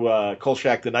to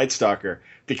Kolchak the Night Stalker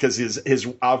because his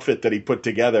outfit that he put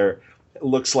together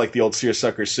looks like the old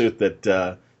seersucker suit that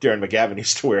Darren McGavin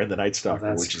used to wear in the Night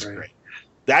Stalker, which is great.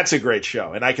 That's a great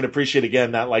show, and I can appreciate again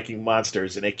not liking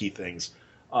monsters and icky things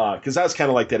because I was kind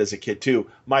of like that as a kid too.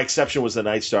 My exception was the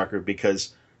Night Stalker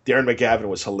because Darren McGavin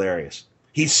was hilarious.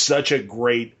 He's such a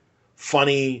great,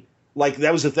 funny, like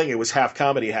that was the thing. It was half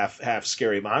comedy, half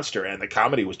scary monster, and the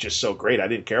comedy was just so great. I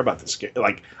didn't care about the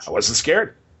like I wasn't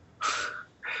scared.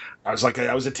 I was a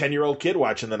 10-year-old kid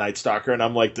watching The Night Stalker, and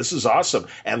I'm like, this is awesome.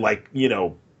 And like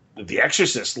The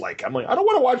Exorcist, like I'm like, I don't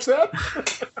want to watch that.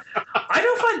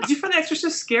 Do you find The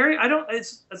Exorcist scary? I don't.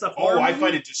 It's a horror. I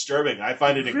find it disturbing. I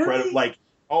find it incredible. Like.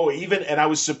 And I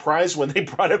was surprised when they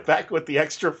brought it back with the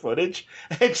extra footage,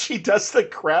 and she does the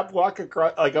crab walk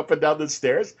across, like up and down the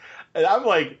stairs, and I'm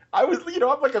like, I'm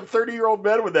like a 30-year-old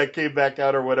man when that came back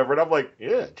out or whatever, and I'm like,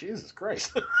 yeah, Jesus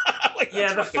Christ. Like,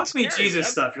 yeah, the fuck me Jesus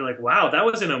stuff. You're like, wow, that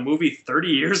was in a movie 30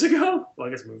 years ago. Well,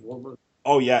 I guess movie.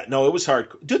 Oh yeah, no, it was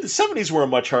hard. Dude, the 70s were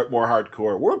much more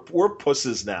hardcore. We're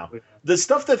pusses now. Yeah. The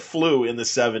stuff that flew in the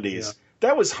 70s. Yeah.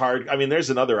 That was hard. I mean,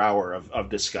 there's another hour of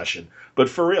discussion. But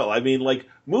for real, I mean, like,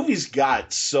 movies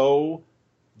got so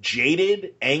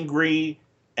jaded, angry,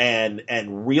 and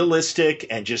realistic,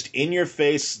 and just in your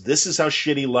face, this is how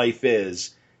shitty life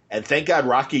is. And thank God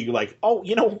Rocky, like,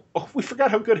 we forgot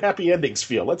how good happy endings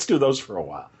feel. Let's do those for a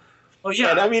while. Oh,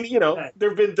 yeah. And I mean,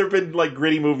 there've been like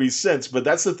gritty movies since, but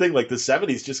that's the thing. Like, the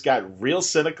 70s just got real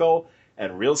cynical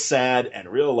and real sad and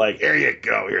real like, here you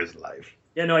go, here's life.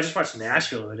 Yeah, no, I just watched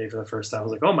Nashville the other day for the first time. I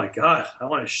was like, oh my God, I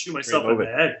want to shoot myself in the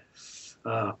head.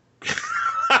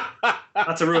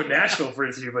 Not to ruin Nashville for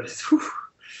you, but it's... Whew.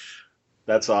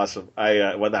 That's awesome.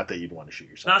 Not that you'd want to shoot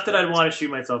yourself. Not that I'd want to shoot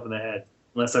myself in the head,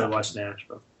 unless I watched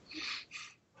Nashville.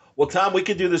 Well, Tom, we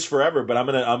could do this forever, but I'm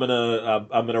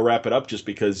gonna wrap it up just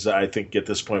because I think at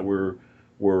this point we're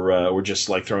just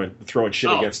like throwing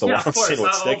shit against the wall. Of course.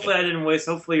 Hopefully I didn't waste.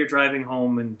 Hopefully you're driving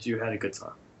home and you had a good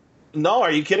time. No,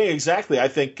 are you kidding? Exactly. I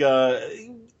think.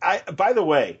 By the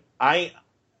way,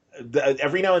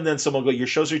 every now and then someone will go, "Your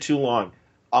shows are too long."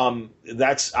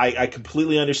 I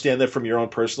completely understand that from your own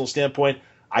personal standpoint.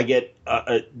 I get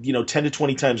 10 to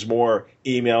 20 times more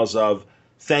emails of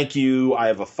thank you. I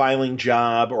have a filing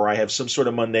job or I have some sort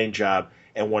of mundane job,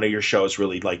 and one of your shows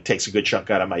really like takes a good chunk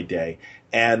out of my day.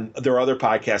 And there are other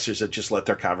podcasters that just let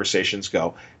their conversations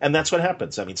go, and that's what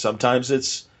happens. I mean, sometimes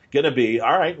it's going to be,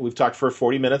 all right, we've talked for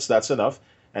 40 minutes, that's enough.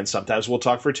 And sometimes we'll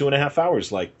talk for 2.5 hours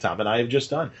like Tom and I have just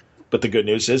done. But the good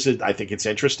news is I think it's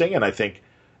interesting. And I think,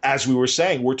 as we were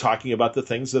saying, we're talking about the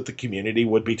things that the community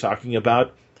would be talking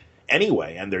about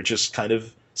anyway. And they're just kind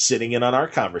of sitting in on our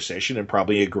conversation and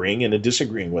probably agreeing and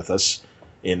disagreeing with us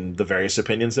in the various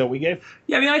opinions that we gave.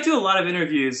 Yeah, I mean, I do a lot of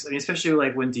interviews. I mean, especially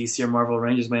like when DC or Marvel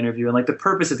arranges my interview. And like the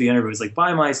purpose of the interview is like,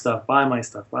 buy my stuff, buy my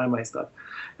stuff, buy my stuff.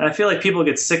 And I feel like people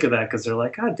get sick of that because they're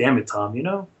like, God damn it, Tom,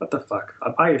 what the fuck?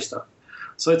 I'll buy your stuff.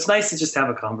 So it's nice to just have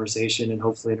a conversation and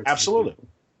hopefully... Absolutely. People.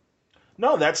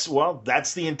 No, that's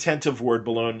the intent of Word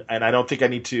Balloon, and I don't think I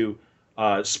need to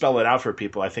spell it out for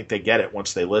people. I think they get it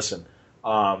once they listen.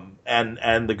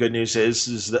 And the good news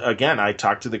is that, again, I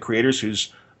talked to the creators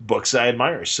whose books I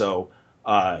admire. So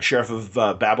Sheriff of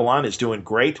Babylon is doing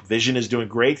great. Vision is doing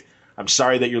great. I'm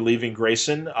sorry that you're leaving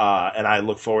Grayson, and I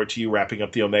look forward to you wrapping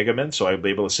up the Omega Men, so I'll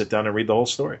be able to sit down and read the whole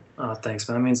story. Oh, thanks,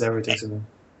 man. That means everything to me.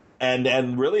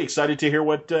 And really excited to hear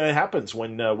what happens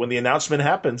when the announcement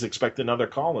happens. Expect another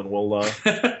call, and we'll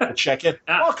check it.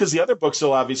 Well, because the other books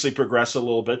will obviously progress a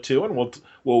little bit too, and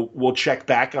we'll check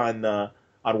back on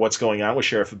what's going on with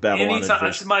Sheriff of Babylon.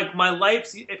 My life.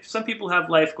 If some people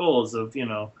have life goals of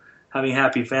having a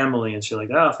happy family and shit like,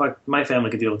 oh fuck, my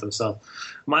family could deal with themselves.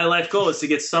 My life goal is to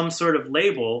get some sort of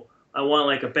label. I want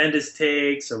like a Bendis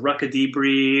Takes, a Rucka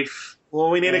Debrief. Well,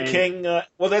 we need a King.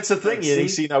 Well, that's the thing. You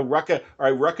see, now Rucka.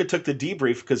 All right, Rucka took the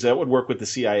debrief because that would work with the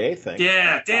CIA thing.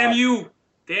 Yeah, damn you,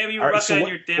 Rucka, right, and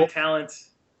your damn talent.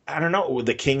 I don't know.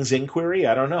 The King's Inquiry.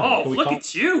 I don't know. Oh, look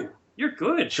at you. You're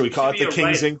good. Should we call it the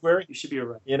King's Inquiry? You should be a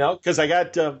writer. Because I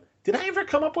got. Did I ever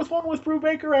come up with one with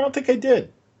Brubaker? I don't think I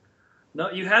did. No,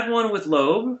 you had one with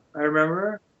Loeb. I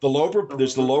remember.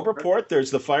 There's the Loeb Report. There's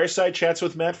the Fireside Chats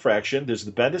with Matt Fraction. There's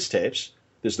the Bendis Tapes.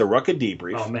 There's the Rucka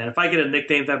Debrief. Oh man, if I get a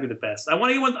nickname, that'd be the best. I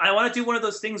want to do one of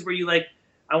those things where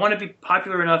I want to be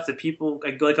popular enough that people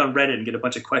go on Reddit and get a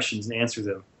bunch of questions and answer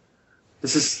them.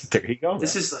 There you go.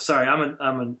 Sorry, I'm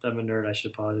a nerd. I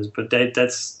should apologize, but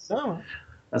that's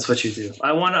what you do.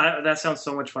 That sounds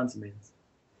so much fun to me.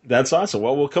 That's awesome.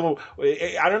 Well, we'll come up.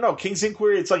 I don't know. King's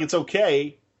Inquiry. It's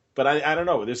okay, but I don't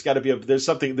know. There's got to be there's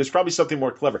probably something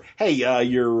more clever. Hey,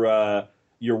 you're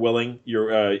willing.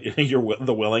 You're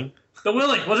the willing. The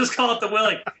Willing. We'll just call it the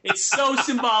Willing. It's so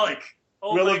symbolic.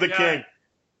 Oh Will my of the God. King.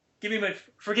 Give me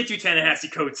forget you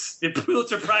Ta-Nehisi Coates. The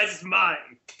Pulitzer Prize is mine.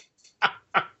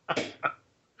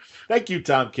 Thank you,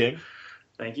 Tom King.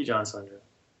 Thank you, John Sandra.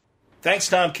 Thanks,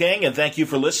 Tom King, and thank you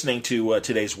for listening to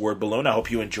today's Word Balloon. I hope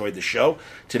you enjoyed the show.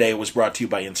 Today it was brought to you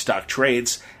by In Stock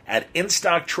Trades at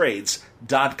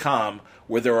InStockTrades.com,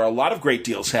 where there are a lot of great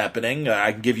deals happening.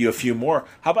 I can give you a few more.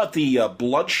 How about the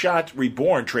Bloodshot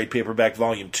Reborn trade paperback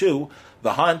volume 2,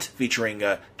 The Hunt, featuring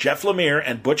Jeff Lemire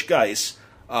and Butch Geiss.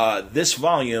 This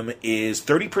volume is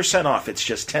 30% off. It's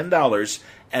just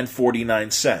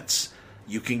 $10.49.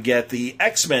 You can get the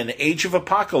X-Men Age of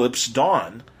Apocalypse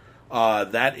Dawn.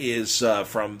 That is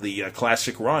from the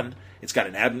classic run. It's got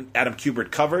an Adam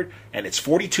Kubert cover, and it's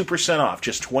 42% off,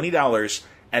 just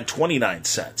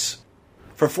 $20.29.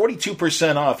 For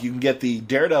 42% off, you can get the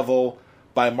Daredevil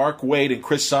by Mark Waid and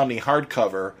Chris Samnee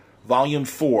hardcover, Volume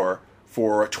 4,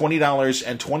 for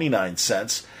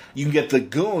 $20.29. You can get the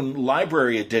Goon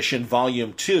Library Edition,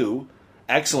 Volume 2,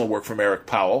 excellent work from Eric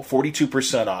Powell,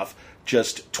 42% off,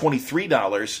 just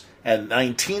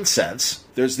 $23.19.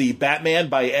 There's the Batman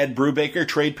by Ed Brubaker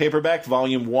trade paperback,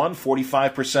 Volume 1,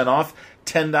 45% off,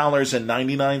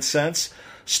 $10.99.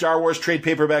 Star Wars trade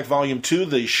paperback Volume 2,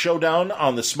 The Showdown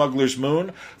on the Smuggler's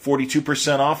Moon,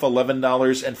 42% off,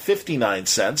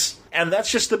 $11.59. And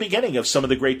that's just the beginning of some of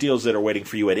the great deals that are waiting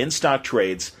for you at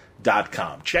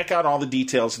InStockTrades.com. Check out all the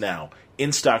details now,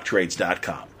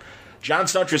 InStockTrades.com. John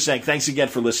Suntra saying thanks again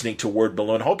for listening to Word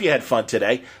Balloon. Hope you had fun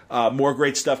today. More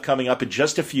great stuff coming up in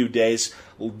just a few days.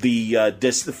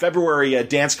 The February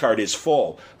dance card is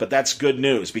full, but that's good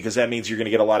news because that means you're going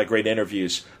to get a lot of great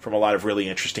interviews from a lot of really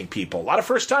interesting people. A lot of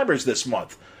first-timers this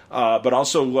month, but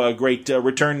also great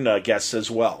return guests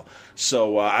as well.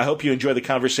 So I hope you enjoy the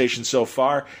conversation so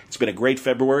far. It's been a great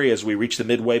February as we reach the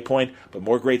midway point, but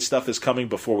more great stuff is coming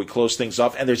before we close things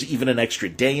off. And there's even an extra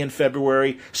day in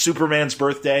February, Superman's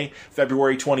birthday,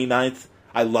 February 29th.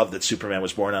 I love that Superman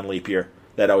was born on leap year.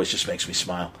 That always just makes me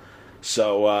smile.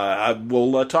 So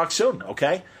we'll talk soon,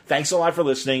 okay? Thanks a lot for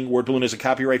listening. Word Balloon is a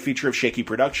copyright feature of Shaky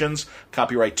Productions,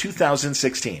 copyright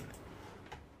 2016.